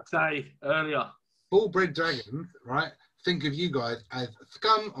 what did I say earlier? Full-bred dragons, right? Think of you guys as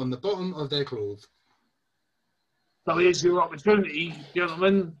scum on the bottom of their claws. So here's your opportunity,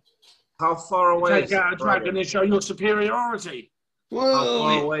 gentlemen. How far away Take out a dragon and show your superiority. How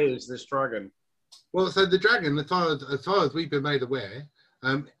far away is this dragon? Well, so the dragon, as far as we've been made aware,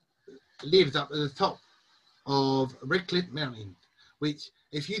 lives up at the top of Redcliffe Mountain, which,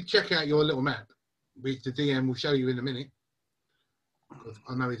 if you check out your little map, which the DM will show you in a minute, because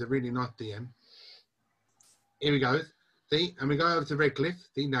I know he's a really nice DM. Here we go. See, and we go over to Redcliffe.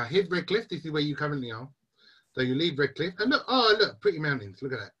 See, now here's Redcliffe. This is where you currently are. So you leave Redcliffe, and look, pretty mountains.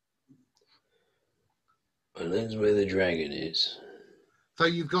 Look at that. And that's where the dragon is. So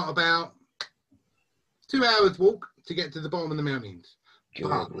you've got about 2 hours walk to get to the bottom of the mountains.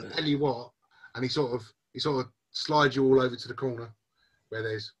 But I tell you what, and he sort of slides you all over to the corner where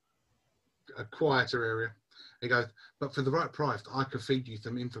there's a quieter area. He goes, but for the right price, I could feed you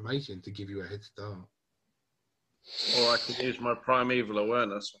some information to give you a head start. Or I could use my primeval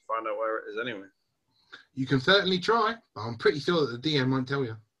awareness and find out where it is anyway. You can certainly try, but I'm pretty sure that the DM won't tell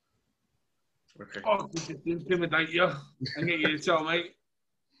you. Okay. Oh, just intimidate you and get you to tell me.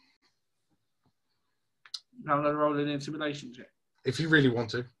 I'm going to roll an intimidation check. If you really want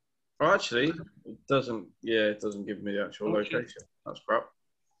to. Oh, actually, it doesn't give me the actual location. That's crap.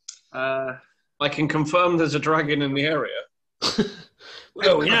 I can confirm there's a dragon in the area.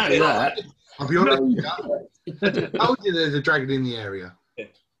 Well, we know that. I'll be honest with you. I told you there's a dragon in the area.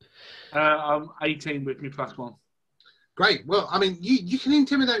 I'm 18 with me +1. Great. Well, I mean, you can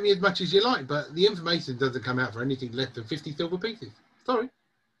intimidate me as much as you like, but the information doesn't come out for anything less than 50 silver pieces. Sorry.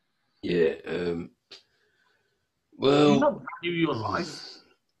 Yeah. Well. You don't value your life.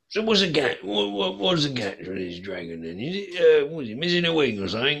 So what's a gat? What's a gat for this dragon then? Is it was he missing a wing or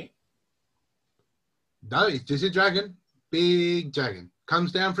something? No, it's just a dragon. Big dragon.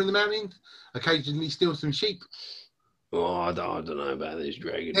 Comes down from the mountains. Occasionally steals some sheep. Oh, I don't know about this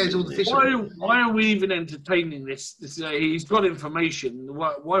dragon. There's all the fish. Why are we even entertaining this? He's got information.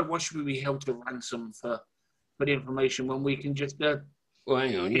 Why should we be held to ransom for the information when we can just? Well,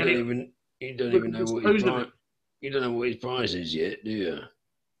 hang on. You don't even know what his price. You don't know what his price is yet, do you?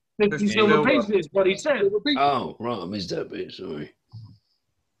 50 silver pieces, what he said. Oh, right. I missed that bit. Sorry.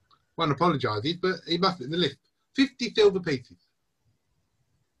 One apologises, but he must be in the list. 50 silver pieces.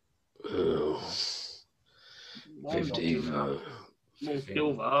 Oh. 50 More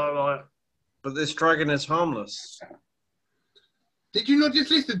silver, all right. But this dragon is harmless. Did you not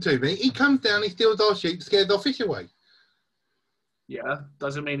just listen to me? He comes down, he steals our sheep, scares our fish away. Yeah,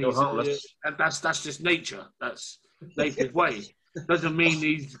 doesn't mean You're he's. heartless. That's just nature. That's nature's way. Doesn't mean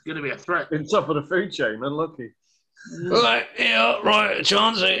he's going to be a threat. In top of the food chain, unlucky. Right, yeah, right. A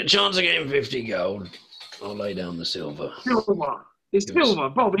chance of getting 50 gold. I'll lay down the silver. Silver. It's Give us- silver,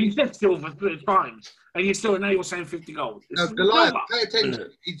 Bob. He said silver 3 times, and now you're saying 50 gold. It's No, Goliath, silver. pay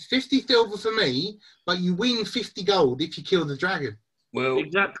attention. It's 50 silver for me, but you win 50 gold if you kill the dragon. Well,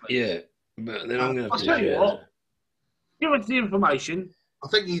 Exactly. yeah, but then I'm going to I'll have to tell you share what. that. Give us the information. I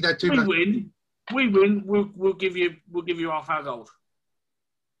think he's had too We much. win. We win. We'll give you half our gold.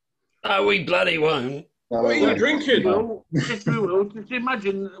 Oh, we bloody won't. What are you drinking? Just we will. Just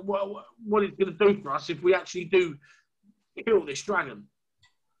imagine what it's going to do for us if we actually do kill this dragon.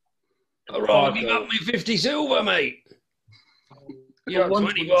 All right, give up me 50 silver, mate. You're For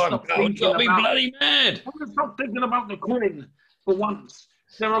once, 25 stop gold. thinking Got me about- bloody mad. Stop thinking about the coin for once.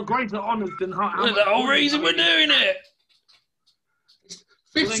 There are greater honours than how That's the whole reason we're doing it.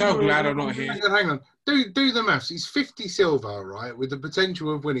 50 So glad I'm not here. Hang on. Do the maths. It's 50 silver, right, with the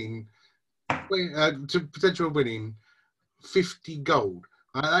potential of winning 50 gold.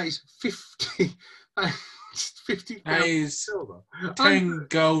 That is 50. That's 50 That is silver. 10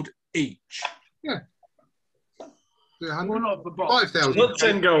 gold each. Well, not for Bob. 5,000. Not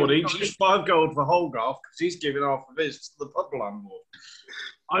 10 gold each, just 5 gold for Holgarth, because he's giving half of his to the pub landlord.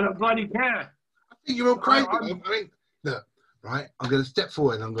 I don't bloody care. I think you're all crazy. I- I mean, look, right, I'm going to step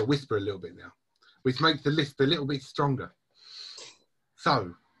forward and I'm going to whisper a little bit now, which makes the list a little bit stronger.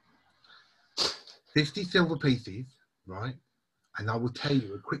 So, 50 silver pieces, right, and I will tell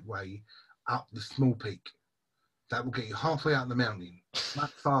you a quick way up the small peak. That will get you halfway out the mountain,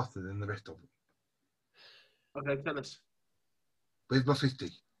 much faster than the rest of them. Okay, tell us. Where's my 50?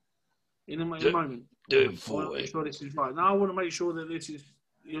 In a moment. Do I it want to 40. make sure this is right. Now I want to make sure that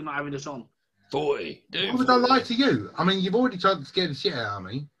you're not having this on. 40. Do Why it would I 40. lie to you? I mean, you've already tried to scare the shit out of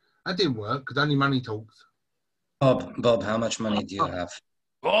me. That didn't work because only money talks. Bob, how much money do you have?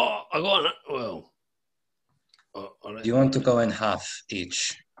 Oh, I got it. Well, Do you want to go in half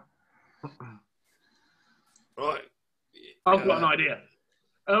each? right. I've got an idea.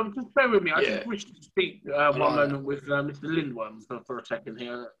 Just bear with me. I Yeah. just wish to speak one moment with Mr. Lindworm for a second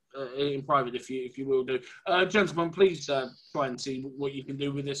here, in private, if you will do. Gentlemen, please try and see what you can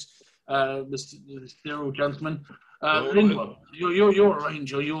do with this, Mr. Cyril, gentleman. Lindworm, you're a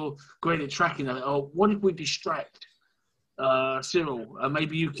ranger. You're great at tracking that. What if we distract Cyril?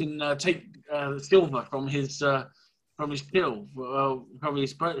 Maybe you can take silver from his till, from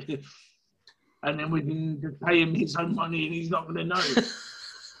his and then we can just pay him his own money, and he's not going to know.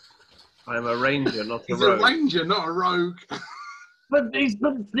 I am a ranger, not a He's rogue. a ranger, not a rogue. But he's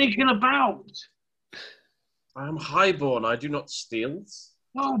been sneaking about. I am highborn, I do not steal.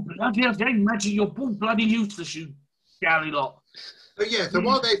 Oh, bloody hell, imagine you're all bloody useless, you galley lot. But yeah, so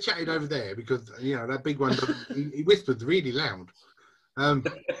while they're chatting over there, because you know that big one, he whispered really loud.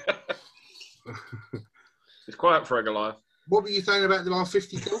 It's quiet for a Goliath. What were you saying about the last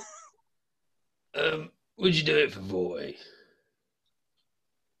 50 gold? Would you do it for 40?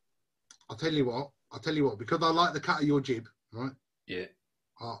 I'll tell you what, because I like the cut of your jib, right? Yeah,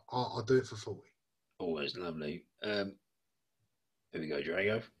 I'll do it for 40. always lovely. Here we go,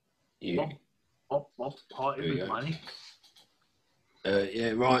 Drago. You. Party Here we with go. money.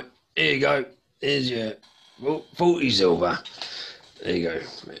 Yeah, right. Here you go. Here's your 40 silver. There you go.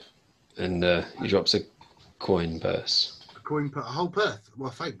 And he drops a coin purse. A coin, put a whole purse.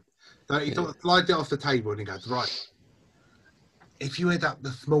 Well, thanks. So he sort of slides it off the table and he goes, right. If you head up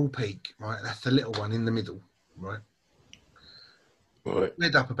the small peak, right, that's the little one in the middle, right? Right.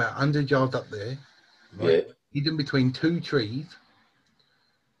 Head up about 100 yards up there, right? Yeah. Hidden between 2 trees,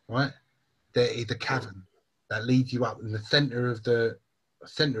 right? There is a cavern that leads you up in the center of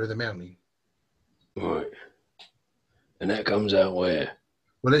the mountain. Right. And that comes out where?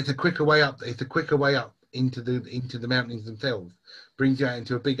 Well, it's a quicker way up. It's a quicker way up into the mountains themselves. Brings you out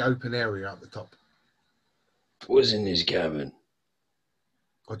into a big open area up the top. What's in this cabin?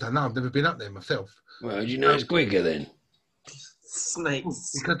 I don't know. I've never been up there myself. Well, do you know it's quicker then?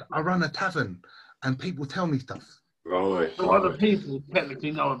 Snakes. Because I run a tavern and people tell me stuff. Right. So other people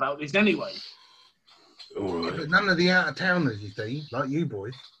technically know about this anyway. All right. But none of the out of towners, you see, like you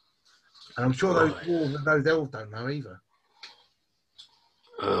boys. And I'm sure those Right. dwarves and those elves don't know either.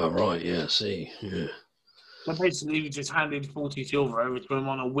 Oh, right. Yeah, I see. Yeah. So basically, you just handed 40 silver over to him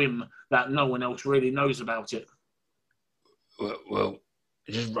on a whim that no one else really knows about it. Well,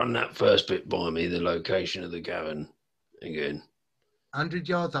 just run that first bit by me, the location of the cabin again. 100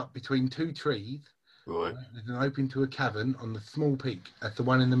 yards up between 2 trees, Right. There's an opening to a cavern on the small peak. That's the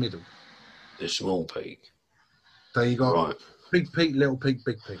one in the middle. The small peak. So you got Right. big peak, little peak,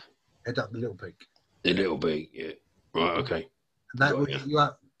 big peak. Head up the little peak. The little peak, yeah. Right, okay. And that Got will ya. get you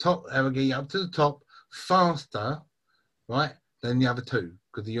up top. That will get you up to the top faster, right? Than the other two,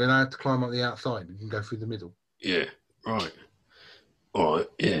 because you're allowed to climb up the outside. You can go through the middle. Yeah, right. All right,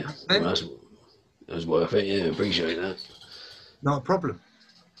 yeah. Then- Well, that's worth it, yeah. Appreciate that. Not a problem.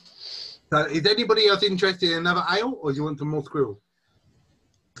 So, is anybody else interested in another ale, or do you want some more squirrel?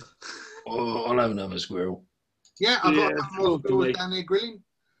 Oh, I'll have another squirrel. Yeah, I've got Yeah, a couple more sure, squirrels Billy. down there grilling.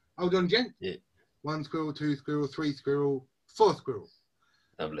 Hold on, gent. Yeah. 1 squirrel, 2 squirrel, 3 squirrel, 4 squirrel.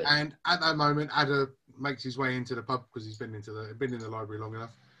 Lovely. And at that moment, Ada makes his way into the pub because he's been in the library long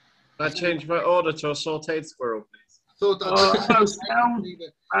enough. I changed my order to a sauteed squirrel, please. Thought that Hello, Sal.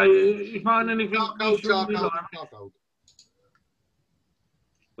 You find anything? charcoal.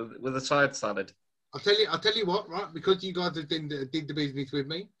 With a side salad. I'll tell you what, right? Because you guys did the business with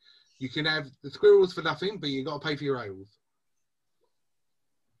me, you can have the squirrels for nothing, but you got to pay for your ales.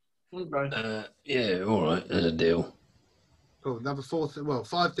 Okay. Yeah, all right. There's a deal. Cool. Another 5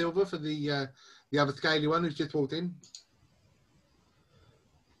 silver for the other scaly one who's just walked in.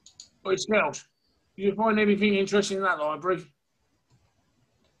 Wait, Scout. You find anything interesting in that library?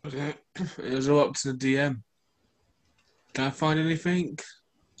 Okay. It was all up to the DM. Can I find anything?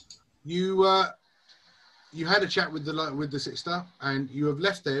 You had a chat with the sister, and you have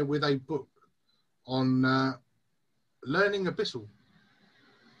left there with a book on learning Abyssal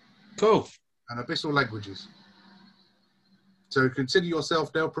Cool. and Abyssal languages. So consider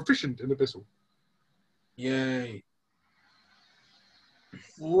yourself now proficient in Abyssal. Yay.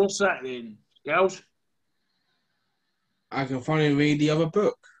 What's that then, Scout? I can finally read the other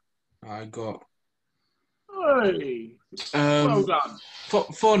book I got. Hey, well Um, done.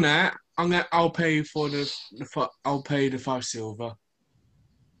 for that, I'll pay for I'll pay the 5 silver.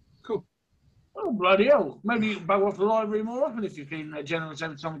 Cool. Oh, bloody hell. Maybe you can bug off the library more often if you're feeling that generous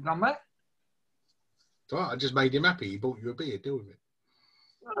every time you come back. So I just made him happy. He bought you a beer. Deal with it.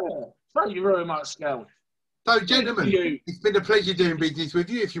 Oh, thank you very much, Scout. So, gentlemen, Thank you. it's been a pleasure doing business with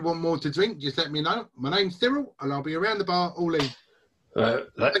you. If you want more to drink, just let me know. My name's Cyril, and I'll be around the bar all evening. Thank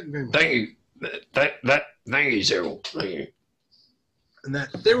you very much. Thank you. Thank you, Cyril. Thank you. And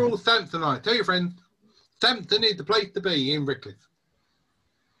that's Cyril Samsonite. Tell your friends, Samson is the place to be in Redcliffe.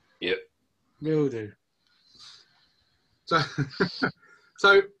 Yep. Will do. So,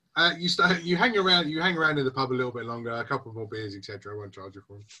 you hang around in the pub a little bit longer, a couple more beers, etc. I won't charge you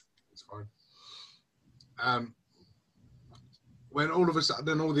for them. It's fine. When all of a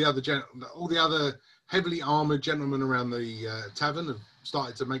sudden all the other heavily armored gentlemen around the tavern have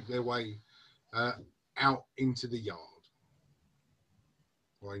started to make their way out into the yard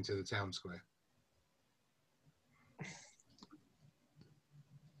or into the town square.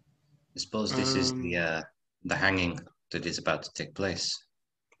 I suppose this is the hanging that is about to take place.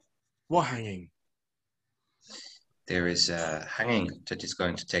 What hanging? There is a hanging that is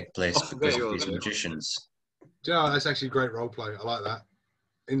going to take place Oh, because there of you these are. magicians. Do you know, that's actually great role play. I like that.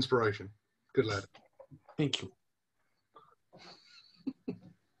 Inspiration. Good lad. Thank you.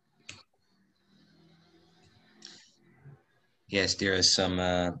 Yes, there are some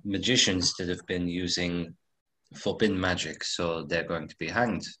magicians that have been using forbidden magic, so they're going to be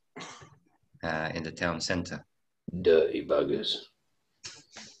hanged in the town centre. Dirty buggers.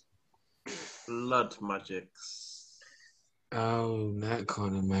 Blood magics. Oh, that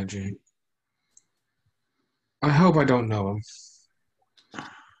kind of magic. I hope I don't know him.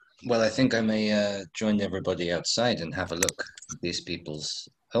 Well, I think I may join everybody outside and have a look at these people's...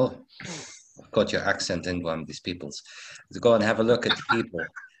 Oh, I've got your accent in one of these people's. To go and have a look at the people.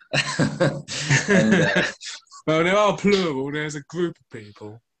 and, Well, there are plural. There's a group of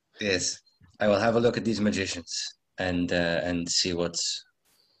people. yes, I will have a look at these magicians and see what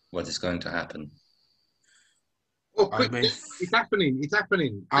is going to happen. Oh, quick! may- It's happening! It's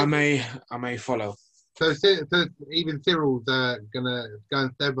happening! I may follow. So even Cyril's gonna go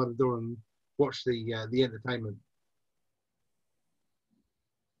and stand by the door and watch the entertainment.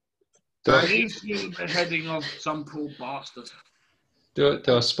 At least the beheading of some poor bastard. Do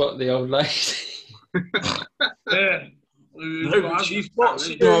I spot the old lady? Yeah. No, but she spots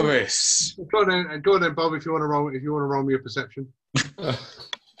you. Boris. Go on then, Bob. If you want to roll me a perception.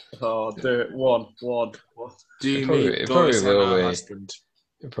 Oh, do it. One. Do you Probably- mean it probably Doris and will her be. husband?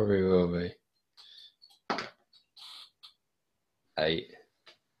 It probably will be. 8.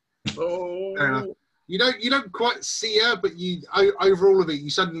 Fair enough. Oh, You don't quite see her, but you over all of it, you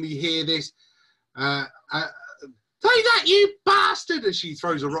suddenly hear this. Take that, you bastard! As she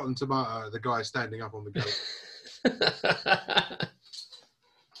throws a rotten tomato at the guy standing up on the gate.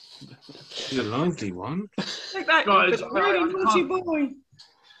 He's a lively one. Take that, Guys, you really naughty can't- boy.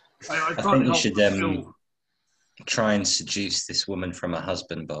 I I can't think you help should but feel- try and seduce this woman from her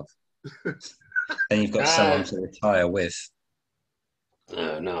husband, Bob. Then you've got someone to retire with.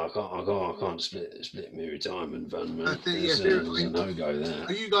 No, I can't split my retirement fund, man. That's it, yeah, There's seriously. a no-go there.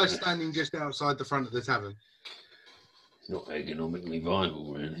 Are you guys standing just outside the front of the tavern? It's not economically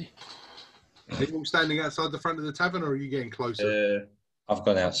viable, really. Are you all standing outside the front of the tavern, or are you getting closer? I've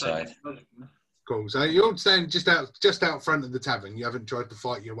gone outside. Cool. So you're standing just out front of the tavern. You haven't tried to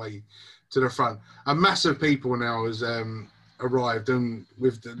fight your way to the front. A mass of people now has arrived, and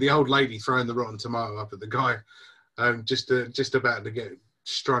with the old lady throwing the rotten tomato up at the guy, just about to get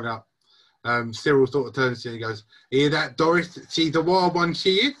strung up. Cyril sort of turns to you and goes, "Hear that, Doris? See the wild one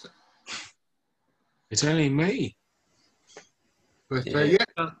she is." It's only me. But Yeah.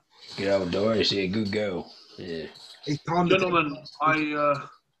 yeah, Good old Doris, yeah, good girl. Yeah. it's time to Gentlemen, I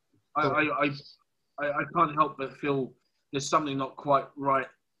can't help but feel there's something not quite right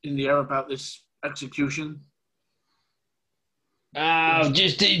in the air about this execution. Oh,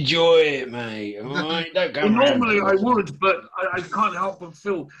 just enjoy it, mate. All right, don't Well, come around. normally I would, but I can't help but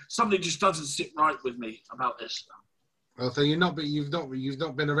feel something just doesn't sit right with me about this. Well, so you've not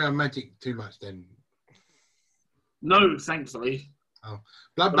been around magic too much then. No, thankfully.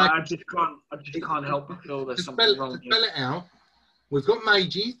 Blood But bag. I just can't help but feel there's To something spell, wrong to here. spell it out, we've got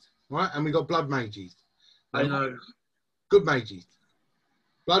mages, right, and we've got blood mages. I know. Good mages,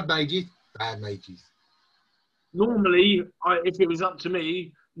 blood mages, bad mages. Normally, if it was up to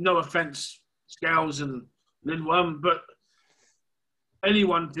me, no offence, Scales and Lindworm, but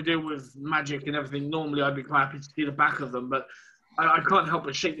anyone to do with magic and everything, normally I'd be quite happy to see the back of them, but I can't help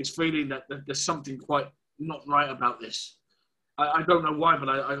but shake this feeling that there's something quite not right about this. I don't know why, but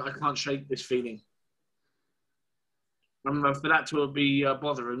I can't shake this feeling. For that to be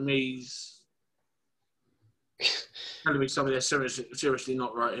bothering me is telling me something that's seriously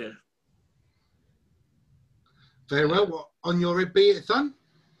not right here. Very well. What on your head be it, son?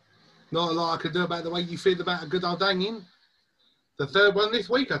 Not a lot I could do about the way you feel about a good old hanging. The third one this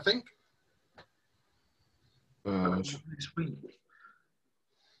week, I think. This week.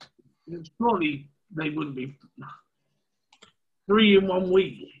 Surely they wouldn't be 3 in 1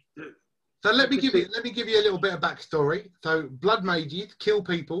 week. So let me give you a little bit of backstory. So blood mages kill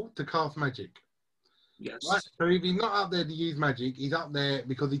people to cast magic. Yes. Right? So if he's not up there to use magic, he's up there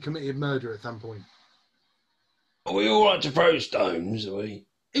because he committed murder at some point. Are we all right to throw stones, are we?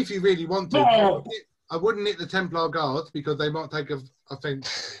 If you really want to. No! I wouldn't hit the Templar guards because they might take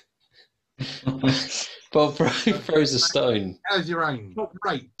offence. Bob throws a stone. How's your aim? Not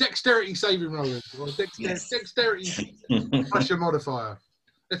great. Dexterity saving rollers. Or dexterity pressure modifier.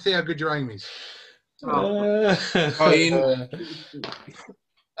 Let's see how good your aim is. I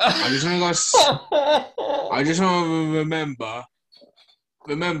just want to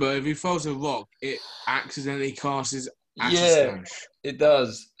remember if he throws a rock, it accidentally casts Acid Yeah. Slash. It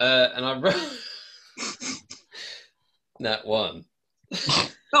does. And I wrote that one.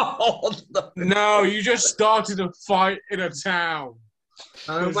 Oh, no. No, you just started a fight in a town.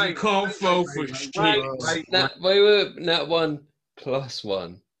 You can't throw for shit. Nat one plus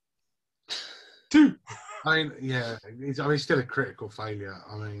one. 2. I mean, yeah, it's still a critical failure.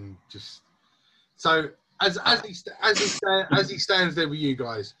 I mean, just so as he stands there with you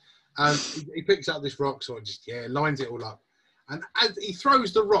guys, he picks up this rock, sort of just lines it all up, and as he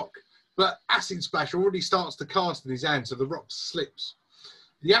throws the rock, but acid splash already starts to cast in his hand, so the rock slips.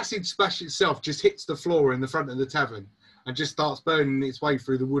 The acid splash itself just hits the floor in the front of the tavern and just starts burning its way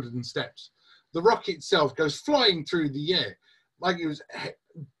through the wooden steps. The rock itself goes flying through the air like it was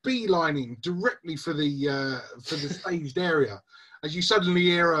beelining directly for the staged area. As you suddenly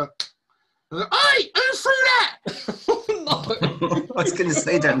hear a, "Hey, who threw that?" I was going to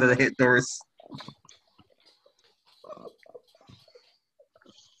say that to the hit Doris.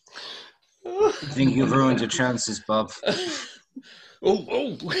 I think you've ruined your chances, Bob. Well,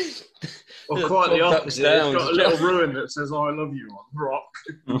 quite the opposite. It's got a little ruin that says "I love you" on the rock.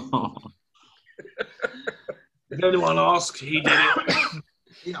 If anyone asks, he did it.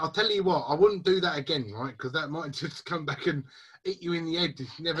 Yeah, I'll tell you what, I wouldn't do that again, right? Because that might just come back and hit you in the head. You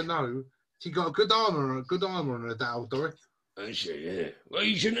never know. She got a good armor on her, that old Doris. Actually, yeah. Well,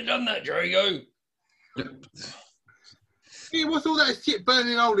 you shouldn't have done that, Drago. Yeah, what's all that shit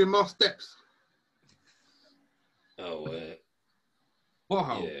burning hole in my steps? Oh,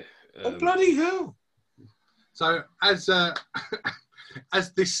 Wow. yeah. Oh, bloody hell. So as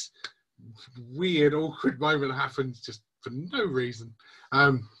as this weird, awkward moment happens just for no reason.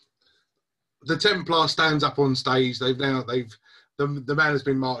 The Templar stands up on stage. The man has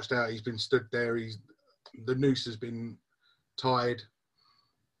been marched out. He's been stood there. The noose has been tied.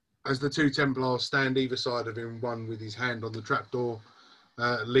 As the two Templars stand either side of him, one with his hand on the trapdoor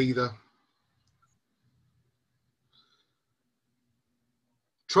lever.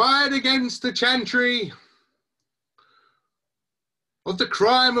 Tried against the chantry of the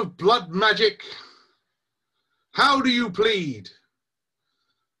crime of blood magic. How do you plead?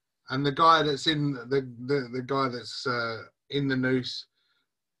 And the guy that's in the guy that's in the noose,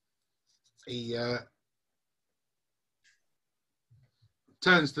 he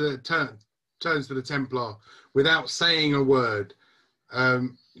turns to the Templar without saying a word.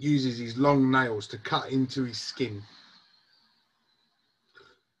 Uses his long nails to cut into his skin,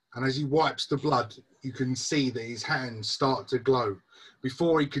 and as he wipes the blood, you can see that his hands start to glow.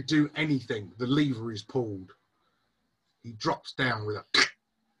 Before he could do anything, the lever is pulled. He drops down with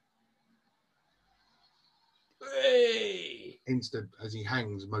a instant as he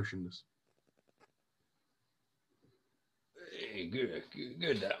hangs motionless. Hey, good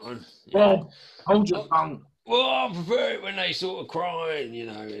that one. Well, hold your tongue. Well, I prefer it when they sort of cry and, you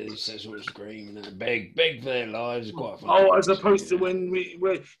know, they sort of scream and beg for their lives. It's quite funny. Oh, as opposed to when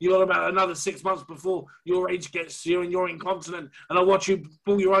you're about another 6 months before your age gets to you and you're incontinent, and I watch you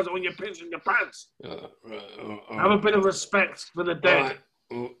pull your eyes on your pants and your pants. Have a bit of respect for the dead.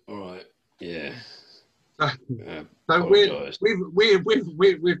 All right. Yeah. So with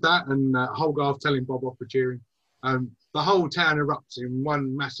that and Holgarth telling Bob off for cheering, the whole town erupts in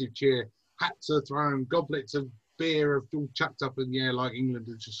one massive cheer. Hats are thrown, goblets of beer are all chucked up in the air like England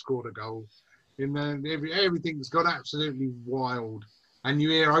has just scored a goal. And everything's got absolutely wild. And you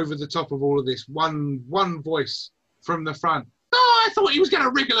hear over the top of all of this one voice from the front. Oh, I thought he was going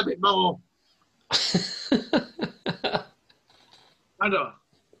to wriggle a bit more. Ada.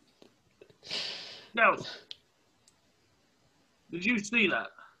 Now, did you see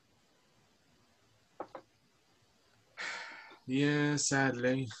that? Yeah,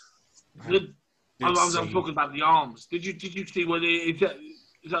 sadly. I'm talking about the arms. Did you see whether is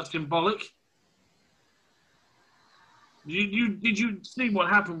that symbolic? Did you see what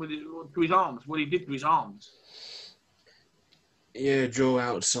happened to his arms? What he did to his arms? Yeah, draw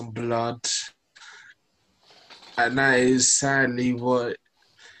out some blood, and that is sadly what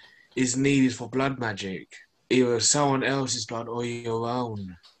is needed for blood magic. Either someone else's blood or your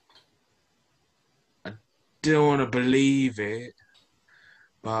own. I don't want to believe it,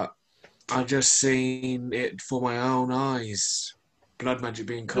 but I've just seen it for my own eyes. Blood magic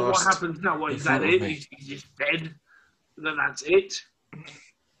being cast. So what happens now? What is that? It? He's just dead. Then that's it.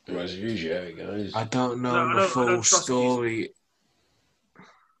 Well, that's usually how it goes. I don't know the full story.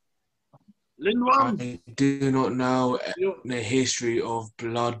 Lindworm? I do not know the history of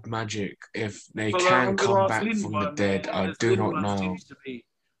blood magic. If they can come back from the dead, I do not know.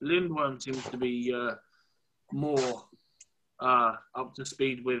 Lindworm seems to be more up to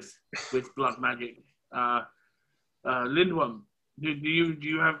speed with blood magic. Lindworm, do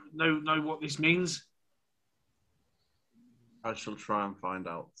you have know what this means? I shall try and find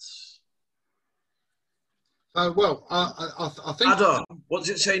out. Well, I think. Ada, what does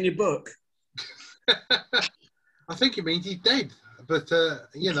it say in your book? I think it means he's dead, but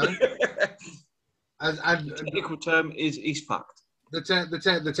you know, and the technical term is he's fucked.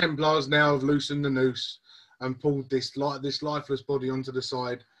 The Templars now have loosened the noose and pulled this lifeless body onto the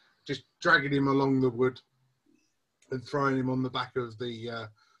side, just dragging him along the wood and throwing him on the back of the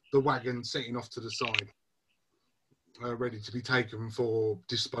wagon, setting off to the side, ready to be taken for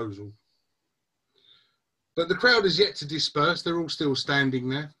disposal. But the crowd is yet to disperse. They're all still standing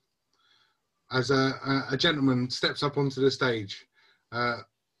there as a gentleman steps up onto the stage.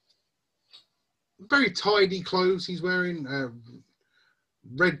 Very tidy clothes he's wearing,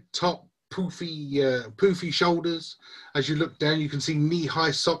 red top, poofy shoulders. As you look down, you can see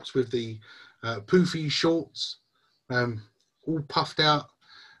knee-high socks with the poofy shorts, all puffed out,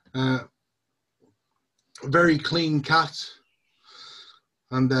 very clean cut.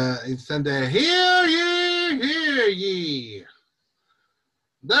 And it's there, hear ye.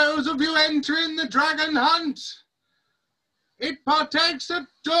 Those of you entering the dragon hunt, it partakes at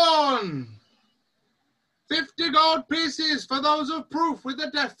dawn. 50 gold pieces for those of proof with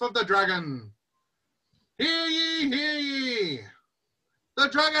the death of the dragon. Hear ye. The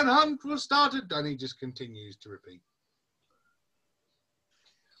dragon hunt was started, and he just continues to repeat.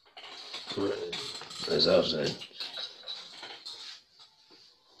 As I said.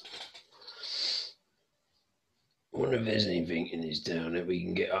 I wonder if there's anything in this town that we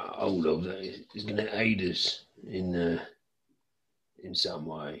can get a hold of that is going to aid us in some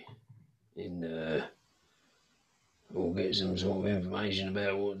way, or get some sort of information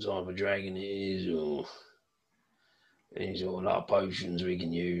about what type of dragon it is, or any sort of like potions we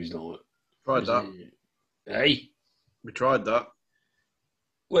can use. Like, Tried that. Hey, We tried that.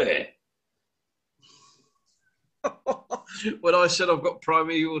 where? When I said I've got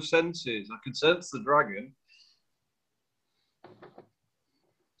primeval senses, I can sense the dragon.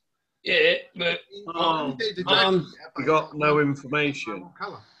 Yeah, but We got no information.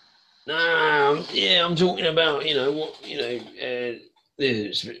 Colour. no, yeah, I'm talking about the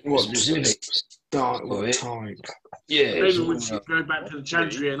What specifics. Start of what it. type? Yeah, Maybe sort we of, should go back to the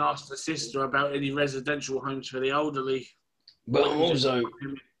Chantry and ask the sister about any residential homes for the elderly. but We I'm can just- also,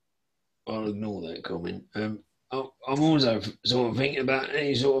 I'll ignore that comment. I'm also sort of thinking about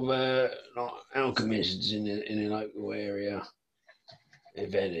any sort of like alchemists in the local area,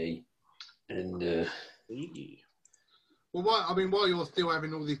 if any, and Well, while you're still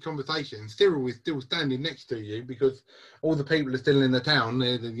having all these conversations, Cyril is still standing next to you because all the people are still in the town.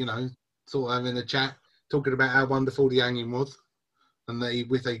 They're, sort of having a chat, talking about how wonderful the hanging was, and they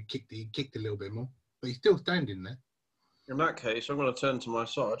wish he kicked a little bit more, but he's still standing there. In that case, I'm going to turn to my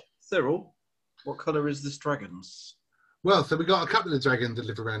side. Cyril, what colour is this dragon's? Well, so we got a couple of dragons that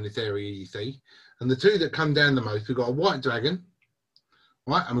live around this area, you see, and the two that come down the most, we've got a white dragon,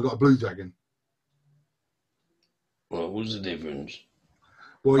 right, and we've got a blue dragon. well, what's the difference?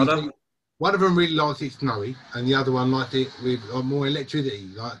 Well, you Colour? see, one of them really likes it snowy, and the other one likes it with more electricity,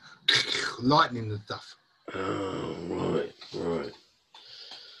 like lightning and stuff. Oh, right.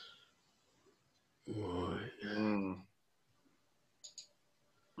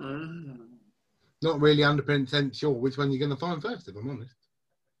 Not really 100% sure which one you're going to find first, if I'm honest.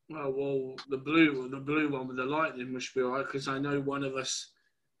 Well, the blue one with the lightning must be alright because I know one of us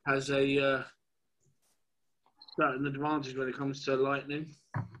has a certain advantage when it comes to lightning.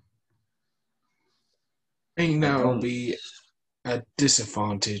 I think that will be a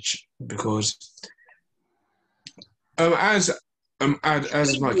disadvantage because as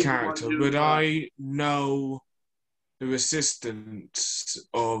my character, would I know the resistance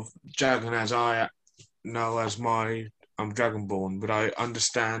of dragon as I know as I'm dragonborn? Would I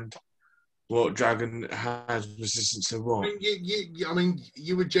understand what dragon has resistance to what?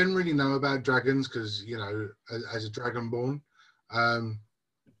 You would generally know about dragons because, as a dragonborn,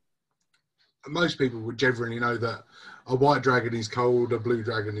 most people would generally know that a white dragon is cold, a blue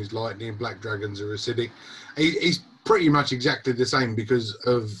dragon is lightning, black dragons are acidic. It's pretty much exactly the same because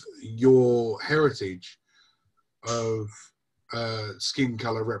of your heritage of skin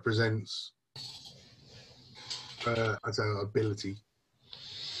color represents ability.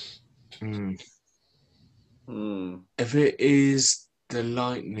 If it is the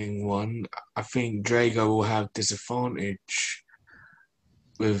lightning one, I think Drago will have disadvantage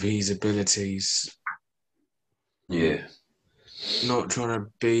with his abilities. Yeah. Not trying to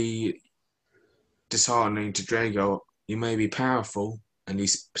be disheartening to Drago. He may be powerful, and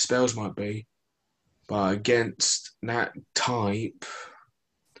his spells might be, but against that type,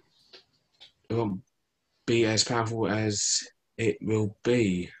 it won't be as powerful as it will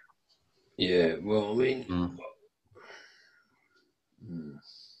be. Yeah, well, I mean...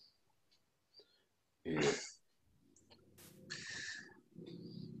 Yeah.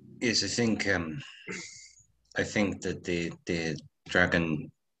 Yes, I think that the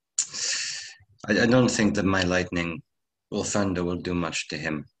dragon. I don't think that my lightning or thunder will do much to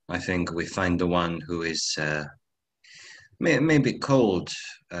him. I think we find the one who is maybe cold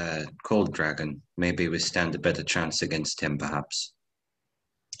dragon. Maybe we stand a better chance against him, perhaps.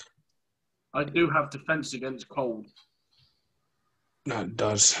 I do have defense against cold. That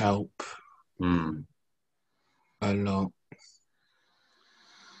does help a lot.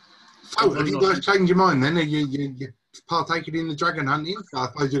 So, have you guys changed your mind then? Are you partaking in the dragon hunting? I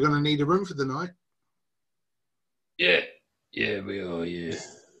suppose you're going to need a room for the night. Yeah, we are,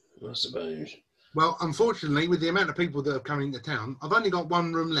 I suppose. Well, unfortunately, with the amount of people that have come into town, I've only got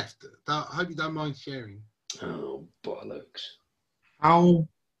one room left. I hope you don't mind sharing. Oh, bollocks. How?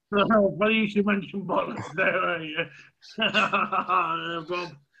 Funny you should mention bollocks there,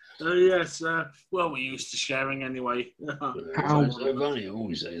 Bob. Yes, well, we're used to sharing anyway. How so funny, I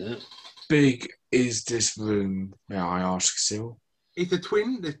always say that. Big is this room, may I ask, Sil? It's a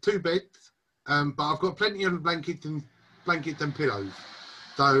twin. There's 2 beds, but I've got plenty of blankets and pillows.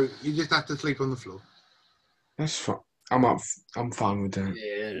 So you just have to sleep on the floor. That's fine. I'm fine with that.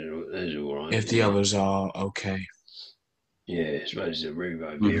 Yeah, that's all right. If the others are okay. Yeah, I suppose the room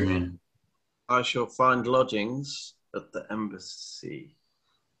over here. I shall find lodgings at the embassy.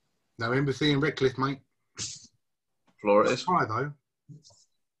 No embassy in Redcliffe, mate. Florida. Try though.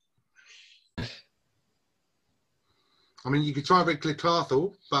 I mean, you could try Redcliffe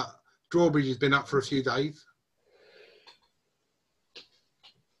Castle, but Drawbridge has been up for a few days.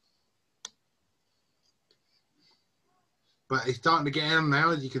 But it's starting to get on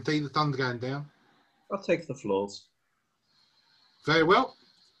now, as you can see the sun's going down. I'll take the floors. Very well.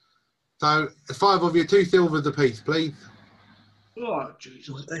 So, 5 of you, 2 silvers apiece, please. Oh,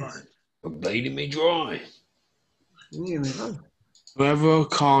 Jesus Christ. I'm bleeding me dry. Whoever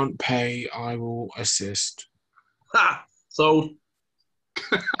can't pay, I will assist. Ha! Sold.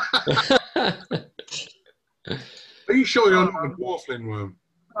 Are you sure you're not a dwarfling worm?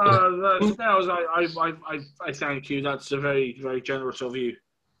 Spells, I thank you. That's a very, very generous of you.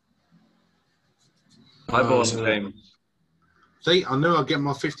 I bought the game. See, I knew I'd get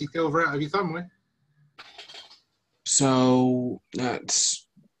my 50 silver out of you somewhere. So that's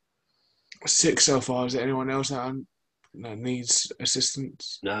 6 so far. Is there anyone else that needs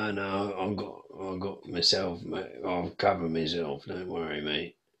assistance? No, I've got myself, mate. I'll cover myself. Don't worry,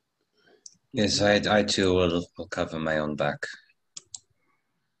 mate. Yes, I too will cover my own back.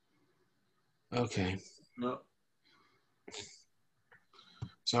 Okay. No.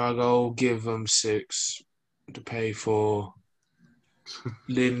 So I'll go give them 6 to pay for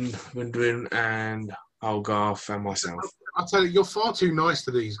Lynn, Windwin, and Algarth and myself. I tell you, you're far too nice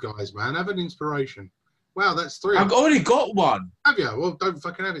to these guys, man. Have an inspiration. Wow, that's 3. I've already got one. Have you? Well, don't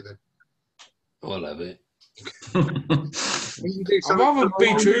fucking have it then. I'll have it. When you do I'd something- rather be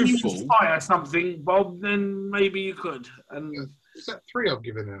When you truthful. inspire something, Bob, then maybe you could. And Is that 3 I've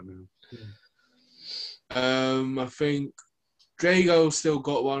given out now? I think Drago still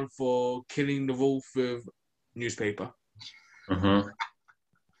got one for killing the wolf with newspaper. Mm-hmm.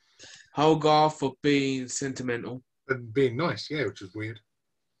 Holgar for being sentimental. And being nice, yeah, which is weird.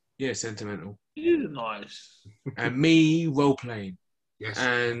 Yeah, sentimental. you're nice. And me role playing. Yes.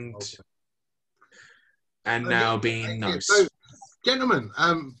 And Okay. now being Yeah, nice. so, gentlemen,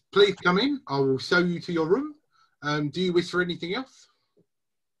 please come in. I will show you to your room. Do you wish for anything else?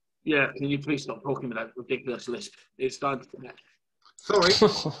 Yeah, can you please stop talking with that ridiculous lisp? It's starting to connect. Sorry,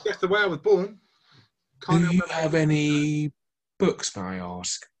 that's the way I was born. Do Can't help you it. have any books, may I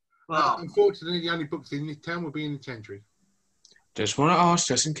ask? Well, Unfortunately, the only books in this town will be in the Chantry. Just want to ask,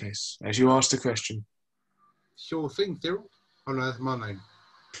 just in case, as you asked the question. Sure thing, Cyril. Oh no, that's my name.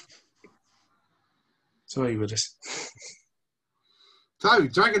 Sorry, Willis. So,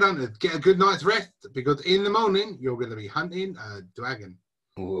 dragon hunters, get a good night's rest because in the morning you're going to be hunting a dragon.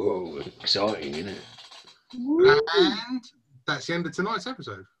 Whoa, exciting, isn't it? And that's the end of tonight's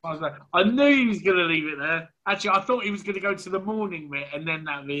episode. I knew he was going to leave it there. Actually, I thought he was going to go to the morning bit and then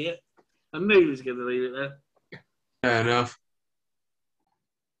that'd be it. I knew he was going to leave it there. Fair enough.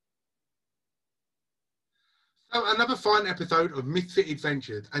 So, another fine episode of Misfit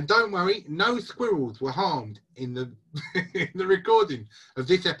Adventures. And don't worry, no squirrels were harmed in the in the recording of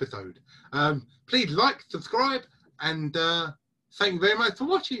this episode. Please like, subscribe, and thank you very much for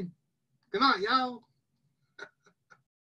watching. Good night, y'all.